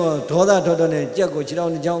လဲရှုံးတော့ဒေါသထွက်နဲ့ကြက်ကိုခြေထော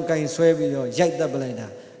က်နှစ်ချောင်းကင်ဆွဲပြီးတော့ရိုက်တက်ပလိုက်တာ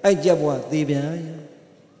အဲ့ကြက်ဘဝသေပြန်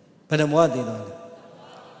ဘယ်နှဘဝသေသွားလဲ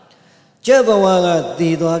ကျက်ဘဝကတ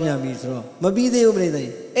ည်သွားပြန်ပြီဆိုတော့မပြီးသေးဘူးပြိဿကြီး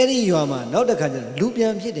အဲ့ဒီရွာမှာနောက်တစ်ခါကျလူပြ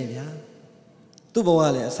န်ဖြစ်တယ်ဗျာသူ့ဘဝ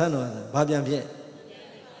လည်းအဆန်းတော်ဘာပြန်ဖြစ်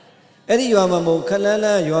အဲ့ဒီရွာမှာမဟုတ်ခလန်းလ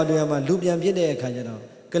န်းရွာတွေမှာလူပြန်ဖြစ်တဲ့အခါကျတော့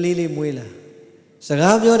ကလေးလေးမွေးလာစ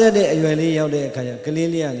ကားပြောတတ်တဲ့အရွယ်လေးရောက်တဲ့အခါကျကလေး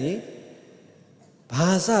လေးကလေဘာ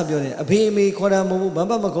စပြောတယ်အဖေအမေခေါ်တာမဟုတ်ဘူးဘာ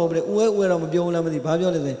မှမခေါ်ဘူးလေဦးတော့မပြောဘူးလားမသိဘာ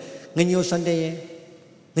ပြောလဲဆိုငညိုစန်တရေ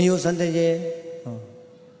ငညိုစန်တရေ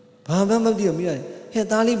ဘာမှမသိဘူးမိရတယ်ဟဲ့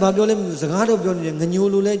သားလေးဘာပြောလဲမသိဘူးစကားတော့ပြောနေတယ်ငညို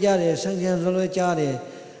လိုလဲကြားတယ်ဆန်းဆန်းလွယ်ကြားတယ်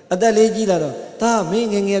အသက်လေးကြီးလာတော့သားမင်း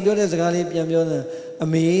ငငယ်ပြောတဲ့စကားလေးပြန်ပြောတယ်အ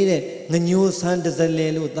မေတဲ့ငညိုဆန်းတစလဲ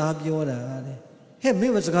လို့သားပြောတာတဲ့ဟဲ့မ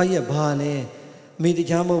င်းမစကားကြီးကဘာလဲအမေတ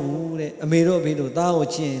ခြားမဟုတ်ဘူးတဲ့အမေတို့အဖေတို့သားကို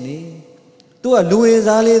ချင်လေသူကလူဝင်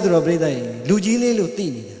စားလေးဆိုတော့ပြိဿရင်လူကြီးလေးလို့သိ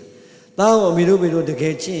နေတာသားကိုအမေတို့အဖေတို့တက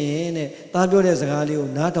ယ်ချင်ရင်တဲ့သားပြောတဲ့စကားလေးကို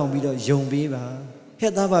နားထောင်ပြီးတော့ယုံပေးပါ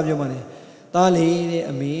ဟဲ့သားဘာပြောမှလဲသားလေးတဲ့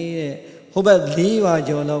အမေတဲ့ဟိုဘက်၄ရွာ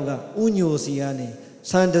ကျော်လောက်ကဥညိုစီကနေ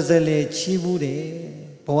ဆန်းတစလဲချီးဘူးတယ်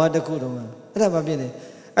ဘဝတစ်ခုတော့အဲ့ဒါဘာဖြစ်လဲ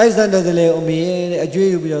အဲ့ဆန်းတစလဲအမေတဲ့အကျွေး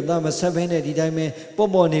ယူပြီးတော့သားမဆက်ဘဲနဲ့ဒီတိုင်းပဲ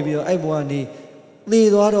ပေါ့နေပြီးတော့အဲ့ဘဝနေသေ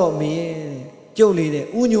သွားတော့အမေကျုပ်လေးတဲ့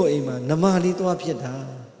ဥညိုအိမ်မှာနမလေးသွားဖြစ်တာ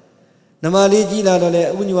နမလေးကြီးလာတော့လေ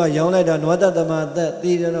ဥညိုကရောင်းလိုက်တာနွားသက်သမားသက်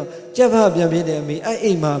သေးတယ်တော့ကြက်ဖပြန်ဖြစ်တယ်အမေအဲ့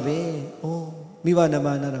အိမ်မှာပဲဩမိဘနမ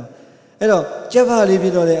နာတော့အဲ့တော့ကြက်ဖလေးဖြ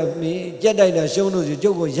စ်တော့လေအမေကြက်တိုက်တာရှုံးလို့ဆို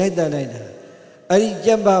ကျုပ်ကိုရိုက်တတ်လိုက်တာအဲ့ဒီကြ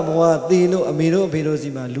က်ဖဘဝသေလို့အမေတို့အဖေတို့စီ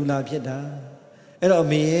မှာလူလာဖြစ်တာအဲ့တော့အ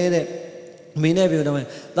မေရဲ့တဲ့အမေနဲ့ပြောတော့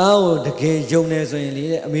သားကိုတကယ်ယုံနေဆိုရင်လေ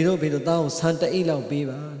တဲ့အမေတို့အဖေတို့သားကိုဆန်တအိတ်လောက်ပေး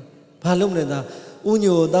ပါဘာလို့မလဲသားဥ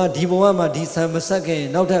ညိုသားဒီဘဝမှာဒီဆံမဆက်ခင်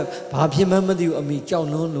နောက်ထပ်ဘာဖြစ်မှန်းမသိဘူးအမိကြောက်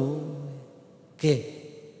လွန်းလို့ကဲ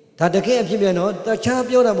ဒါတကယ်အဖြစ်ပြန်တော့တခြား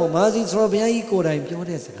ပြောတာမဟုတ်မာစီစတော်ဘုရားကြီးကိုယ်တိုင်ပြော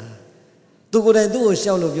တဲ့စကားသူကိုယ်တိုင်သူ့ကို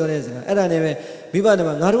ရှောက်လို့ပြောတဲ့စကားအဲ့ဒါနဲ့ပဲမိဘတွေ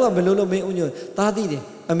မှာငါတို့ကဘယ်လိုလုပ်မင်းဥညိုသားသိတယ်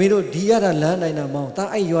အမေတို့ဒီရတာလမ်းနိုင်တာမအောင်သား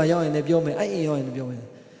အဲ့ရွာရောက်ရင်လည်းပြောမယ်အဲ့အိမ်ရောက်ရင်လည်းပြောမယ်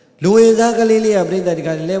လူဝင်စားကလေးလေးကပြိတ္တဒီက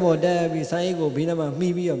လဲပေါ်တက်ပြီးဆိုင်အိတ်ကိုဘေးနားမှာမှီ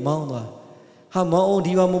ပြီးတော့မောင်းသွားဟာမောင်းအောင်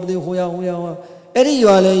ဒီမှာမဟုတ်သေးဟိုရောက်အဲ့ဒီ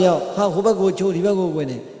ရွာလဲရောက်ဟာဟိုဘက်ကိုချိုးဒီဘက်ကိုဝင်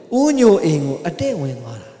နေဥညိုအိမ်ကိုအတဲ့ဝင်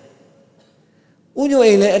သွားတာဥညို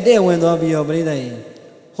အိမ်လည်းအတဲ့ဝင်သွားပြီးတော့ပြိဿရင်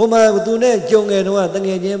ဟိုမှာသူနဲ့ကြုံငယ်တော့တင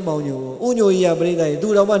ယ်ချင်းမောင်ညိုဥညိုကြီးကပြိဿရင်သူ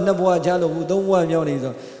တော်မှနှစ်ဘဝချလို့ဘူးသုံးဘဝမြောက်နေ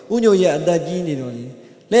ဆိုဥညိုကြီးအသက်ကြီးနေတော့လေ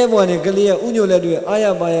လဲဘဝနဲ့ကလေးကဥညိုလက်တွေ့အားရ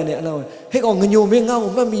ပါရနဲ့အလောက်ဟဲ့ကောင်ငညိုမင်းငါ့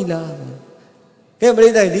ကိုမှတ်မိလားကဲပြိဿ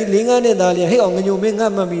ရင်ဒီ၄-၅နှစ်သားလေးဟဲ့ကောင်ငညိုမင်း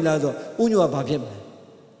ငါ့မှတ်မိလားဆိုဥညိုကဘာဖြစ်မလဲ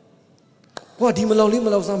ကွာဒီမလောက်လေးမ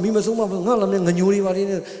လောက်စားမိမဆုံးမငါ့လာမြငညိုတွေပါလေး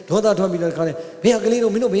နဲ့ဒေါသထွက်ပြီးတော့ခါလဲဘယ်ကလေး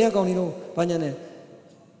တို့မင်းတို့ဘယ်ကကောင်းနေတော့ဘာညာနဲ့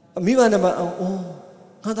မိဘနဲ့မအောင်အော်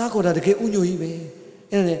ငါသားခေါ်တာတကယ်ဥညိုကြီးပဲ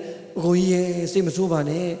အဲ့ဒါနဲ့အကိုကြီးရဲ့စိတ်မဆိုးပါ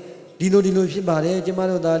နဲ့ဒီလိုဖြစ်ပါတယ်ကျမ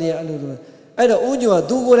တို့သားလေးကအဲ့လိုဆိုအဲ့တော့ဥညိုက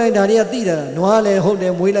သူကိုယ်တိုင်ဒါတွေကသိတာနွားလည်းဟုတ်တ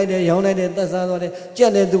ယ်မွေးလိုက်တယ်ရောင်းလိုက်တယ်တက်စားသွားတယ်ကြ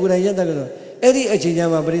က်လည်းသူကိုယ်တိုင်ရက်တက်ကြတော့ Eddie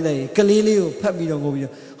Ajama Brida, Kalilio, Papino Gobio,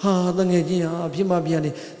 Ha, the Nagia, Pima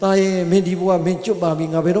Piani, Tae, Medibua, Menchuba,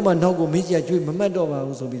 Averoma, Nogo, Misia, Mamado,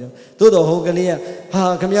 Sobido, Todo Hogalia,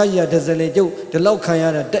 Ha, Camia, Desalejo, the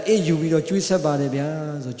Laukayana, the Eju, Juisa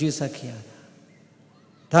Badebia, the Juisakia.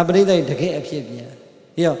 Tabrida, the K. Apia.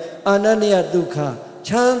 Here, Anania Duka,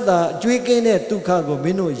 Chanda, Juikene, Dukago,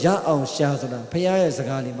 Mino, Ya on Shazana, Paya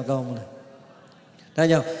Zagali, Magamuna.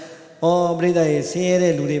 Daniel. Oh, Brida,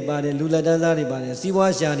 Sere, Lulibade, Lula Dazari Bade,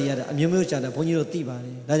 Siwa Shania, Amumusha, Ponyo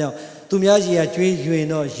Tibani. Daniel, Tumiaji, treat you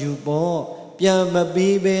no, you bo, Piama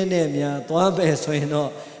Bibe, Nemia, Tuabe,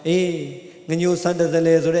 Soino, when you Santa the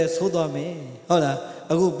Lazare, Sodome, Hola,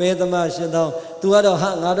 a good bed the marshal down, two other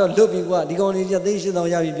hang out of looping what the only station of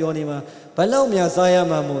Yavi Bionima, Palomia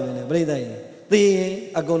Sayama Moon, Brida, the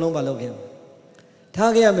Agono Balogam.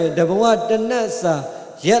 Tagame, the Boat, the Nasa.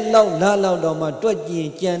 Yet loud, loud, on my 20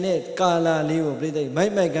 Janet, Kala, Leo, Bride, my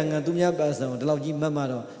Megan, Dumia Basso, the Logi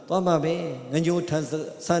Mamado, Toma Bay, and you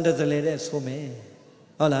Santa the lady, so me.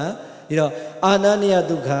 Hola, you know, Anania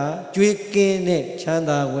Duka, Juikene,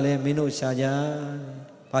 Chanda, Wole, Mino Shaja,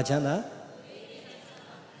 Pachana.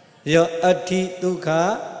 Yo, Ati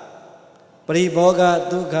Duka, Priboga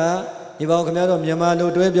Duka, Ibocamero,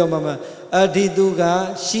 Yamano, Dwebio Mama, Ati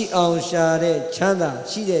Duka, she on Shade, Chanda,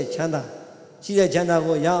 she de Chanda. She the Chanda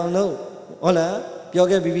go young no. Hola,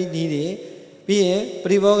 Yoga Bibi Nini, Be,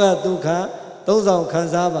 Priboga Duka, those on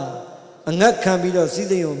Kanzava, and that can be the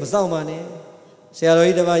season of Masamane.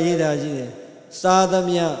 Seroidava Yida,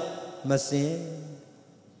 Sadamia Masin.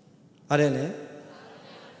 Arene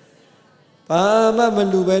Pama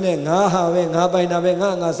Malubene, Naha, Nabaina,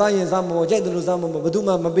 Nanga, Science, Samo, Jedusamo,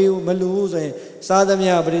 Baduma, Mabu, Malus,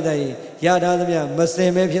 Sadamia Bridai, Yadamia,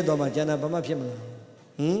 Maseme Piedoma, Jana Bama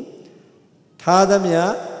Pima.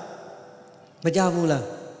 Tadamia Majamula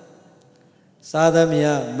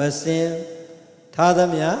Sadamia Masin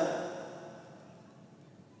Tadamia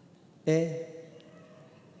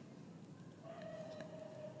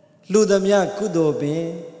Ludamia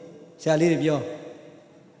Kudobi Shalibio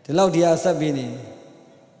the Laudia Sabini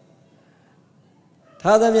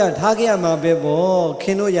Tadamia Tagiama Bebo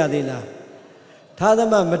Kino Yadila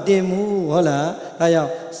Tadama Matimu Hola Taya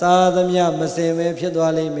Sadamia Maseme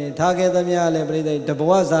Piedwale, Tagadamia Lebride, the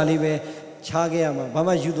Boazalibe, Chagiama,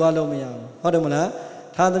 Bama Judwalomia, Hodamala,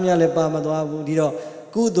 Tadamia Lepama Dido,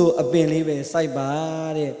 Kudo a Believe,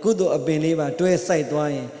 Saibare, Kudo a Believe, Tue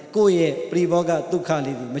Saitwine, Kuye, Priboga,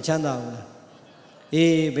 Tukali, Machanda.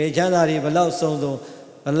 E Bejandari, Balau Sondo,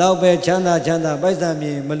 Balau Bechanda, Chanda,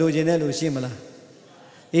 Baizami, Malujinelu Shimala.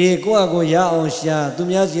 E Guago Ya on Sha,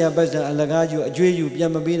 Dumiazia Basa, Alagaju, Juju,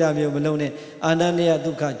 Yamabida, Malone, Anania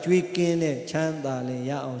Duka, Juikin, Chanda,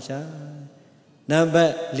 Ya on Sha.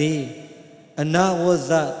 Number Lee, and now was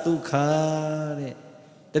that Duka.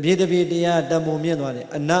 The Biedia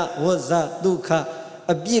Damomian, and now was that Duka,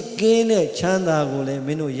 a big gain, Chanda, Gole,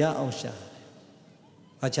 Mino Ya on Sha.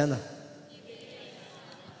 Achana.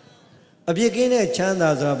 A big gain,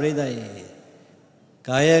 Chanda, Zabrida.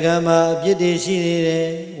 Kayagama Bidi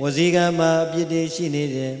Shini, Wazigama Bidi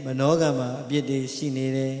Shini, Manogama Bidi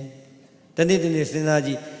Shini. Tanitini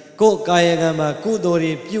Sinaji, Ko Kayagama,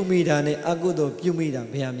 Kudori, Pumidane, Agudo, Pumida,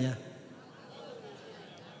 Piamia.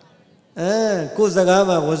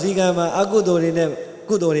 Kusagama, Wazigama, Agudori,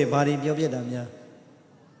 Kudori, Bari, Biobidamia.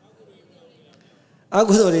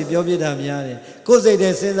 Agudori, Biobidamia. Kose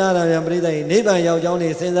de Sendara, Brida, Neba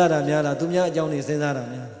Yauni, Sendara, Miala, Tumia, Johnny,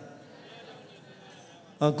 Sendara.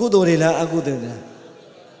 Agudorilla, Agudilla.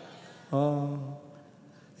 Oh,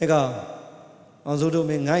 Ega, Azudu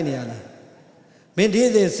Mingania.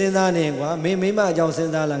 Mendis Sendani, Mima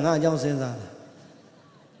Johnson, and Johnson.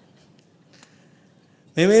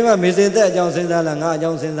 Mima Mrs. Johnson, and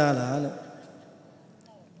Johnson.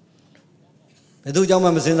 The two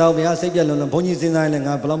Jama Messina, we are Sabian and Ponies in Island,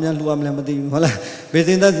 and Polomian Luam Lamadi,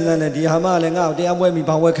 within that in the Hama and out, they are where we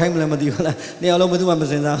power came Lamadi, they are over to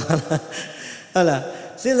Messina. Hala.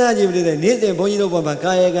 Since I did the Nizam Bonino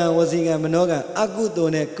Bakayaga, Wazinga, Manoga,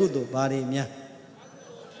 Akudone Kudo, Barimia.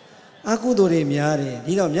 Akudore Miare,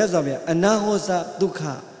 Dino Yazavia, and Nahosa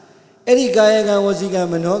Duka. Eri Gayaga, Waziga,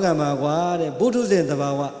 Manoga, Magua, Butus and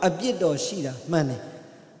Tabawa, a bit of Shida, money.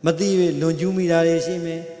 Mati, Lonjumi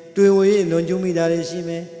Dareshime, Tuwe, Lonjumi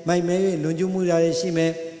Dareshime, my Mary, Lonjumu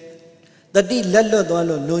Dareshime. The D. Lalo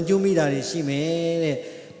Dolo, Lonjumi Dareshime.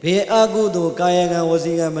 Be Agudo, Kayaga,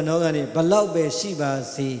 Waziga, Manogani, Balaube, Shiba,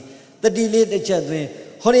 see. The delayed the chatway,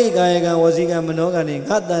 Hori Gayaga, Waziga, Manogani,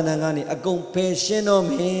 Hata Nangani, a compassion of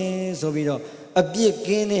me, so we know. A big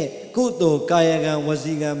kine, Kudo, Kayaga,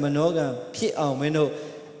 Waziga, Manoga, Pi Meno,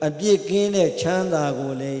 a big kine, Chanda,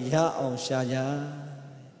 Gole, Ya on Shaja.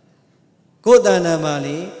 ကိုယ်တဏ္ဍာမှာ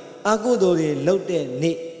လေအကုသိုလ်တွေလုပ်တဲ့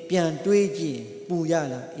နေ့ပြန်တွေးကြည့်ပူရ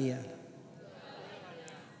လားအေးရလား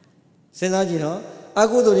စဉ်းစားကြည့်နော်အ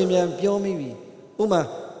ကုသိုလ်တွေမြန်ပြောမိပြီဥမာ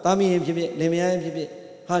သားမင်းဖြစ်ဖြစ်လင်မယားဖြစ်ဖြစ်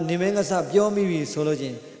ဟာနေမင်းကစပြောမိပြီဆိုလို့ချ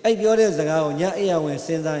င်းအဲ့ပြောတဲ့စကားကိုညအိယာဝင်စ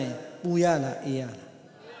ဉ်းစားရင်ပူရလားအေးရလား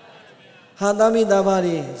ဟာသားမိသားဖ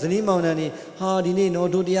တွေဇနီးမောင်နှံတွေဟာဒီနေ့တော့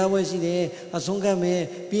တို့တရားပွဲရှိတယ်အဆုံးကတ်မယ်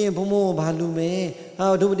ပြီးရင်ဘုံဘုံဘာလူမယ်ဟာ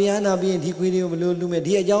တို့တရားနာပြီးရင်ဒီခွေးတွေကိုဘလို့လူမယ်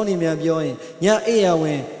ဒီအကြောင်းတွေများပြောရင်ညအိယာဝ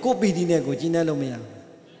င်ကိုပီတိနဲ့ကိုကျဉ်းနှံ့လို့မရဘူး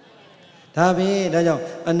ဒါပဲဒါကြောင့်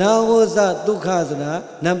အနာဟောဇဒုက္ခဆိုတာ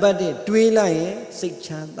နံပါတ်1တွေးလိုက်ရင်စိတ်ချ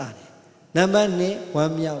မ်းသာတယ်နံပါတ်2ဝ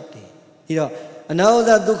မ်းမြောက်တယ်ဒီတော့အနာဟော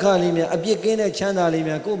ဇဒုက္ခလေးများအပြစ်ကင်းတဲ့ချမ်းသာလေး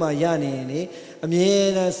များကိုယ်မှရနေရင်လေအမြဲ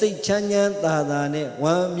တမ်းစိတ်ချမ်းချမ်းသာသာနဲ့ဝ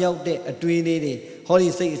မ်းမြောက်တဲ့အတွေးလေးတွေဟောဒီ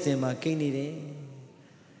စိတ်အစဉ်မှာကိန်းနေတယ်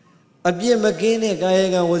အပြစ်မကင်းတဲ့ကာယ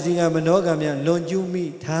ကံဝစီကံမနောကံများလွန်ကျူးမိ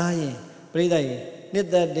ထားရင်ပြိဿရဲ့နှစ်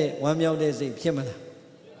သက်တဲ့ဝမ်းမြောက်တဲ့စိတ်ဖြစ်မလား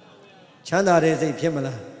ချမ်းသာတဲ့စိတ်ဖြစ်မ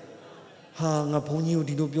လားဟာငါဘုန်းကြီးကို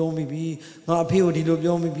ဒီလိုပြောမိပြီငါအဖေကိုဒီလို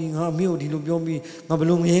ပြောမိပြီငါအမေကိုဒီလိုပြောမိငါဘ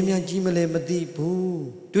လို့ငရဲများကြီးမလဲမသိဘူး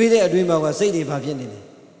တွေးတဲ့အတွေးမှာကစိတ်တွေဘာဖြစ်နေလဲ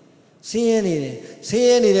ဆင်းရဲနေတယ်ဆင်း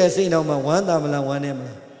ရဲနေတဲ့စိတ်နောက်မှာဝမ်းသာမလားဝမ်းနေမ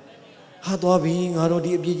လားဟာသွားပြီငါတို့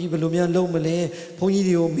ဒီအပြစ်ကြီးဘလို့များလုံးမလဲဘုန်းကြီး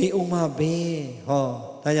တွေကိုမေးအောင်မပဲဟော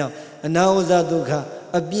ဒါကြောင့်အနာဝဇဒုက္ခ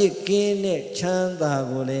အပြစ်ကင်းတဲ့ချမ်းသာ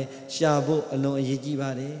ကိုလည်းရှာဖို့အလွန်အရေးကြီးပါ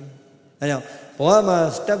တယ်ဒါကြောင့်ဘဝမှာ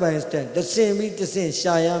step by step တစ်ဆင့်ပြီးတစ်ဆင့်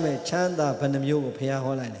ရှာရမယ်ချမ်းသာဘယ်နှမျိုးကိုဘုရား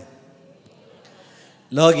ဟောလိုက်တယ်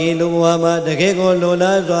လောကီလူဘဝမှာတကယ်ကိုလို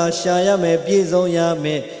လားစွာရှာရမယ်ပြည့်စုံရမ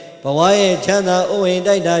ယ်ဘဝရဲ့ချမ်းသာဥဝိ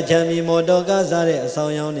တိုက်တာချမ်းမြေမော်တော်ကားစားတဲ့အဆော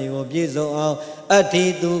င်ရောင်းတွေကိုပြည့်စုံအောင်အတ္တိ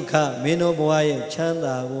ဒုက္ခမင်းတို့ဘဝရဲ့ချမ်း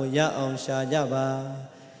သာကိုရအောင်ရှာကြပါ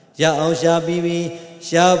ရအောင်ရှာပြီး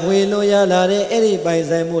ရှာဖွေလို့ရလာတဲ့အဲ့ဒီပိုင်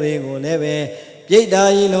ဆိုင်မှုတွေကိုလည်းပဲပြိတ္တာ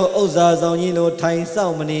ကြီးလိုဥစ္စာဆောင်ကြီးလိုထိုင်ဆော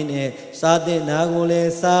င်မနေနဲ့စားတဲ့နာကိုလ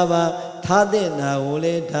ည်းစားပါထားတဲ့နာကိုလ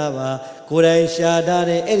ည်းထားပါကိုယ်တိုင်ရှာထား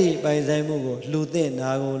တဲ့အဲ့ဒီပိုင်ဆိုင်မှုကိုလှူတဲ့နာ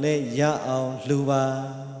ကိုလည်းရအောင်လှူပါ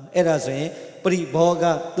အဲ့ဒါဆိုရင်ပရိဘောဂ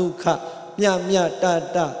ဒုက္ခမြမြတ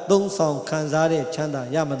တသုံးဆောင်ခံစားတဲ့ချမ်းသာ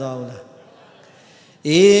ရမသွားဘူးလား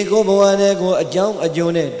အေးကိုဘဝနဲ့ကိုအကြောင်းအ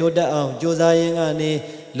ကျိုးနဲ့တိုးတက်အောင်ကြိုးစားရင်းကနေ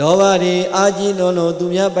လောဘတွေအာကြီးလွန်လို့သူ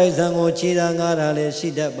များပိုက်ဆံကိုခြေတာငါးတာလည်းရှိ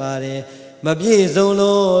တတ်ပါတယ်မပြည့်စုံ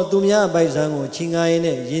လို့သူများပိုက်ဆံကိုချီငါရင်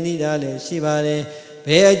နဲ့ရင်းနှီးတာလည်းရှိပါတယ်ဘ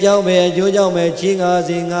ယ်အကြောင်းဘယ်အကျိုးကြောင့်ပဲချီငါ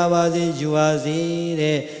စီငါပါစီယူပါစီ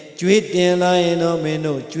တဲ့ကြွေးတင်လာရင်တော့မင်း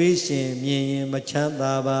တို့ကြွေးရှင်မြင်ရင်မချမ်း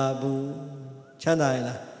သာပါဘူးချမ်းသာရ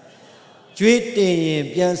လားကြွေးတင်ရင်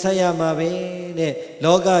ပြန်ဆက်ရမှာပဲတဲ့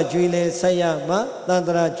လောကကြွေးလဲဆက်ရမှာတန်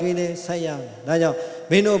ត្រာကြွေးလဲဆက်ရမှာဒါကြောင့်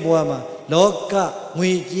မင်းတို့ဘဝမှာလောက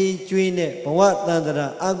ငွေကြီးကြွေးနဲ့ဘဝတန်ត្រာ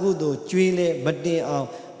အကုသိုလ်ကြွေးလဲမတင်အောင်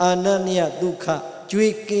အာနန္ယဒုက္ခ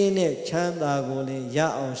ကြွေးကင်းတဲ့ချမ်းသာကိုလည်းရ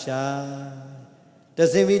အောင်ရှာတ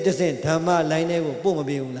စင်ပြီးတစင်ဓမ္မလိုင်းထဲကိုပို့မ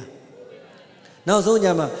ပေးဘူးလားနောက်ဆုံးည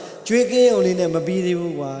မှာကြွေးကင်းအောင်လေးနဲ့မပြီးသေး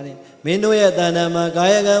ဘူးကွာတဲ့မင်းတို့ရဲ့တဏ္ဍာမှာကာ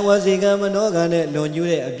ယကံဝစီကံမနောကံနဲ့လွန်ကျူး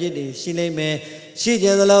တဲ့အပြစ်တွေရှိလိမ့်မယ်ရှိကြ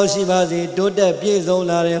သလောက်ရှိပါစေတိုးတက်ပြည့်စုံ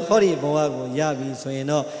လာတဲ့ဟောဒီဘဝကိုရပြီဆိုရင်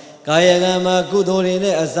တော့ကာယကံမှာကုသိုလ်တွေ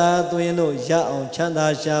နဲ့အစာသွင်းလို့ရအောင်ချမ်းသာ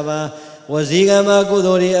ရှာပါဝစီကံမှာကု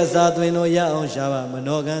သိုလ်တွေအစာသွင်းလို့ရအောင်ရှာပါမ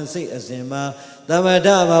နောကံစိတ်အစဉ်မှာသမထ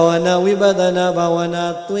ဘာဝနာဝိပဿနာဘာဝနာ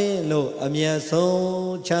သွင်းလို့အမြတ်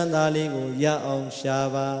ဆုံးချမ်းသာလေးကိုရအောင်ရှာ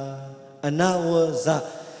ပါအနဝဇ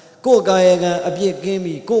ကိုယ်ကာယကံအပြစ်ကင်း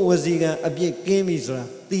ပြီကိုယ်ဝစီကံအပြစ်ကင်းပြီဆိုတာ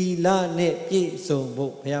သီလနဲ့ပြည့်စုံ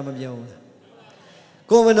ဖို့ဘုရားမပြောဘူးလား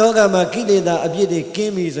ကိုယ်မနောကံမှာကိလေသာအပြစ်တွေက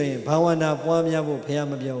င်းပြီဆိုရင်ဘာဝနာပွားများဖို့ဘုရား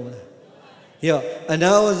မပြောဘူးလားရောအ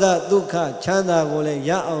နာဝဇဒုက္ခချမ်းသာကိုလည်း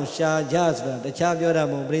ရအောင်ရှာကြဆိုတာတခြားပြောတာ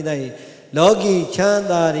မဟုတ်ပြိဿကြီးလောကီချမ်း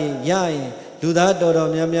သာတွေရရင်လူသားတော်တော်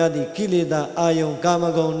များများသည်ကိလေသာအာယုံကာမ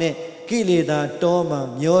ဂုဏ်နဲ့ကိလေသာတောမှ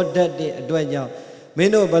မျောတတ်တဲ့အတွက်ကြောင့်မ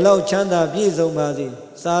င်းတို့ဘလောက်ချမ်းသာပြည့်စုံပါစေ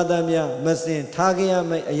စားသမျှမစင်ထားကြရ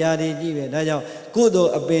မယ့်အရာတွေကြီးပဲဒါကြောင့်ကုသို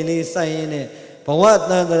လ်အပင်လေးစိုက်ရင်းနဲ့ဘဝ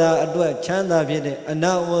တန်ត្រာအတွက်ချမ်းသာဖြစ်တဲ့အန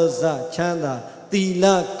ဝဇချမ်းသာသီလ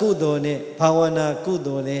ကုသိုလ်နဲ့ဘာဝနာကု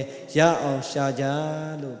သိုလ်နဲ့ရအောင်ရှာကြ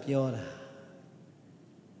လို့ပြောတာ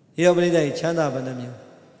ဒီတော့ပြိဿကြီးချမ်းသာဘယ်နှမျိုး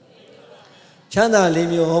ချမ်းသာ၄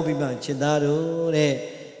မျိုးဟောပြီးမှจิตသားတို့တဲ့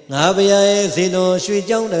ငါဘုရားရဲ့ဇေတုံရွှေ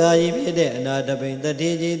ကြောင်းတရားကြီးဖြစ်တဲ့အနာတပိန်တတိ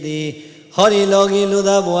ကြီးသည်ဟောဒီလောကီလူ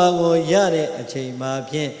သားဘဝကိုရတဲ့အချိန်မှာ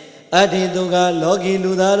ဖြင့်အတ္တိဒုက္ခလောကီ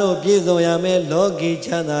လူသားတို့ပြည့်စုံရမယ်လောကီချ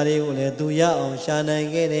မ်းသာတွေကိုလည်းသူရအောင်ရှာနိုင်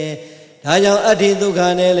ခဲ့တယ်။ဒါကြောင့်အတ္တိဒုက္ခ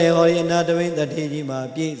နဲ့လည်းဟောဒီအနာတပိန်တတိကြီးမှာ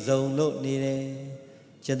ပြည့်စုံလို့နေတယ်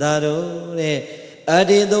။จิตသားတို့တဲ့အတ္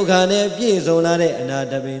တိဒုက္ခနဲ့ပြည့်စုံလာတဲ့အနာ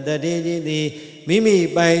တပိန်တတိကြီးသည်မိမိ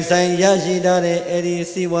ပိုင်ဆိုင်ရရှိထားတဲ့အဲ့ဒီ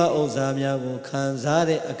စီဝါဥစ္စာများကိုခံစား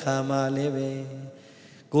တဲ့အခါမှာလည်းပဲ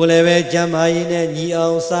ကိုလည်းပဲကျမ်းမာရေးနဲ့ညီအော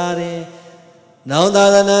င်စားတယ်နောင်သာ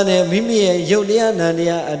သနာနဲ့မိမိရဲ့ယုတ်တရားနန္တ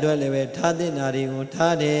ရားအတွက်လည်းပဲထားတဲ့နာတွေကို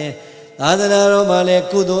ထားတယ်သာသနာတော်မှာလည်း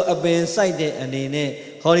ကုသိုလ်အပင်စိုက်တဲ့အနေနဲ့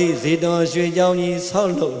ဟောဒီဇေတော်ရွှေเจ้าကြီးဆော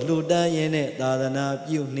က်လုပ်လှူဒန်းရင်းနဲ့သာသနာ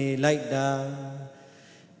ပြုနေလိုက်တာ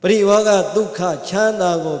ပရိဘောဂဒုက္ခချမ်း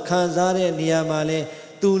သာကိုခံစားတဲ့နေရာမှာလည်း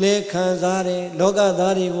သူလည်းခံစားတယ်လောက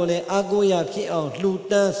သားတွေကိုလည်းအာကိုရဖြစ်အောင်လှူ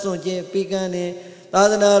ဒန်းစွန့်ကြဲပေးကမ်းတယ်သာ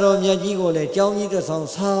သနာတော်မြတ်ကြီးကိုလည်းเจ้าကြီးတစ်ဆောင်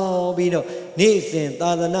ဆောင်းပြီးတော့နေ့စဉ်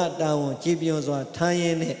သာသနာတာဝန်ကြည်ပြွန်စွာထမ်းရ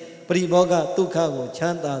င်းနဲ့ပရိဘောဂဒုက္ခကိုချ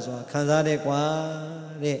မ်းသာစွာခံစားတယ်ကွာ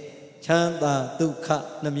တဲ့ချမ်းသာဒုက္ခ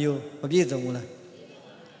နှမျိုးမပြည့်စုံဘူးလား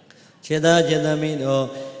ခြေသားခြေသမီးတို့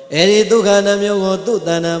အဲ့ဒီဒုက္ခနှမျိုးကိုသူ့တ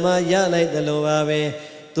ဏ္ဍာမှာရလိုက်တယ်လို့ပါပဲ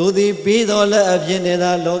သူသည်ပြီးတော်လက်အဖြစ်နေ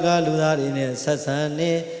တာလောကလူသားတွေနဲ့ဆက်ဆံ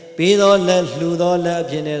နေပြီးတော်လက်လှူတော်လက်အ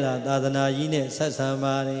ဖြစ်နေတာသာသနာကြီးနဲ့ဆက်ဆံ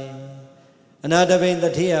ပါတယ်အနာတပိန်တ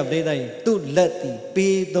တိယပြိဿယသူ့လက်သည်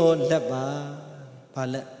ပြီးတော်လက်ပါဘာ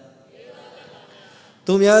လက်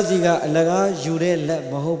သူများစီကအလကားယူတဲ့လက်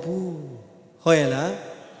မဟုတ်ဘူးဟုတ်ရဲ့လား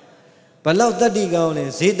ဘလောက်တတ္တိကောင်းလဲ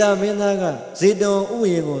ဇေတာမင်းသားကဇေတုံဥ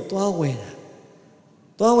ယျာဉ်ကိုသွားဝယ်တာ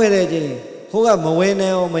သွားဝယ်တဲ့ချိန်ဟိုကမဝယ်နို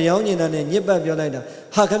င်အောင်မယောင်းနေတာနဲ့ညစ်ပတ်ပြောလိုက်တာ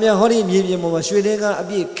ဟာခမဟောဒီမြေပြင်ပေါ်မှာရွှေလင်းကအ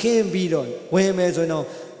ပြည့်ခင်းပြီးတော့ဝယ်မယ်ဆိုရင်တော့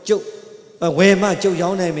ကျုပ်ဝယ်မှကျုပ်ရော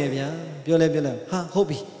င်းနိုင်မယ်ဗျာပြောလဲပြောလဲဟာဟုတ်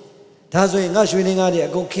ပြီဒါဆိုရင်ငါရွှေလင်းကားတွေ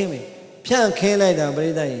အကုန်ခင်းမယ်ဖြန့်ခင်းလိုက်တာပြိ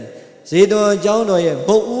ဿရင်ဇေတုံအကြောင်းတော်ရဲ့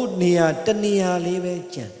ဘုတ်ဦးနေရာတနေရာလေးပဲ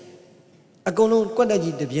ကျန်အကုန်လုံးကွက်တက်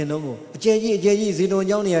ကြီးတပြင်းလုံးကိုအကျယ်ကြီးဇေတုံအ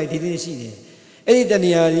ကြောင်းနေရာဒီနေ့ရှိတယ်အဲ့ဒီတ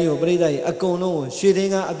နေရာလေးကိုပြိဿရင်အကုန်လုံးကိုရွှေလ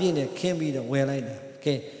င်းကားအပြည့်နဲ့ခင်းပြီးတော့ဝယ်လိုက်တာ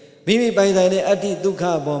ကဲမိမိပိုင်ဆိုင်တဲ့အတ္တိဒုက္ခ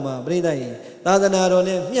အပေါ်မှာပြိဿရင်သာသနာတော်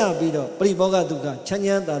နဲ့မျှပြီးတော့ပရိဘောဂဒုက္ခချမ်းချ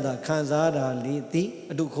မ်းသာသာခံစားတာလေးသည်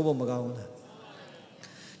အတုခိုးဖို့မကောင်းဘူးလား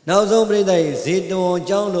နောက်ဆုံးပြိဿရင်ဇေတုံအ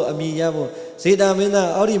ကြောင်းလို့အမည်ရဖို့ဇေတာမင်းသား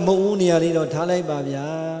အော်ဒီမုတ်ဦးနေရာလေးတော့ထားလိုက်ပါဗျာ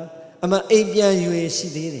အမှအိမ်ပြန်ယူရင်ရှိ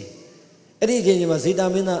သေးတယ်အဲ့ဒီအချိန်မှာဇေတာ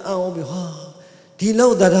မင်းသားအံ့ဩပြီးဟာဒီလော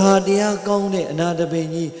က်တရားတရားကောင်းတဲ့အနာတပိန်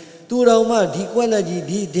ကြီးသူတော်မှဒီကွက်လက်ကြီး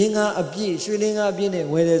ဒီဒင်းကားအပြည့်ရွှေလင်းကားအပြည့်နဲ့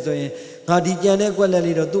ဝယ်တယ်ဆိုရင်ငါဒီကြံတဲ့ကွက်လက်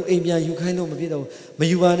လေးတော့သူ့အိမ်ပြန်ယူခိုင်းလို့မဖြစ်တော့မ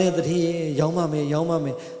ယူပါနဲ့တတိရောင်းပါမယ်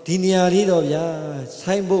ဒီနေရာလေးတော့ဗျာ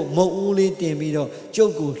ဆိုင်ဖို့မုတ်ဦးလေးတင်ပြီးတော့ကျု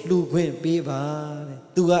ပ်ကိုလှူခွင့်ပေးပါတဲ့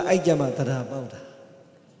သူကအဲ့ကြမှာတရားပေါက်တာ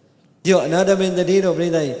ဒီတော့အနာတမင်တတိတော်ပြိဿ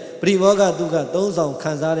ကြီးပရိဘောဂဒုက္ခသုံးဆောင်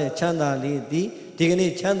ခံစားတဲ့ချမ်းသာလေးဒီက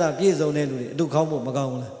နေ့ချမ်းသာပြည့်စုံတဲ့လူတွေအတုခေါင်းဖို့မကော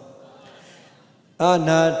င်းဘူးလားအာ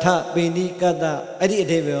နာထပိဏိကတ္တအဲ့ဒီအ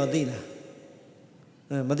ဓိပ္ပာယ်ကိုသိလား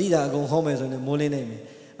မသိတာအကုန်ဟောမယ်ဆိုရင်မိုးလင်းနိုင်မယ်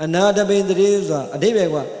အနာတပိန်တည်းဆိုတာအဓိပ္ပာယ်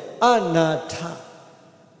ကအနာထ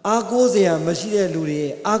အာကိုးစရာမရှိတဲ့လူတွေ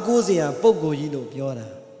ရဲ့အာကိုးစရာပုံကိုကြီးလို့ပြောတာ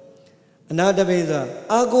အနာတပိန်ဆိုတာ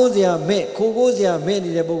အာကိုးစရာမဲ့ခိုးကိုးစရာမဲ့နေ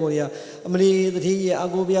တဲ့ပုံကိုကြီးကအမလီတတိရဲ့အာ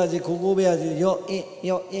ကိုးပြစီခိုးကိုးပြစီရော့အ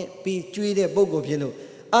င်းပြီးကျွေးတဲ့ပုံကိုဖြစ်လို့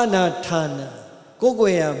အနာဌာနကိုယ်ကို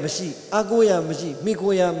ယ်ရာမရှိအာကိုးရာမရှိမိ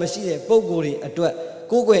ကိုရာမရှိတဲ့ပုံကိုတွေအတွက်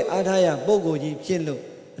ကိုယ်ကိုယ်အားထားရပုံကိုကြီးဖြစ်လို့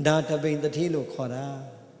အနာတပိန်တတိလို့ခေါ်တာ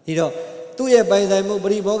ဒီတော့သူ့ရဲ့ပိုင်ဆိုင်မှုပ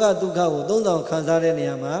ရိဘောဂဒုက္ခကိုသုံးဆောင်ခံစားတဲ့နေ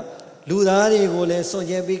ရာမှာလူသားတွေကိုလည်းစွန့်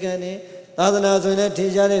ကြဲပေးကမ်းတယ်သာသနာဆိုရင်လည်းထ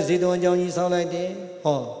င်ရှားတဲ့ဇေတုံအကြောင်းကြီးဆောင်းလိုက်တယ်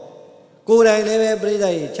ဟောကိုယ်တိုင်လည်းပဲပြိဿ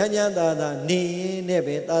ကြီးချမ်းချမ်းသာသာနေရင်နဲ့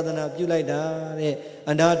ပဲသာသနာပြုလိုက်တာတဲ့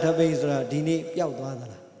အနာတပိန်ဆိုတာဒီနေ့ပျောက်သွားသ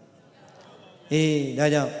လားအေးဒါ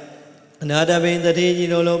ကြောင့်အနာတပိန်တတိကြီး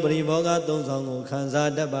လုံးပရိဘောဂသုံးဆောင်ကိုခံ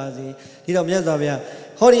စားတတ်ပါစေဒီတော့မြတ်စွာဘုရား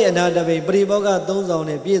ဟောဒီအနာတပိန်ပရိဘောဂသုံးဆောင်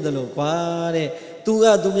နဲ့ပြည့်သလိုကွာတဲ့သူက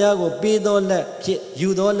သူများကိုပေးတော်လက်ဖြစ်ယူ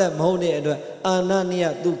တော်လက်မဟုတ်တဲ့အတွက်အာနနိယ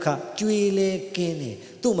ဒုက္ခကြွေးလဲကင်းနေ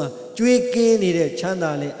သူ့မှာကြွေးကင်းနေတဲ့ချမ်း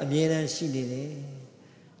သာလည်းအမြဲတမ်းရှိနေတယ်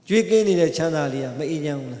ကြွေးကင်းနေတဲ့ချမ်းသာလေးကမအေးချ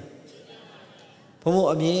မ်းဘူးလားဘုံဘ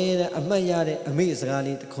အမြဲတမ်းအမှတ်ရတဲ့အမိစကား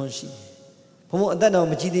လေးတစ်ခွန်းရှိတယ်ဘုံဘအသက်တော်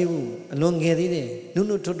မကြီးသေးဘူးအလွန်ငယ်သေးတယ်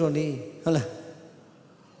နုထွတ်လေးဟုတ်လား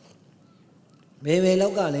ဘယ်လော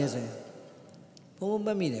က်ကလဲဆိုရင်ဘုံဘပ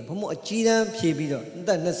တ်မိတယ်ဘုံဘအကြီးတန်းဖြည့်ပြီးတော့အသ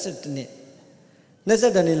က်22နှ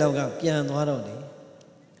စ်လောက်ကပြန်သွားတော့လေ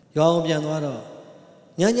ရွာအောင်ပြန်သွားတော့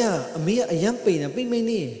ညအမေကအယံပိန်နေပိန်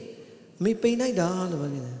နေအမေပိန်လိုက်တာလို့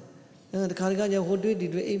ပြောနေတယ်တခါတခါကျဟိုတွေးဒီ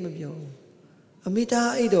တွေးအိတ်မပြောအမေတာ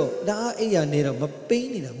အိတ်တော့ဒါအိတ်ရနေတော့မပိန်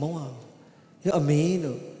နေတာမောင်းအောင်ရောအမေ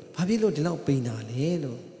လို့ဘာဖြစ်လို့ဒီလောက်ပိန်တာလဲ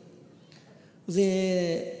လို့ဦးစင်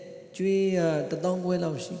ကျွေးရ1000ခွဲ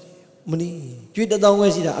လောက်ရှိတယ်မနီးကျွေး1000ခွဲ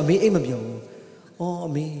ရှိတာအမေအိတ်မပြောဘူးအော်အ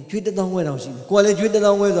မေကျွေး1000ခွဲတောင်ရှိတယ်ကိုကလည်းကျွေး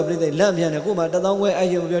1000ခွဲဆိုပြိတ္တလက်ပြန်တယ်ကိုမှ1000ခွဲအဲ့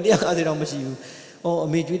ရမပြော150တောင်မရှိဘူးအော်အ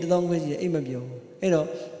မေကျွေး1000ခွဲရှိတယ်အိတ်မပြောအဲ့တော့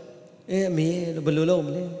အမေဘယ်လိုလုပ်မ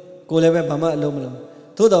လဲကိုလည်းပဲဘာမှအလုံးမလုံး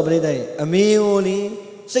သို့တော်ပြိတ္တရဲ့အမေကိုလေ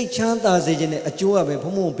စိတ်ချမ်းသာစေခြင်းနဲ့အကျိုးကပဲ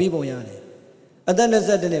ဘုံဘုံပေးပုံရတယ်အသက်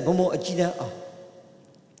20နဲ့ဘုံဘုံအကြည်တန်း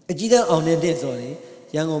အောင်နဲ့တဲ့ဆိုရင်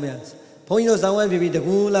ရန်ကုန်မြ ဘုန်းကြီးတို့ဇောင်းဝဲပြီ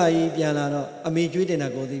တကူလာကြီးပြန်လာတော့အမေကျွေးတင်တာ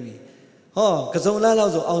ကိုသိပြီဟောကစုံလား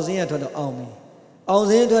လောက်ဆိုအောင်စင်းရထွက်တော့အောင်ပြီ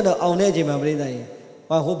အောင်စင်းထွက်တော့အောင်တဲ့အချိန်မှာပြိဿကြီး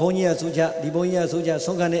ဟာဟိုဘုန်းကြီးကဆိုချဒီဘုန်းကြီးက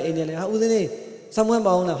ဆိုချဆုံးခံတဲ့အိမ်နဲ့လေဟာဦးစင်းလေး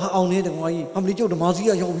ဆမ်ဝဲပါအောင်လားဟာအောင်နေတဲ့ကွာကြီးအမလီကျုပ်ဓမ္မစီက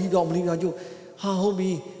ရောက်ပြီးတော့အမလီပြောင်ကျုပ်ဟာဟုတ်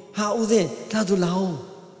ပြီဟာဦးစင်းလာသူလော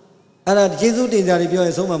င်းအဲ့ဒါကျေးဇူးတင်ကြတယ်ပြောရ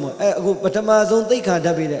င်ဆုံးမှာမဟုတ်အခုပထမဆုံးသိက္ခာ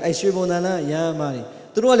ဓာတ်ပေးတယ်ရွှေဘုံသန္တာရဟန်းမ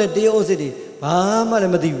တွေသူတို့ကလည်းတရားဥစ္စာတွေဘာမှ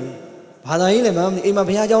လည်းမသိဘူးဘာသာရေးလည်းမသိအိမ်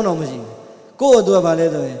မှာဘုရားကျောင်းတော်မရှိဘူးကိုယ့်အတူကဘာလဲ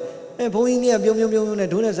ဆိုရင်ဘုန်းကြီးကပြုံးနဲ့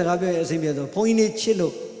ဒုနဲ့စကားပြောရင်အဆင်ပြေဆိုဘု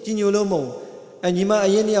န်းကြီးနေချစ်လို့ကြည်ညိုလို့မဟုတ်ညီမ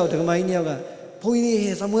အရင်တယောက်ဒကမာကြီးတယောက်ကဘုန်းကြီး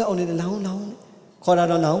ဟဲ့ဆမွေးအောင်နေလော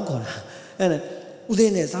င်းခေါ်တာတော့လောင်းခေါ်တာအဲ့ဒါဦးသိ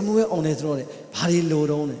န်းနဲ့ဆမွေးအောင်နေဆိုတော့လေဘာတွေ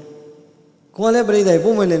လိုတော့လဲကိုကလည်းပြိ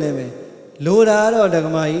ဿကြီးပုံမလင်းနေပဲလိုတာတော့ဒက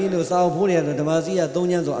မာကြီးလို့စာအုပ်ဖိုးတွေကတော့ဓမ္မစီက3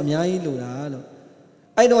ညဆိုအများကြီးလိုတာလို့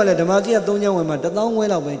အဲ့တော့လည်းဓမ္မစီက3ညဝင်မှာ1000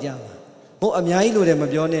ခွဲလောက်ပဲကြာမှာဟိုအများကြီးလိုတယ်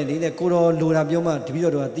မပြောနဲ့ဒီတဲ့ကိုတော်လိုတာပြောမှတပည့်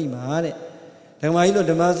တော်တို့ကသိမှာတဲ့ဓမ္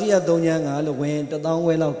မကြီးလို့ဓမ္မစီက3ည5လို့ဝင်1000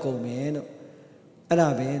ခွဲလောက်ကုန်မယ်လို့အဲ့ဒါ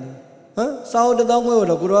ပဲလို့ဟမ်စာအုပ်1000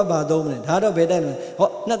ခွဲလို့ကိုတော်ကဘာသုံးမလဲဒါတော့ဘယ်တိုက်မလဲဟော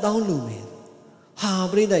2000လူ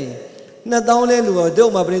မယ်ဟာပြိဿကြီး2000လဲလူတော့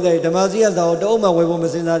တုံးမှာပြိဿကြီးဓမ္မစီကစာအုပ်တုံးမှာဝယ်ဖို့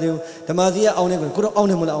မစင်စားသေးဘူးဓမ္မစီကအောင်နေကိုတော်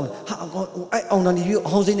အောင်နေမလားအောင်ဟာအဲ့အောင်တာဒီပြီး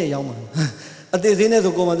အောင်စိမ့်နဲ့ရောင်းမှာအသေးစိမ့်နဲ့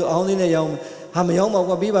ဆိုကိုမှသူအောင်စိမ့်နဲ့ရောင်းဟာမရောင်းပါ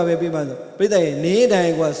ကွာပြီးပါပဲပြီးပါဆိုပြိဿကြီးနေ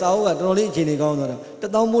တိုင်းကွာစာအုပ်ကတော်တော်လေးအခြေအနေကောင်းသွားတော့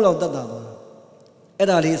1000မို့လောက်တတ်တာသွား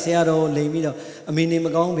အဲ့ဒါလေးဆရာတော်လိန်ပြီးတော့အမေနေ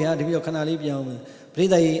မကောင်းဗျာတပည့်တော်ခဏလေးပြန်အောင်ပြိ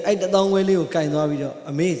ဿကြီးအဲ့1000ခွဲလေးကိုကင်သွားပြီးတော့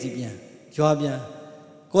အမေစီပြန်ရွာပြန်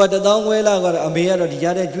ကိုက1000ခွဲလောက်ကတော့အမေ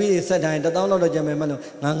ကတော့ဒီကြားတဲ့ကျွေးတွေဆက်တိုင်း1000လောက်တော့ကြံမယ်မလို့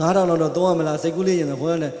ငါ9000လောက်တော့သုံးရမလားစိတ်ကူးလေး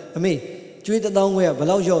ရင်တော့ခေါ်ရတယ်အမေကျွေး1000ခွဲက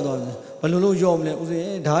ဘယ်လောက်လျော့သွားလဲဘယ်လိုလို့လျော့မလဲဦးစ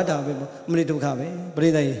င်းဓာပဲအမလေးဒုက္ခပဲပြိ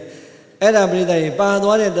ဿကြီးအဲ့ဒါပြိဿကြီးပါ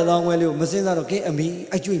သွားတဲ့1000ခွဲလေးကိုမစင်းစားတော့ကဲအမေ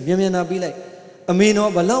အကျွေးမြန်သာပေးလိုက်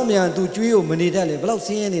အမေတော့ဘယ်လောက်မြန်သူကျွေးကိုမနေတတ်လေဘယ်လောက်ဆ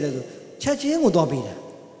င်းရဲနေလဲဆိုချက်ချင်းကိုသွား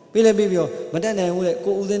ပေးတာပေးလိုက်ပြီးပြီးတော့မတက်နိုင်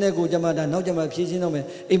ဘူးလေကိုဦးစင်းနဲ့ကိုကျမတာနောက်ကျမဖြည့်ချင်းတော့မယ်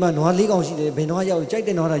အိမ်မှာနွား၄កောင်ရှိတယ်ဘယ်နွား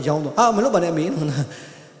ရောက်ကြိုက်တဲ့နွားတာရောင်းတော့ဟာမလုပ်ပါနဲ့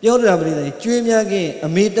အမေနော်ပြောတာပြိဿကြီးကျွေးများခင်အ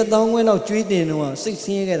မေ1000ခွဲလောက်ကျွေးတင်တော့စိတ်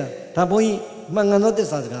ဆင်းရဲခဲ့တာဒါဘုန်းကြီးမှန်ကန်သော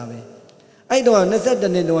သစ္စာစကားပဲအဲ့တော့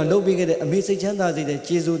22နှစ်တော့လှုပ်ပြီးခဲ့တဲ့အမေစိတ်ချမ်းသာစေတဲ့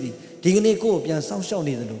ကျေးဇူးသည်ဒီကနေ့ကိုယ့်ကိုပြန်စော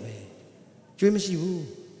င့်ရှောက်နေသလိုပဲကျွေးမရှိ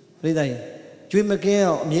ဘူးပြိဿကြီးကျွေးမက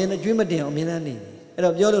င်းအောင်အမြဲတမ်းကျွေးမတင်အောင်အမြဲတမ်းနေ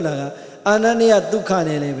အဲ့တော့ပြောလို့လာကအာနန္ဒယဒုက္ခ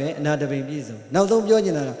နဲ့လည်းပဲအနာတပိန်ပြည့်စုံနောက်ဆုံးပြောချ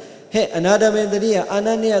င်တာကဟဲ့အနာတပိန်တတိယအာ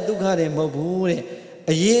နန္ဒယဒုက္ခတွေမဟုတ်ဘူးတဲ့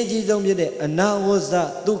အရေးအကြီးဆုံးဖြစ်တဲ့အနာဝ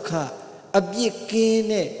ဇဒုက္ခအပြစ်က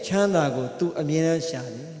င်းတဲ့ချမ်းသာကို तू အမြဲတမ်း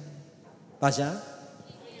ရှာတယ်။ဘာရှာ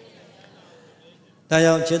။ဒါ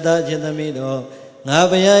ကြောင့်จิตသားจิตသမီးတို့ငါ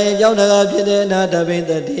ဘုရားရဲ့ကြောင့်တကားဖြစ်တဲ့အနာတပိန်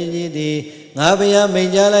တတိကြီးသည်ငါဘု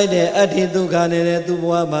ရားမိန့်ကြားလိုက်တဲ့အဋ္ဌိဒုက္ခနဲ့လည်းသူ့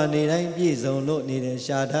ဘဝမှာနေတိုင်းပြည့်စုံလို့နေတယ်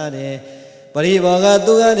ရှာထားတယ်ပရိဘောဂ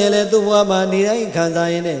ဒုက္ခနဲ့လည်းသူ့ဘဝမှာနေတိုင်းခံ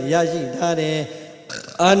စားရင်းနဲ့ရရှိထားတယ်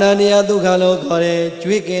အာနန္ဒယဒုက္ခလို့ခေါ်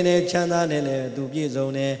တယ်ကြွေးကင်းတဲ့ချမ်းသာနဲ့လည်းသူပြည့်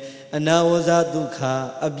စုံတယ်အနာဝဇဒုက္ခ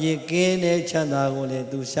အပြစ်ကင်းတဲ့ချမ်းသာကိုလည်း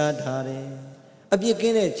သူရှားထားတယ်အပြစ်က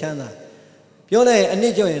င်းတဲ့ချမ်းသာပြောလိုက်ရင်အ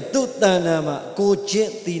နည်းကျော်ရင်သူ့တဏ္ဍာမှာကိုကျ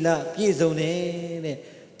င့်သီလပြည့်စုံတယ်တဲ့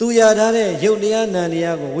သူရထားတဲ့ယုတ်တ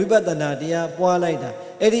ရားနံတရားကိုဝိပဿနာတရားပွား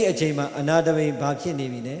လိုက်တာအဲ့ဒီအချိန်မှာအနာ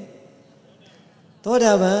တပိန်ဘာဖြစ်နေပြီလဲ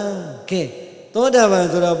သောတာပန်ကဲသောတာပန်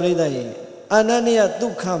ဆိုတော့ပြိဿကြီးအာနန္ဒယဒု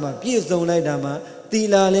က္ခမှာပြည့်စုံလိုက်တာမှာသီ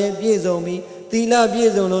လလည်းပြည့်စုံပြီသီ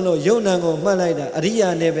လပြည့်စုံလို့ယုတ်နံကိုမှတ်လိုက်တာအရိယာ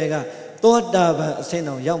နယ်ပယ်ကသောတာပန်အဆင့်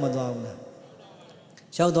တော်ရောက်မသွားဘူးလား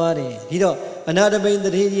ရောက်သွားတယ်ပြီးတော့အနာတပိန်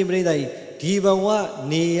တတိကြီးပြိဿကြီးဒီဘ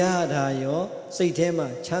ဝနေရတာရောစိတ်ထဲမှာ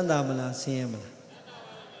ချမ်းသာမလားဆင်းရဲမ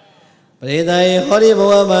လားပရိသတ်ရေဟောဒီ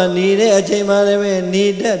ဘဝမှာနေတဲ့အချိန်မှာလ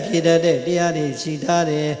ည်းပဲနေတတ်ဖြစ်တတ်တဲ့တရားတွေရှိ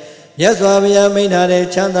ထားတယ်မြတ်စွာဘုရားမိန့်ထား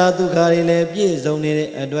တဲ့ချမ်းသာဒုက္ခတွေလည်းပြည့်စုံနေ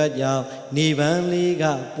တဲ့အတွက်ကြောင့်နိဗ္ဗာန်လေး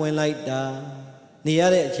ကပွင့်လိုက်တာနေရ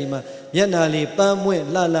တဲ့အချိန်မှာမျက်နာလေးပန်းမွင့်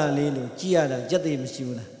လှလှလေးလို့ကြည်ရတာကြက်သိမရှိ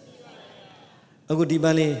ဘူးလားအခုဒီပ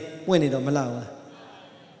န်းလေးပွင့်နေတော့မလှဘူးလား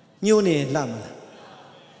ညှိုးနေလှမ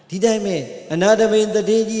လားဒီတိုင်းပဲအနာတပိန်တ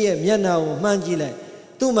တိကြီးရဲ့မျက်နာကိုမှန်းကြည့်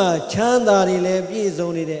လိုက်သူ့မှာချမ်းသာတွေလည်းပြည့်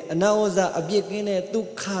စုံနေတယ်အနာဝဇအပြစ်ကင်း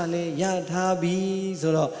တဲ့ဒုက္ခလည်းရထား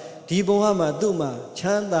ပြီဆိုတော့ဒီဘဝမှာသူ့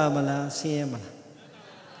မှာချမ်းသာမလားဆင်းရဲမလား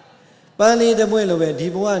ပန်းလေးတပွင့်လိုပဲဒီ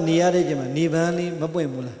ဘဝနေရတဲ့ချိန်မှာနေပန်းလေးမပွ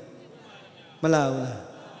င့်ဘူးလားမလားဘူး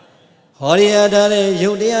လားဟောရရထားတဲ့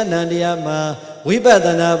ယုတ်တရားနံတရားမှာဝိပ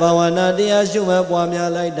ဿနာဘာဝနာတရား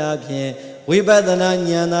ရှုမှတ်ပွားများလိုက်တာဖြင့်ဝိပ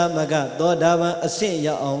ဿနာဉာဏ်သာမကသောတာပန်အဆင့်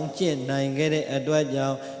ရောက်အောင်ကျင့်နိုင်ခဲ့တဲ့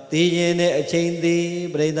အတွက်ကြောင့်သိရင်တဲ့အချိန်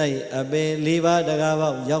သေးပြိဿရဲ့အပင်၄ပါးတကား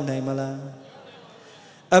ပေါက်ရောက်နိုင်မ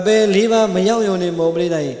လားအပင်၄ပါးမရောက်ရုံနဲ့မဟုတ်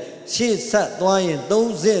ပြိဿရဲ့ရှေ့ဆက်သွားရင်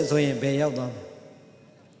30ဆိုရင်ဘယ်ရောက်သွား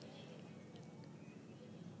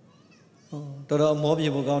မလဲတော်တော်အမောပြေ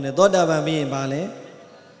ဖို့ကောင်းတယ်သောတာပန်ပြီးရင်ဘာလဲ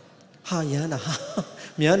ဟ ha yana ha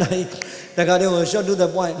miana the Gado shot to the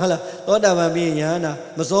point hala what am being yana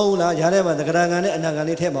Masola Jarema the Garanga and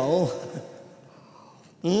Nagali Temo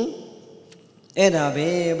Eda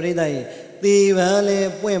be Bridai the Valley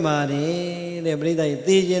Puemari the Bridai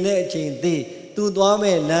the Genechin the Tu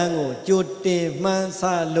Dwame Lango Juti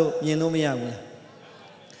Mansalo Yenumiamu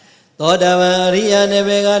Todava Ria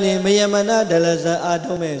Nevegani Mayamana Delaza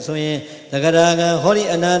Atome Soye the Garaga Holy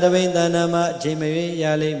Anadabe Danama Chime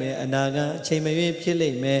Yalime Anaga Chime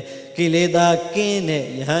Pile me Kileda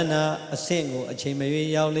Kine Yana a single a Chime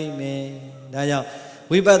Yali me Daya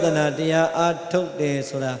Wibadana dia Atok de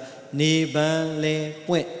Soda Niban le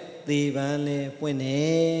Point the Van le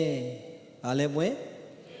Puene Alebue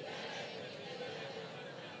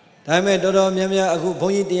Time Dodo Miamia Agu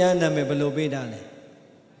Boyidia Name Belobedane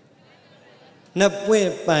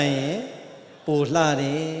Napwe Paye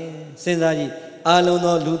Pulare Senzaji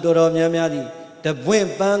Alono Ludoro Miamiadi the Buen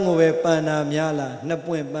Pango Panamiala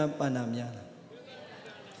Napwe Panamiala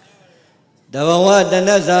Davawa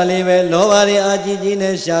Danazalive Lovari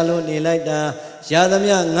Ajijine Shalo Nilaita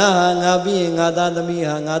Shadamia Nabi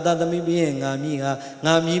Nadadamiha Nadadami being Amiha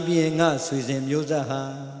Nami being us Susan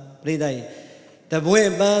Yosaha Pridai the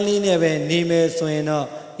Buen Bali never Nime Sueno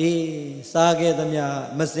E Sage the Mia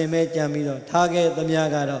Masime Jamido Tage the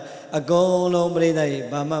Miagado a golo Bridai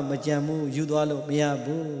Bama Majamu Yudualo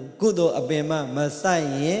Miabu Kudo Abema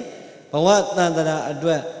Masai Pawat Nandara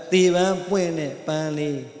Adwa Tivan Puene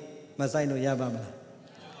Pali Masaino Yabama.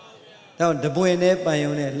 Down the Buene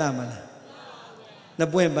Bayone Lamana. The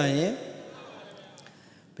Buen Baye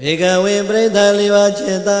Pega we Breda Liva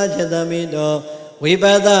Cheta Chetamido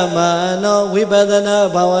Wibada Mano Wibadana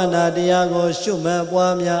Bawana Diago Shuma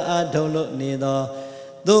Buamia Adolo Nido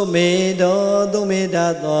Dumido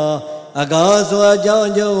Dumidato Agazo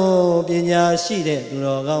Jojo Pinya Shide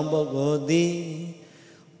Durogam Bogodi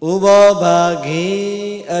Ubo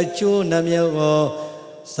Bagi Achu Namyogo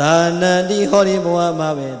Sanadi Horiboa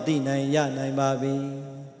Mabe Dina Yana Babi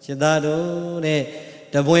Chidado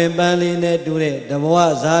the Buen Bali ne Dure the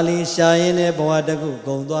Boa Zali Shine Boadagu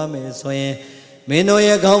Gondwame Soye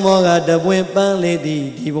Menoya Gomoga the Buen Bali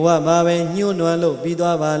di Boa Mabe New Nualo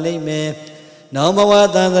Bidwa Bali me Namawa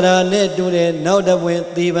Dandra ne Dure now the Buen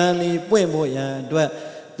Tivali Puemboya Dwa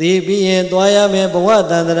the Bien Dwaya me Boa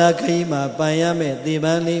Dandra Kaima Payame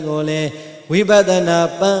Tivali Gole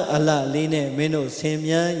Wibadana Pan Allah Line Meno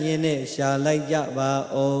Semia Yene Shalai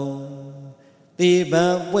Jaba O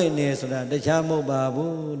Tiba Buenes the Chamo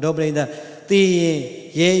Babu Dobreda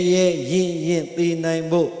Ti Ye Ti Nine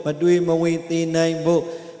Book but we Mawi Ti Nine Book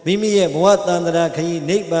Mimi Watandra Kai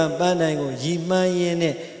Nickban Banango Yima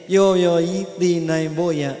Yene Yo Yi Ti Nine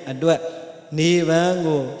Boya Adwa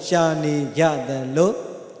Nivango Shani Jadan Lo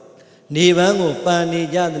Nivango Pani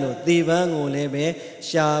Jadlo, Divango Lebe,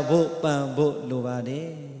 Shabu Pambo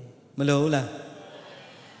Lubade, Malola.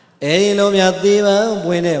 Elomia Diva,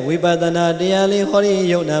 Buene, Wibadana, Diali, Hori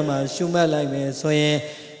Yonama, Shuma Lime, Soye,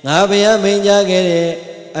 Nabia Menja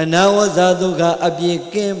Gere, and now Zaduka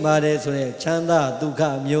Abi Kim Bade Sore, Chanda,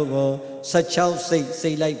 Duka Myogo, Sachau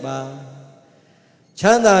say like Ba.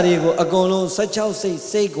 Chanda Rigo, Agolo, Sachau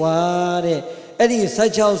say Guade, Eddie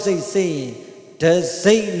Sachau say. The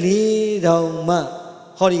say down ma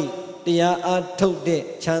Hori Tia told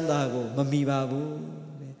de Chandago, Mami Babu.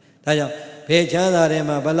 Taya, Pe Chanda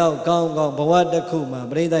Rema, Balau, Gong, Bawada Kuma,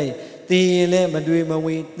 Bredai, Tile,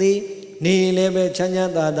 Maduimawi, Ti, Ni Lebe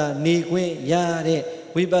Chanyanda, Ni Que, Yare,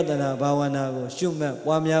 Wibadana, Bawanago, Shuma,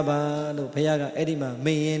 Wamiaba, Payaga, Edima,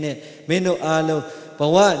 Mayene, Meno Alo,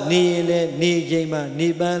 Bawa, Ni Le, Ni Jema,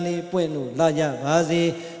 Ni Bali, Pueno, Laja,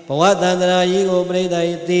 Bazi. Pawatandra Yigo Breda,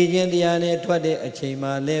 Tijandiane, Twade,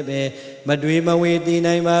 Achima Lebe, Madrima Witi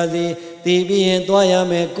Naimazi, Tibi and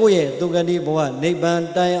Toyame, Kuye, Tugadi Boa,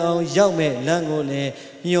 Niban Tai on Jaume, Langole,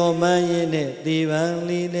 Yomayene, Divan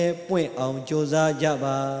Line, Point on Josa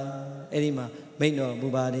Jaba, Edima, Meno,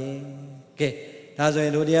 Bubadi. Okay, that's why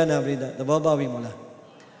Ludiana Brida, the Boba Vimola.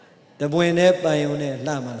 The Buene Payone,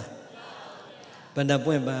 Lamala. But the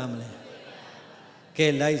Buen Bamle.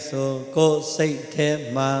 Ke lai so ko sight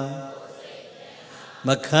the ma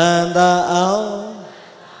Makanda ao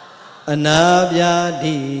Anabya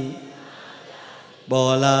di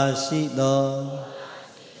Bola shi do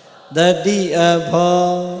Dadi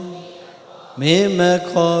apho Me ma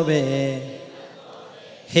kho be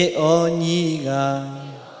He o nyi ga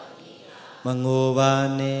Mango ba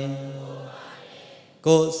ne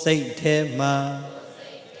Ko sight the ma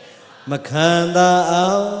Makanda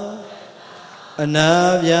ao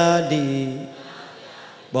Anabya di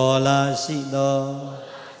Bola Sito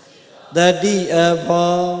Dadi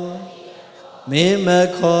apho Me ma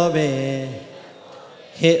kho be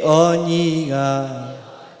ခေဩညီက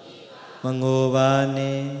မငိုပါ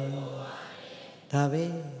နဲ့ဒါပဲ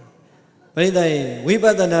ပရိသတ်ရဲ့ဝိပ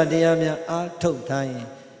ဿနာတရားများအားထုတ်ထားရင်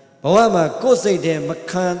ဘဝမှာကိုယ်စိတ်ထဲမ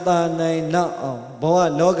ခံသာနိုင်တော့အောင်ဘဝ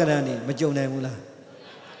လောကရန်နေမကြုံနိုင်ဘူးလား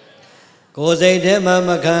ကိုယ်စိတ်ထဲမှာ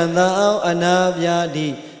မခံသာအောင်အနာပြာတိ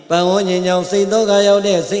ပန်ဝန်းကျင်ကြောင့်စိတ်သောကရောက်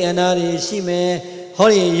တဲ့စိတ်အနာတွေရှိမယ်ဟော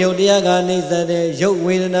ဒီယုတ်တရားကနှိစ္စတဲ့ယုတ်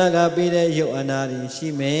ဝေဒနာကပြီးတဲ့ယုတ်အနာတွေရှိ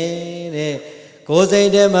မယ်တဲ့ကိုယ်စိတ်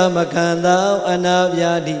ထဲမှာမခံသာအောင်အနာ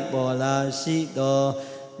ပြာတိပေါ်လာရှိတော်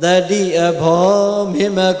တတိအဖောမ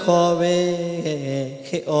င်းမခေါ်ပဲ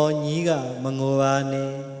ခေဩညီကမငိုပါ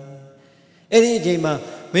နဲ့အဲ့ဒီအချိန်မှာ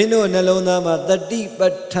မင်းတို့နှလုံးသားမှာတတိပ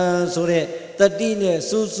ဋ္ဌာန်ဆိုတဲ့တတိနဲ့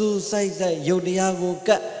စူးစူးစိုက်စိုက်ယုတ်တရားကိုက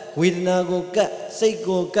တ်ဝေဒနာကိုကတ်စိတ်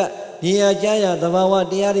ကိုကတ်မြင်ရကြားရသဘာဝ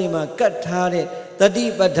တရားတွေမှာကတ်ထားတဲ့တတိ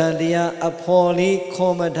ပဋ္ဌာန်တရားအဖော်လေး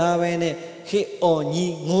ခေါ်မထားပဲနဲ့ခေဩညီ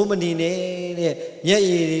ငိုးမနေနဲ့တဲ့မျက်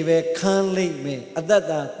ရည်တွေပဲခန်းလိုက်မယ်အသက်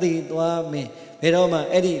သာသေသွားမယ်ဘယ်တော့မှ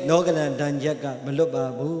အဲ့ဒီလောကရန်ဒဏ်ချက်ကမလွတ်ပါ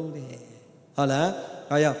ဘူးတဲ့ဟုတ်လား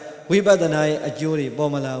ဘာကြောင့်ဝိပဿနာရဲ့အကျိုးတွေ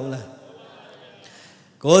ပေါ်မလာဘူးလား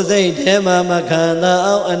ကိုယ်စိတ်ထဲမှာမခံသာ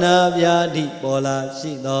အောင်အနာပြာတိပေါ်လာ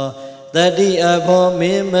ရှိသောတတိအဖောမ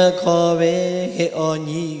င်းမခေါ်ပဲဟေဩ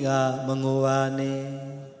ညီကမငိုပါနဲ့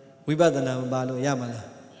ဝိပဿနာမပါလို့ရမ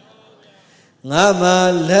လားငါမှ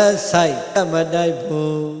လက်ဆိုင်မတိုက်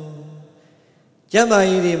ဘူးကျမ်းမာ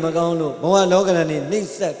ရေးတွေမကောင်းလို့ဘဝလောကရန်နေနှိမ့်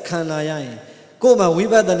ဆက်ခံလာရရင်ကိုယ်မှာဝိ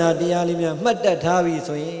ပဿနာတရားလေးများမှတ်တတ်ထားပြီ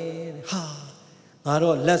ဆိုရင်ဟာငါ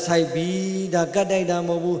တော့လက်ဆိုင်ပြီးဒါကတ်တိုက်တာမ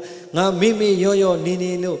ဟုတ်ဘူးငါမိမိရောရောနေ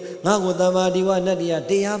နေလို့ငါကိုတမ္မာဒီဝနတ္တိယ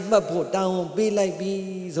တရားမှတ်ဖို့တောင်းပေးလိုက်ပြီ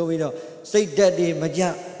ဆိုပြီးတော့စိတ်ဓာတ်တွေမကြ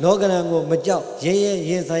လောကရန်ကိုမကြောက်ရဲရဲ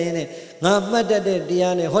ရင်ဆိုင်ရင်ငါမှတ်တတ်တဲ့တ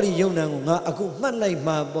ရားနဲ့ဟောဒီယုံနံကိုငါအခုမှတ်လိုက်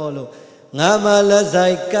မှာပေါ့လို့ငါမှလက်ဆို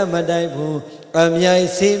င်ကတ်မတိုက်ဘူးအမြိုင်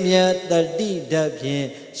စေးမြတ်တတိဓာတ်ဖြင့်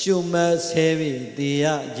ရှုမှတ်ဆဲပြီးတ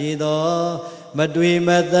ရားကြည်တော်မတွေ့မ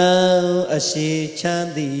တန်အရှိချမ်း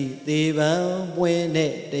သည်သေပံပွင့်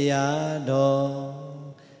တဲ့တရားတော်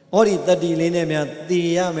ဟောဒီတတိလေးနဲ့များတည်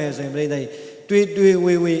ရမယ်ဆိုရင်ပြိဿတွေ့တွေ့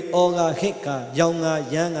ဝေဝေဩဃဟိကရောင်ငါ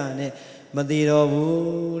ရမ်းငါနဲ့မတည်တော်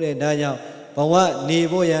ဘူးတဲ့ဒါကြောင့်ဘဝနေ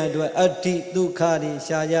ဖို့ရန်အတွက်အဋ္ဌိဒုက္ခတွေ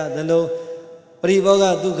ရှားကြသလိုပရိဘောဂ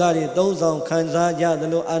ဒုက္ခတွေသုံးဆောင်ခံစားကြသ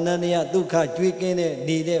လိုအာနန္ဒယဒုက္ခကျွေးကင်းတဲ့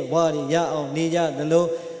နေတဲ့ဘဝတွေရအောင်နေကြသလို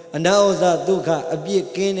အနာဥဇဒုက္ခအပြစ်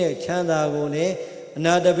ကင်းတဲ့ချမ်းသာကိုလည်းအ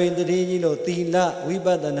နာတပိန်တတိကြီးလို့သီလဝိပ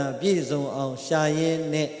ဿနာပြည့်စုံအောင်ရှာရင်း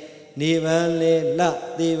နဲ့နေပန်းလေလှ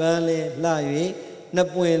သေပန်းလေလှ၍နှစ်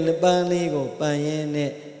ပွင့်ပန်းလေးကိုပန်ရင်း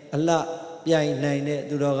နဲ့အလှပြိုင်နိုင်တဲ့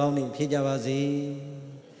သူတော်ကောင်းတွေဖြစ်ကြပါစေ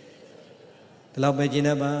ဒီလောက်ပဲကျင်း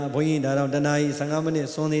နေပါဘုန်းကြီးဒါတော့တနာကြီး15မိနစ်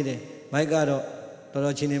စွန်းသေးတယ်မိုက်ကတော့တော်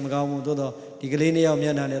တော်ချင်းနေမကောင်းဘူးသို့တော့ဒီကလေးနှစ်ယောက်မျ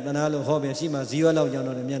က်နှာနဲ့တနာလို့ဟောပဲရှိမှဇီဝလောက်ကြောင်း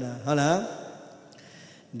တော့မျက်နှာဟုတ်လား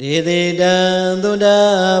ဒေသေတံသုဒ္ဓ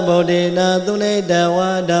ဗုဒ္ဓေနသုနေတဝါ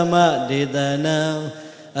ဓမ္မဒေသနံ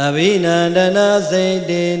အဘိနန္ဒနာစိတ်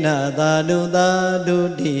တေနသာဓုသာဓု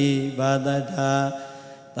တိဘာတထာ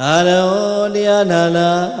သာရောတရားနာလာ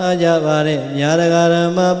အားကြပါတဲ့မြာရဂရ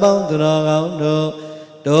မပေါင်းသူတော်ကောင်းတို့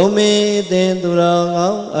ဒုမေသင်သူတော်ကော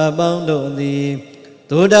င်းအပေါင်းတို့သည်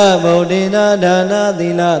သုဒ္ဓဗုဒ္ဓေနဒါနသီ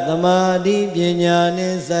လသမာဓိပညာနှ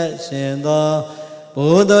င့်ဆက်ရှင်သောဘု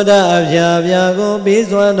ဒ္ဓအဖျာဖျာကိုပြီး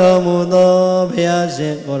စွမ်းတော်မူသောဘုရားရှ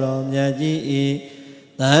င်ကိုယ်တော်မြတ်ကြီး၏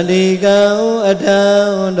တန်တိကံအထံ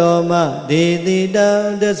တော်မှဒေတိတံ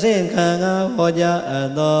တဆင့်ခံငါဟောကြားအပ်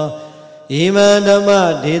သောဣမံဓမ္မ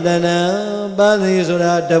ဒေသနာပါဠိဆို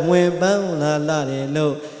တာတပွင့်ပန်းလာလာတယ်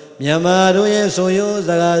လို့မြန်မာတို့ရဲ့ဆိုရိုးစ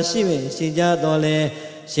ကားရှိပင်ရှိကြတော်လဲ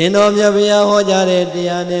ရှင်တော်မြတ်ဗျာဟောကြားတဲ့တ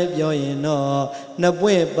ရားနဲ့ပြောရင်တော့နှစ်ပွ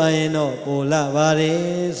င့်ပန်းရင်တော့ပိုလာပါတယ်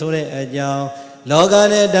ဆိုတဲ့အကြောင်းလောက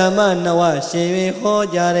နဲ့ဓမ္မနဝရှင်၍ဟော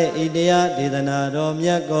ကြားတဲ့ဤတရားဒေသနာတော်မြ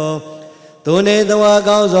တ်ကိုသူနေသဝါ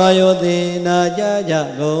ကောင်းစွာယောသိနာကြကြ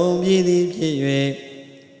ကုန်ပြည်သည်ဖြစ်၍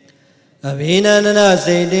အဘိနန္ဒနာ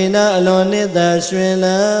စိတ်တေနာအလွန်နှစ်သက်ရွှင်လ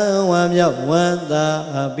န်းဝမ်းမြောက်ဝမ်းသာ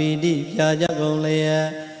ပီတိဖြာကြကုန်လျက်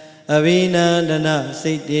အဘိနန္ဒနာ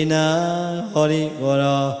စိတ်တေနာဟောဒီကိုယ်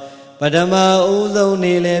တော်ပထမဦးဆုံး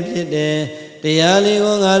နေလည်းဖြစ်တယ်တရားလေး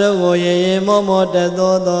ကိုငါတို့ကိုရေရေမောမောတ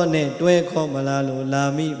သောနဲ့တွဲခေါ်မလားလို့လာ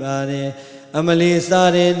မိပါတယ်အမလီ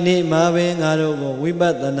စားတဲ့နေ့မှာပဲငါတို့ကိုဝိပ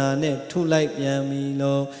ဿနာနဲ့ထုလိုက်ပြန်ပြီ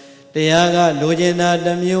လို့တရားကလိုချင်တာတ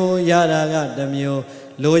စ်မျိုးရတာကတစ်မျိုး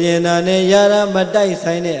လိုချင်တာနဲ့ရတာမတိုက်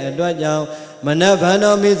ဆိုင်တဲ့အတွက်ကြောင့်မနတ်ဗန္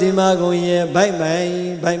တော်မေစီမာကုန်ရဲ့ဘိုက်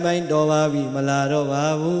မိုင်းတော်ပါပြီမလာတော့ပါ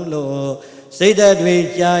ဘူးလို့စိတ်ဓာတ်တွေ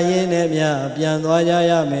ကြာရင်းနဲ့မြပြန်သွားကြ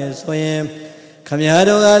ရမယ်ဆိုရင်ခမည်း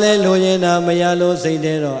တော်ကလည်းလိုချင်တာမရလို့စိတ်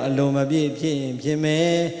ထဲတော့အလိုမပြည့်ဖြစ်ရင်ဖြစ်မ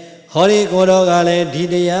ယ်ဟ ဟောဒီကိုတော်ကလည်းဒီ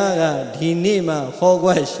တရားကဒီနေ့မှဟောကွ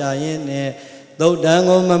က်ရှာရင်းနဲ့သုတ်တန်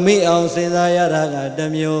ကိုမမေ့အောင်စဉ်းစားရတာကတ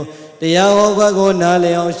စ်မျိုးတရားဟောကွက်ကိုနားလ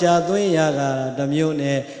ည်အောင်ရှာသွင်းရတာတစ်မျိုး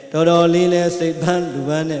နဲ့တော်တော်လေးလဲစိတ်ပန်းလူ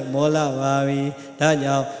ပန်းနဲ့မောလာပါပြီဒါ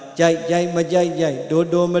ကြောင့်ကြိုက်ကြိုက်မကြိုက်ကြိုက်တိုး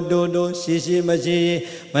တိုးမတိုးတိုးရှိရှိမရှိ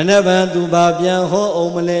မနှက်ပန်းသူပါပြန်ဟောအော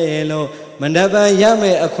င်မလဲလို့မနှက်ပန်းရမ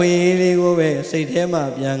ယ်အခွင့်အရေးလေးကိုပဲစိတ်ထဲမှာ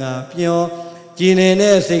ပြန်ကပြောကြည်နေ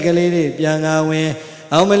တဲ့စိတ်ကလေးတွေပြန်ကဝင်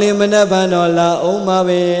အောင်မလေးမနှက်ပန်းတော့လာအောင်ပါ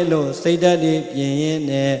ပဲလို့စိတ်ဓာတ်တွေပြင်ရင်း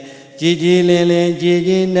နဲ့ကြည်ကြည်လင်းလင်းကြည်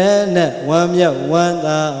ကြည်နဲ့နဲ့ဝမ်းမြောက်ဝမ်း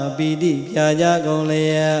သာပီတိဖြာကြကုန်လျ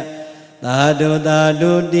က်သာဓုသာ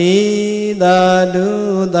ဓုတိသာဓု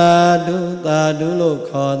သာဓုသာဓုလို့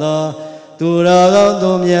ခေါ်သောသူတော်ကောင်း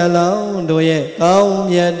သူမြတ်လောင်းတို့ရဲ့ကောင်း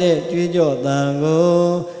မြတ်တဲ့ကြွေးကြော်သံကို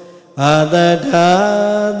ဘာတထာ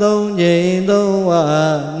သုံးချိန်သုံးဝ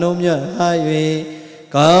နှုံးမြတ်ဟာ၍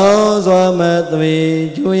ကောင်းစွာမသွေ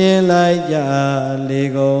ကျွေးလိုက်ကြလေ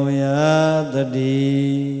ကုန်ရာတ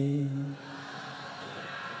ည်း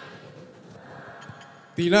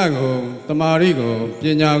သီလကိုတမာရီကိုပ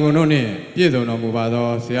ညာကိုတို့နှင့်ပြည့်စုံတော်မူပါသော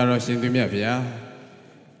ဆရာတော်ရှင်သူမြတ်ဗျာ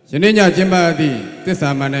ယနေ့ညကျင်းပသည့်သစ္စာ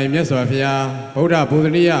မဏ္ဍိုင်မြတ်စွာဘုရားဗုဒ္ဓဘုဒ္ဓ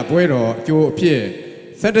နိယပွဲတော်အကျိုးအဖြစ်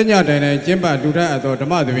17ညတိုင်တိုင်ကျင်းပတူတတ်အပ်သောဓ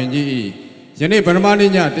မ္မသဘင်ကြီး၏ယနေ့ဗရမဏိ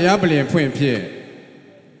ညတရားပလင်ဖွင့်ဖြင့်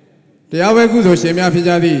တရားဝဲကုသိုလ်ရှင်များဖြစ်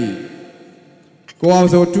ကြသည့်ကိုအောင်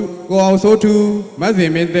စိုးထူးမတ်စ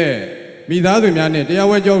င်မင်းသက်မိသားစုများနှင့်တရား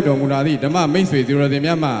ဝဲကြောက်တော်မူလာသည့်ဓမ္မမိတ်ဆွေသူတော်စင်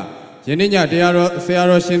များမှယနေ့ညတရားတော်ဆရာ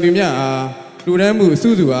တော်ရှင်သူမြတ်အားလူတန်းမှုအစု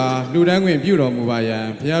စုအားလူတန်းခွင့်ပြုတော်မူပါရန်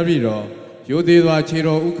ဘုရားပြည်တော်ရိုသေစွာခြေ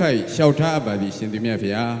တော်ဥခိုက်လျှောက်ထားအပ်ပါသည်ရှင်သူမြတ်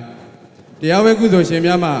ဖျားတရားဝဲကုသိုလ်ရှင်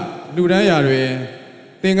များမှလူတန်းရာတွင်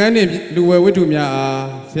သင်္ကန်းနှင့်လူဝဲဝတ္ထုများအား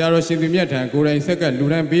ဆရာတော်ရှင်သူမြတ်ထံကိုယ်တိုင်ဆက်ကလူ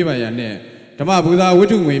တန်းပေးပါရန်နှင့်ဓမ္မဘူဇာဝတ္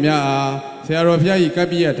ထုငွေများအားဆရာတော်ဘုရား၏ကပ္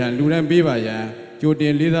ပိယထံလူတန်းပေးပါရန်ကြိုတ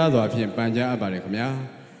င်လေးစားစွာဖြင့်ပန်ကြားအပ်ပါတယ်ခင်ဗျာ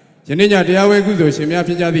ယနေ့ညတရားဝဲကုသိုလ်ရှင်များ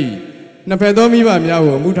ဖြစ်ကြသည့်နှစ်ဖက်သောမိဘများ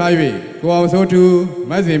ကိုအမှုထား၍ကိုအောင်စိုးထူး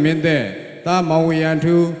မတ်စင်မင်းသက်သားမောင်ဝေယံ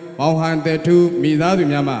ထူးမောင်ဟန်သက်ထူးမိသားစု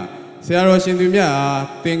များမှဆရာတော်ရှင်သူမြတ်အား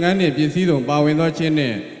သင်္ကန်းနှင့်ပစ္စည်းစုံပါဝင်သောခြင်းနှ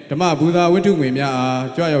င့်ဓမ္မဘူဇာဝတ္ထုငွေများအား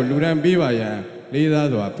ကြွရောက်လူတန်းပေးပါရန်လေးစား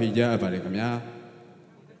စွာဖိတ်ကြားအပ်ပါတယ်ခင်ဗျာ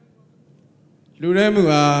လူရဲမှု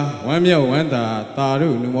အားဝမ်းမြောက်ဝမ်းသာတာ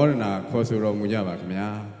တို့နုမောဒနာခေါ်ဆိုတော်မူကြပါခင်ဗျာ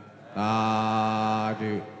သာ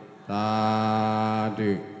ဓုသာဓု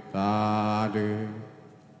သာဓု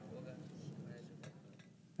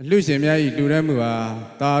လူရှင်များ၏လူရဲမှုအား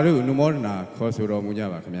တာတို့နုမောဒနာခေါ်ဆိုတော်မူကြ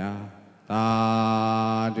ပါခင်ဗျာသာ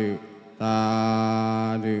ဓုသာ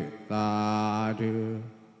ဓုသာဓု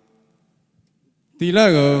သီလ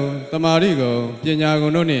ကိုတမာရီကိုပညာ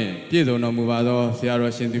ကိုတို့နှင့်ပြည့်စုံတော်မူပါသောဆရာ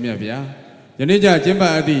တော်ရှင်သူမြတ်ဗျာယနေ့ကျကျင်းပ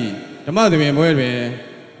အပ်သည့်ဓမ္မသဘင်ပွဲတွင်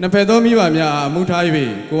နှစ်ဖက်သောမိဘများအားအမှုထား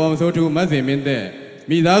၍ကိုအောင်စိုးထူးမတ်စင်မင်းသက်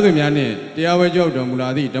မိသားစုများနှင့်တရားဝဲကြောက်တော်မူလာ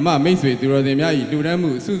သည့်ဓမ္မမိတ်ဆွေသူတော်စင်များ၏လူတန်းမှု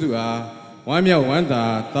အစုစုအားဝမ်းမြောက်ဝမ်းသာ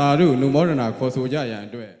တာတို့နုမောဒနာခေါ်ဆိုကြရန်အ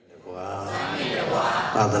တွက်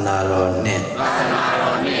သာသနာတော်နှင့်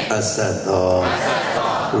အဆက်သော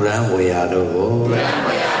လူရန်ဝေယတို့ကို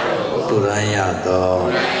လူရန်ရသော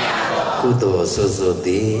ကုသိုလ်ဆုစုသ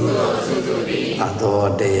ည်အသော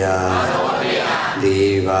တရား၄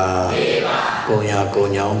ပါးကုံရကုံ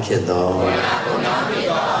ညောင်းဖြစ်သော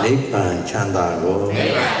နိဗ္ဗာန်ချမ်းသာကို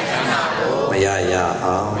မရရ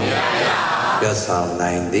အောင်ရွတ်ဆောင်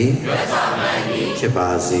နိုင်သည်ဖြစ်ပါ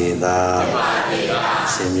စေသာ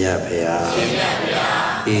ရှင်မြတ်ဖျား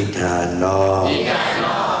ဣဒံနော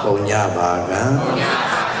ပုံညပါကံ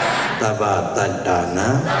တပ္ပတတ္တနံ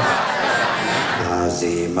အာ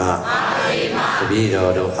စီမတပည့်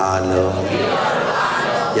တော်တို့အားလုံး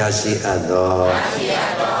ရရှိအပ်သော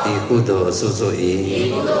ဒီကုသိုလ်အစုစု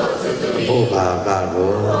၏ဘုရားက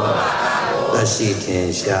ကိုသက်ရှိထင်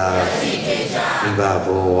ရှားမိဘဘ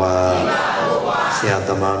ဝဆရာသ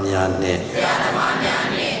မားများနှင့်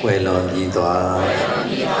ဝယ်လွန်ပြီးသွား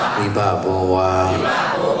မိဘဘဝ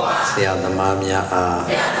ဆရာသမားများအား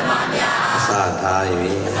အစထား၍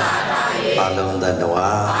ပါလုံးတတဝါ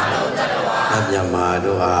အမြတ်မာ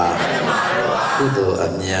တို့အားကုသိုလ်အ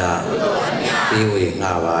မြတ်ပြီးဝေငှ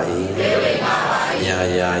ပါ၏ညာ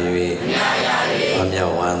ရာ၍အမြော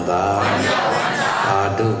က်ဝန္တာအာ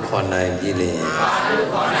တုခေါ်နိုင်ပြီလျင်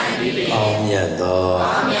အောင်မြတ်သော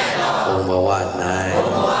ဘုံဘဝ၌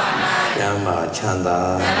ကျမ်းမာချမ်းသာ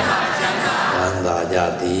ဝန္တာကြ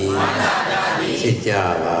သည်ဖြစ်ကြ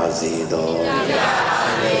ပါစေသော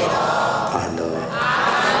အာလော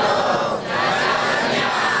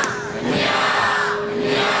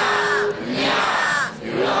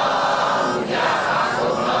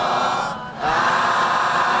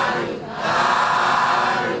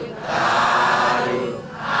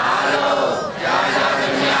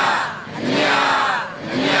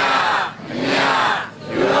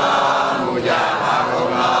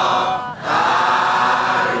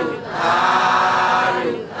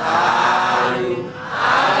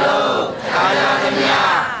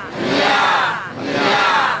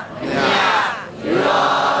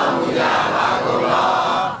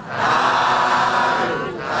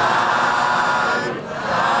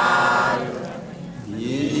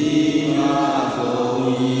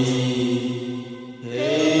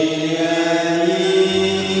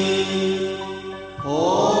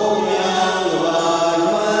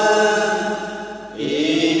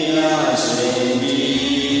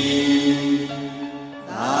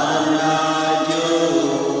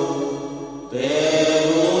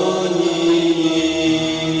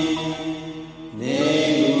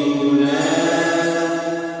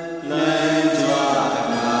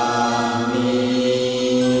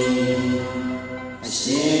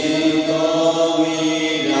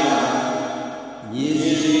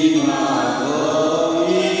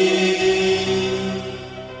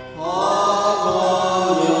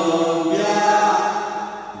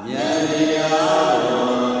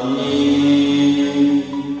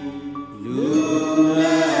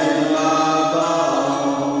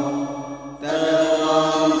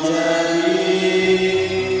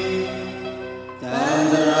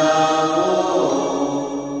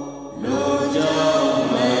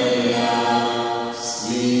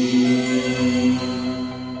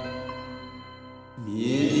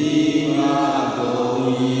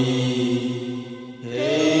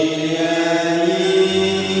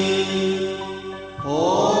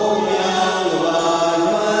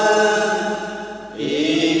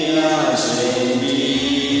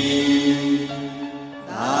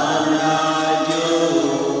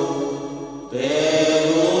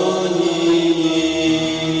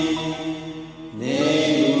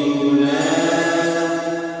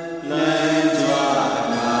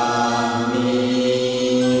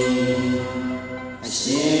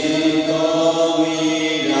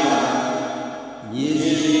ယေ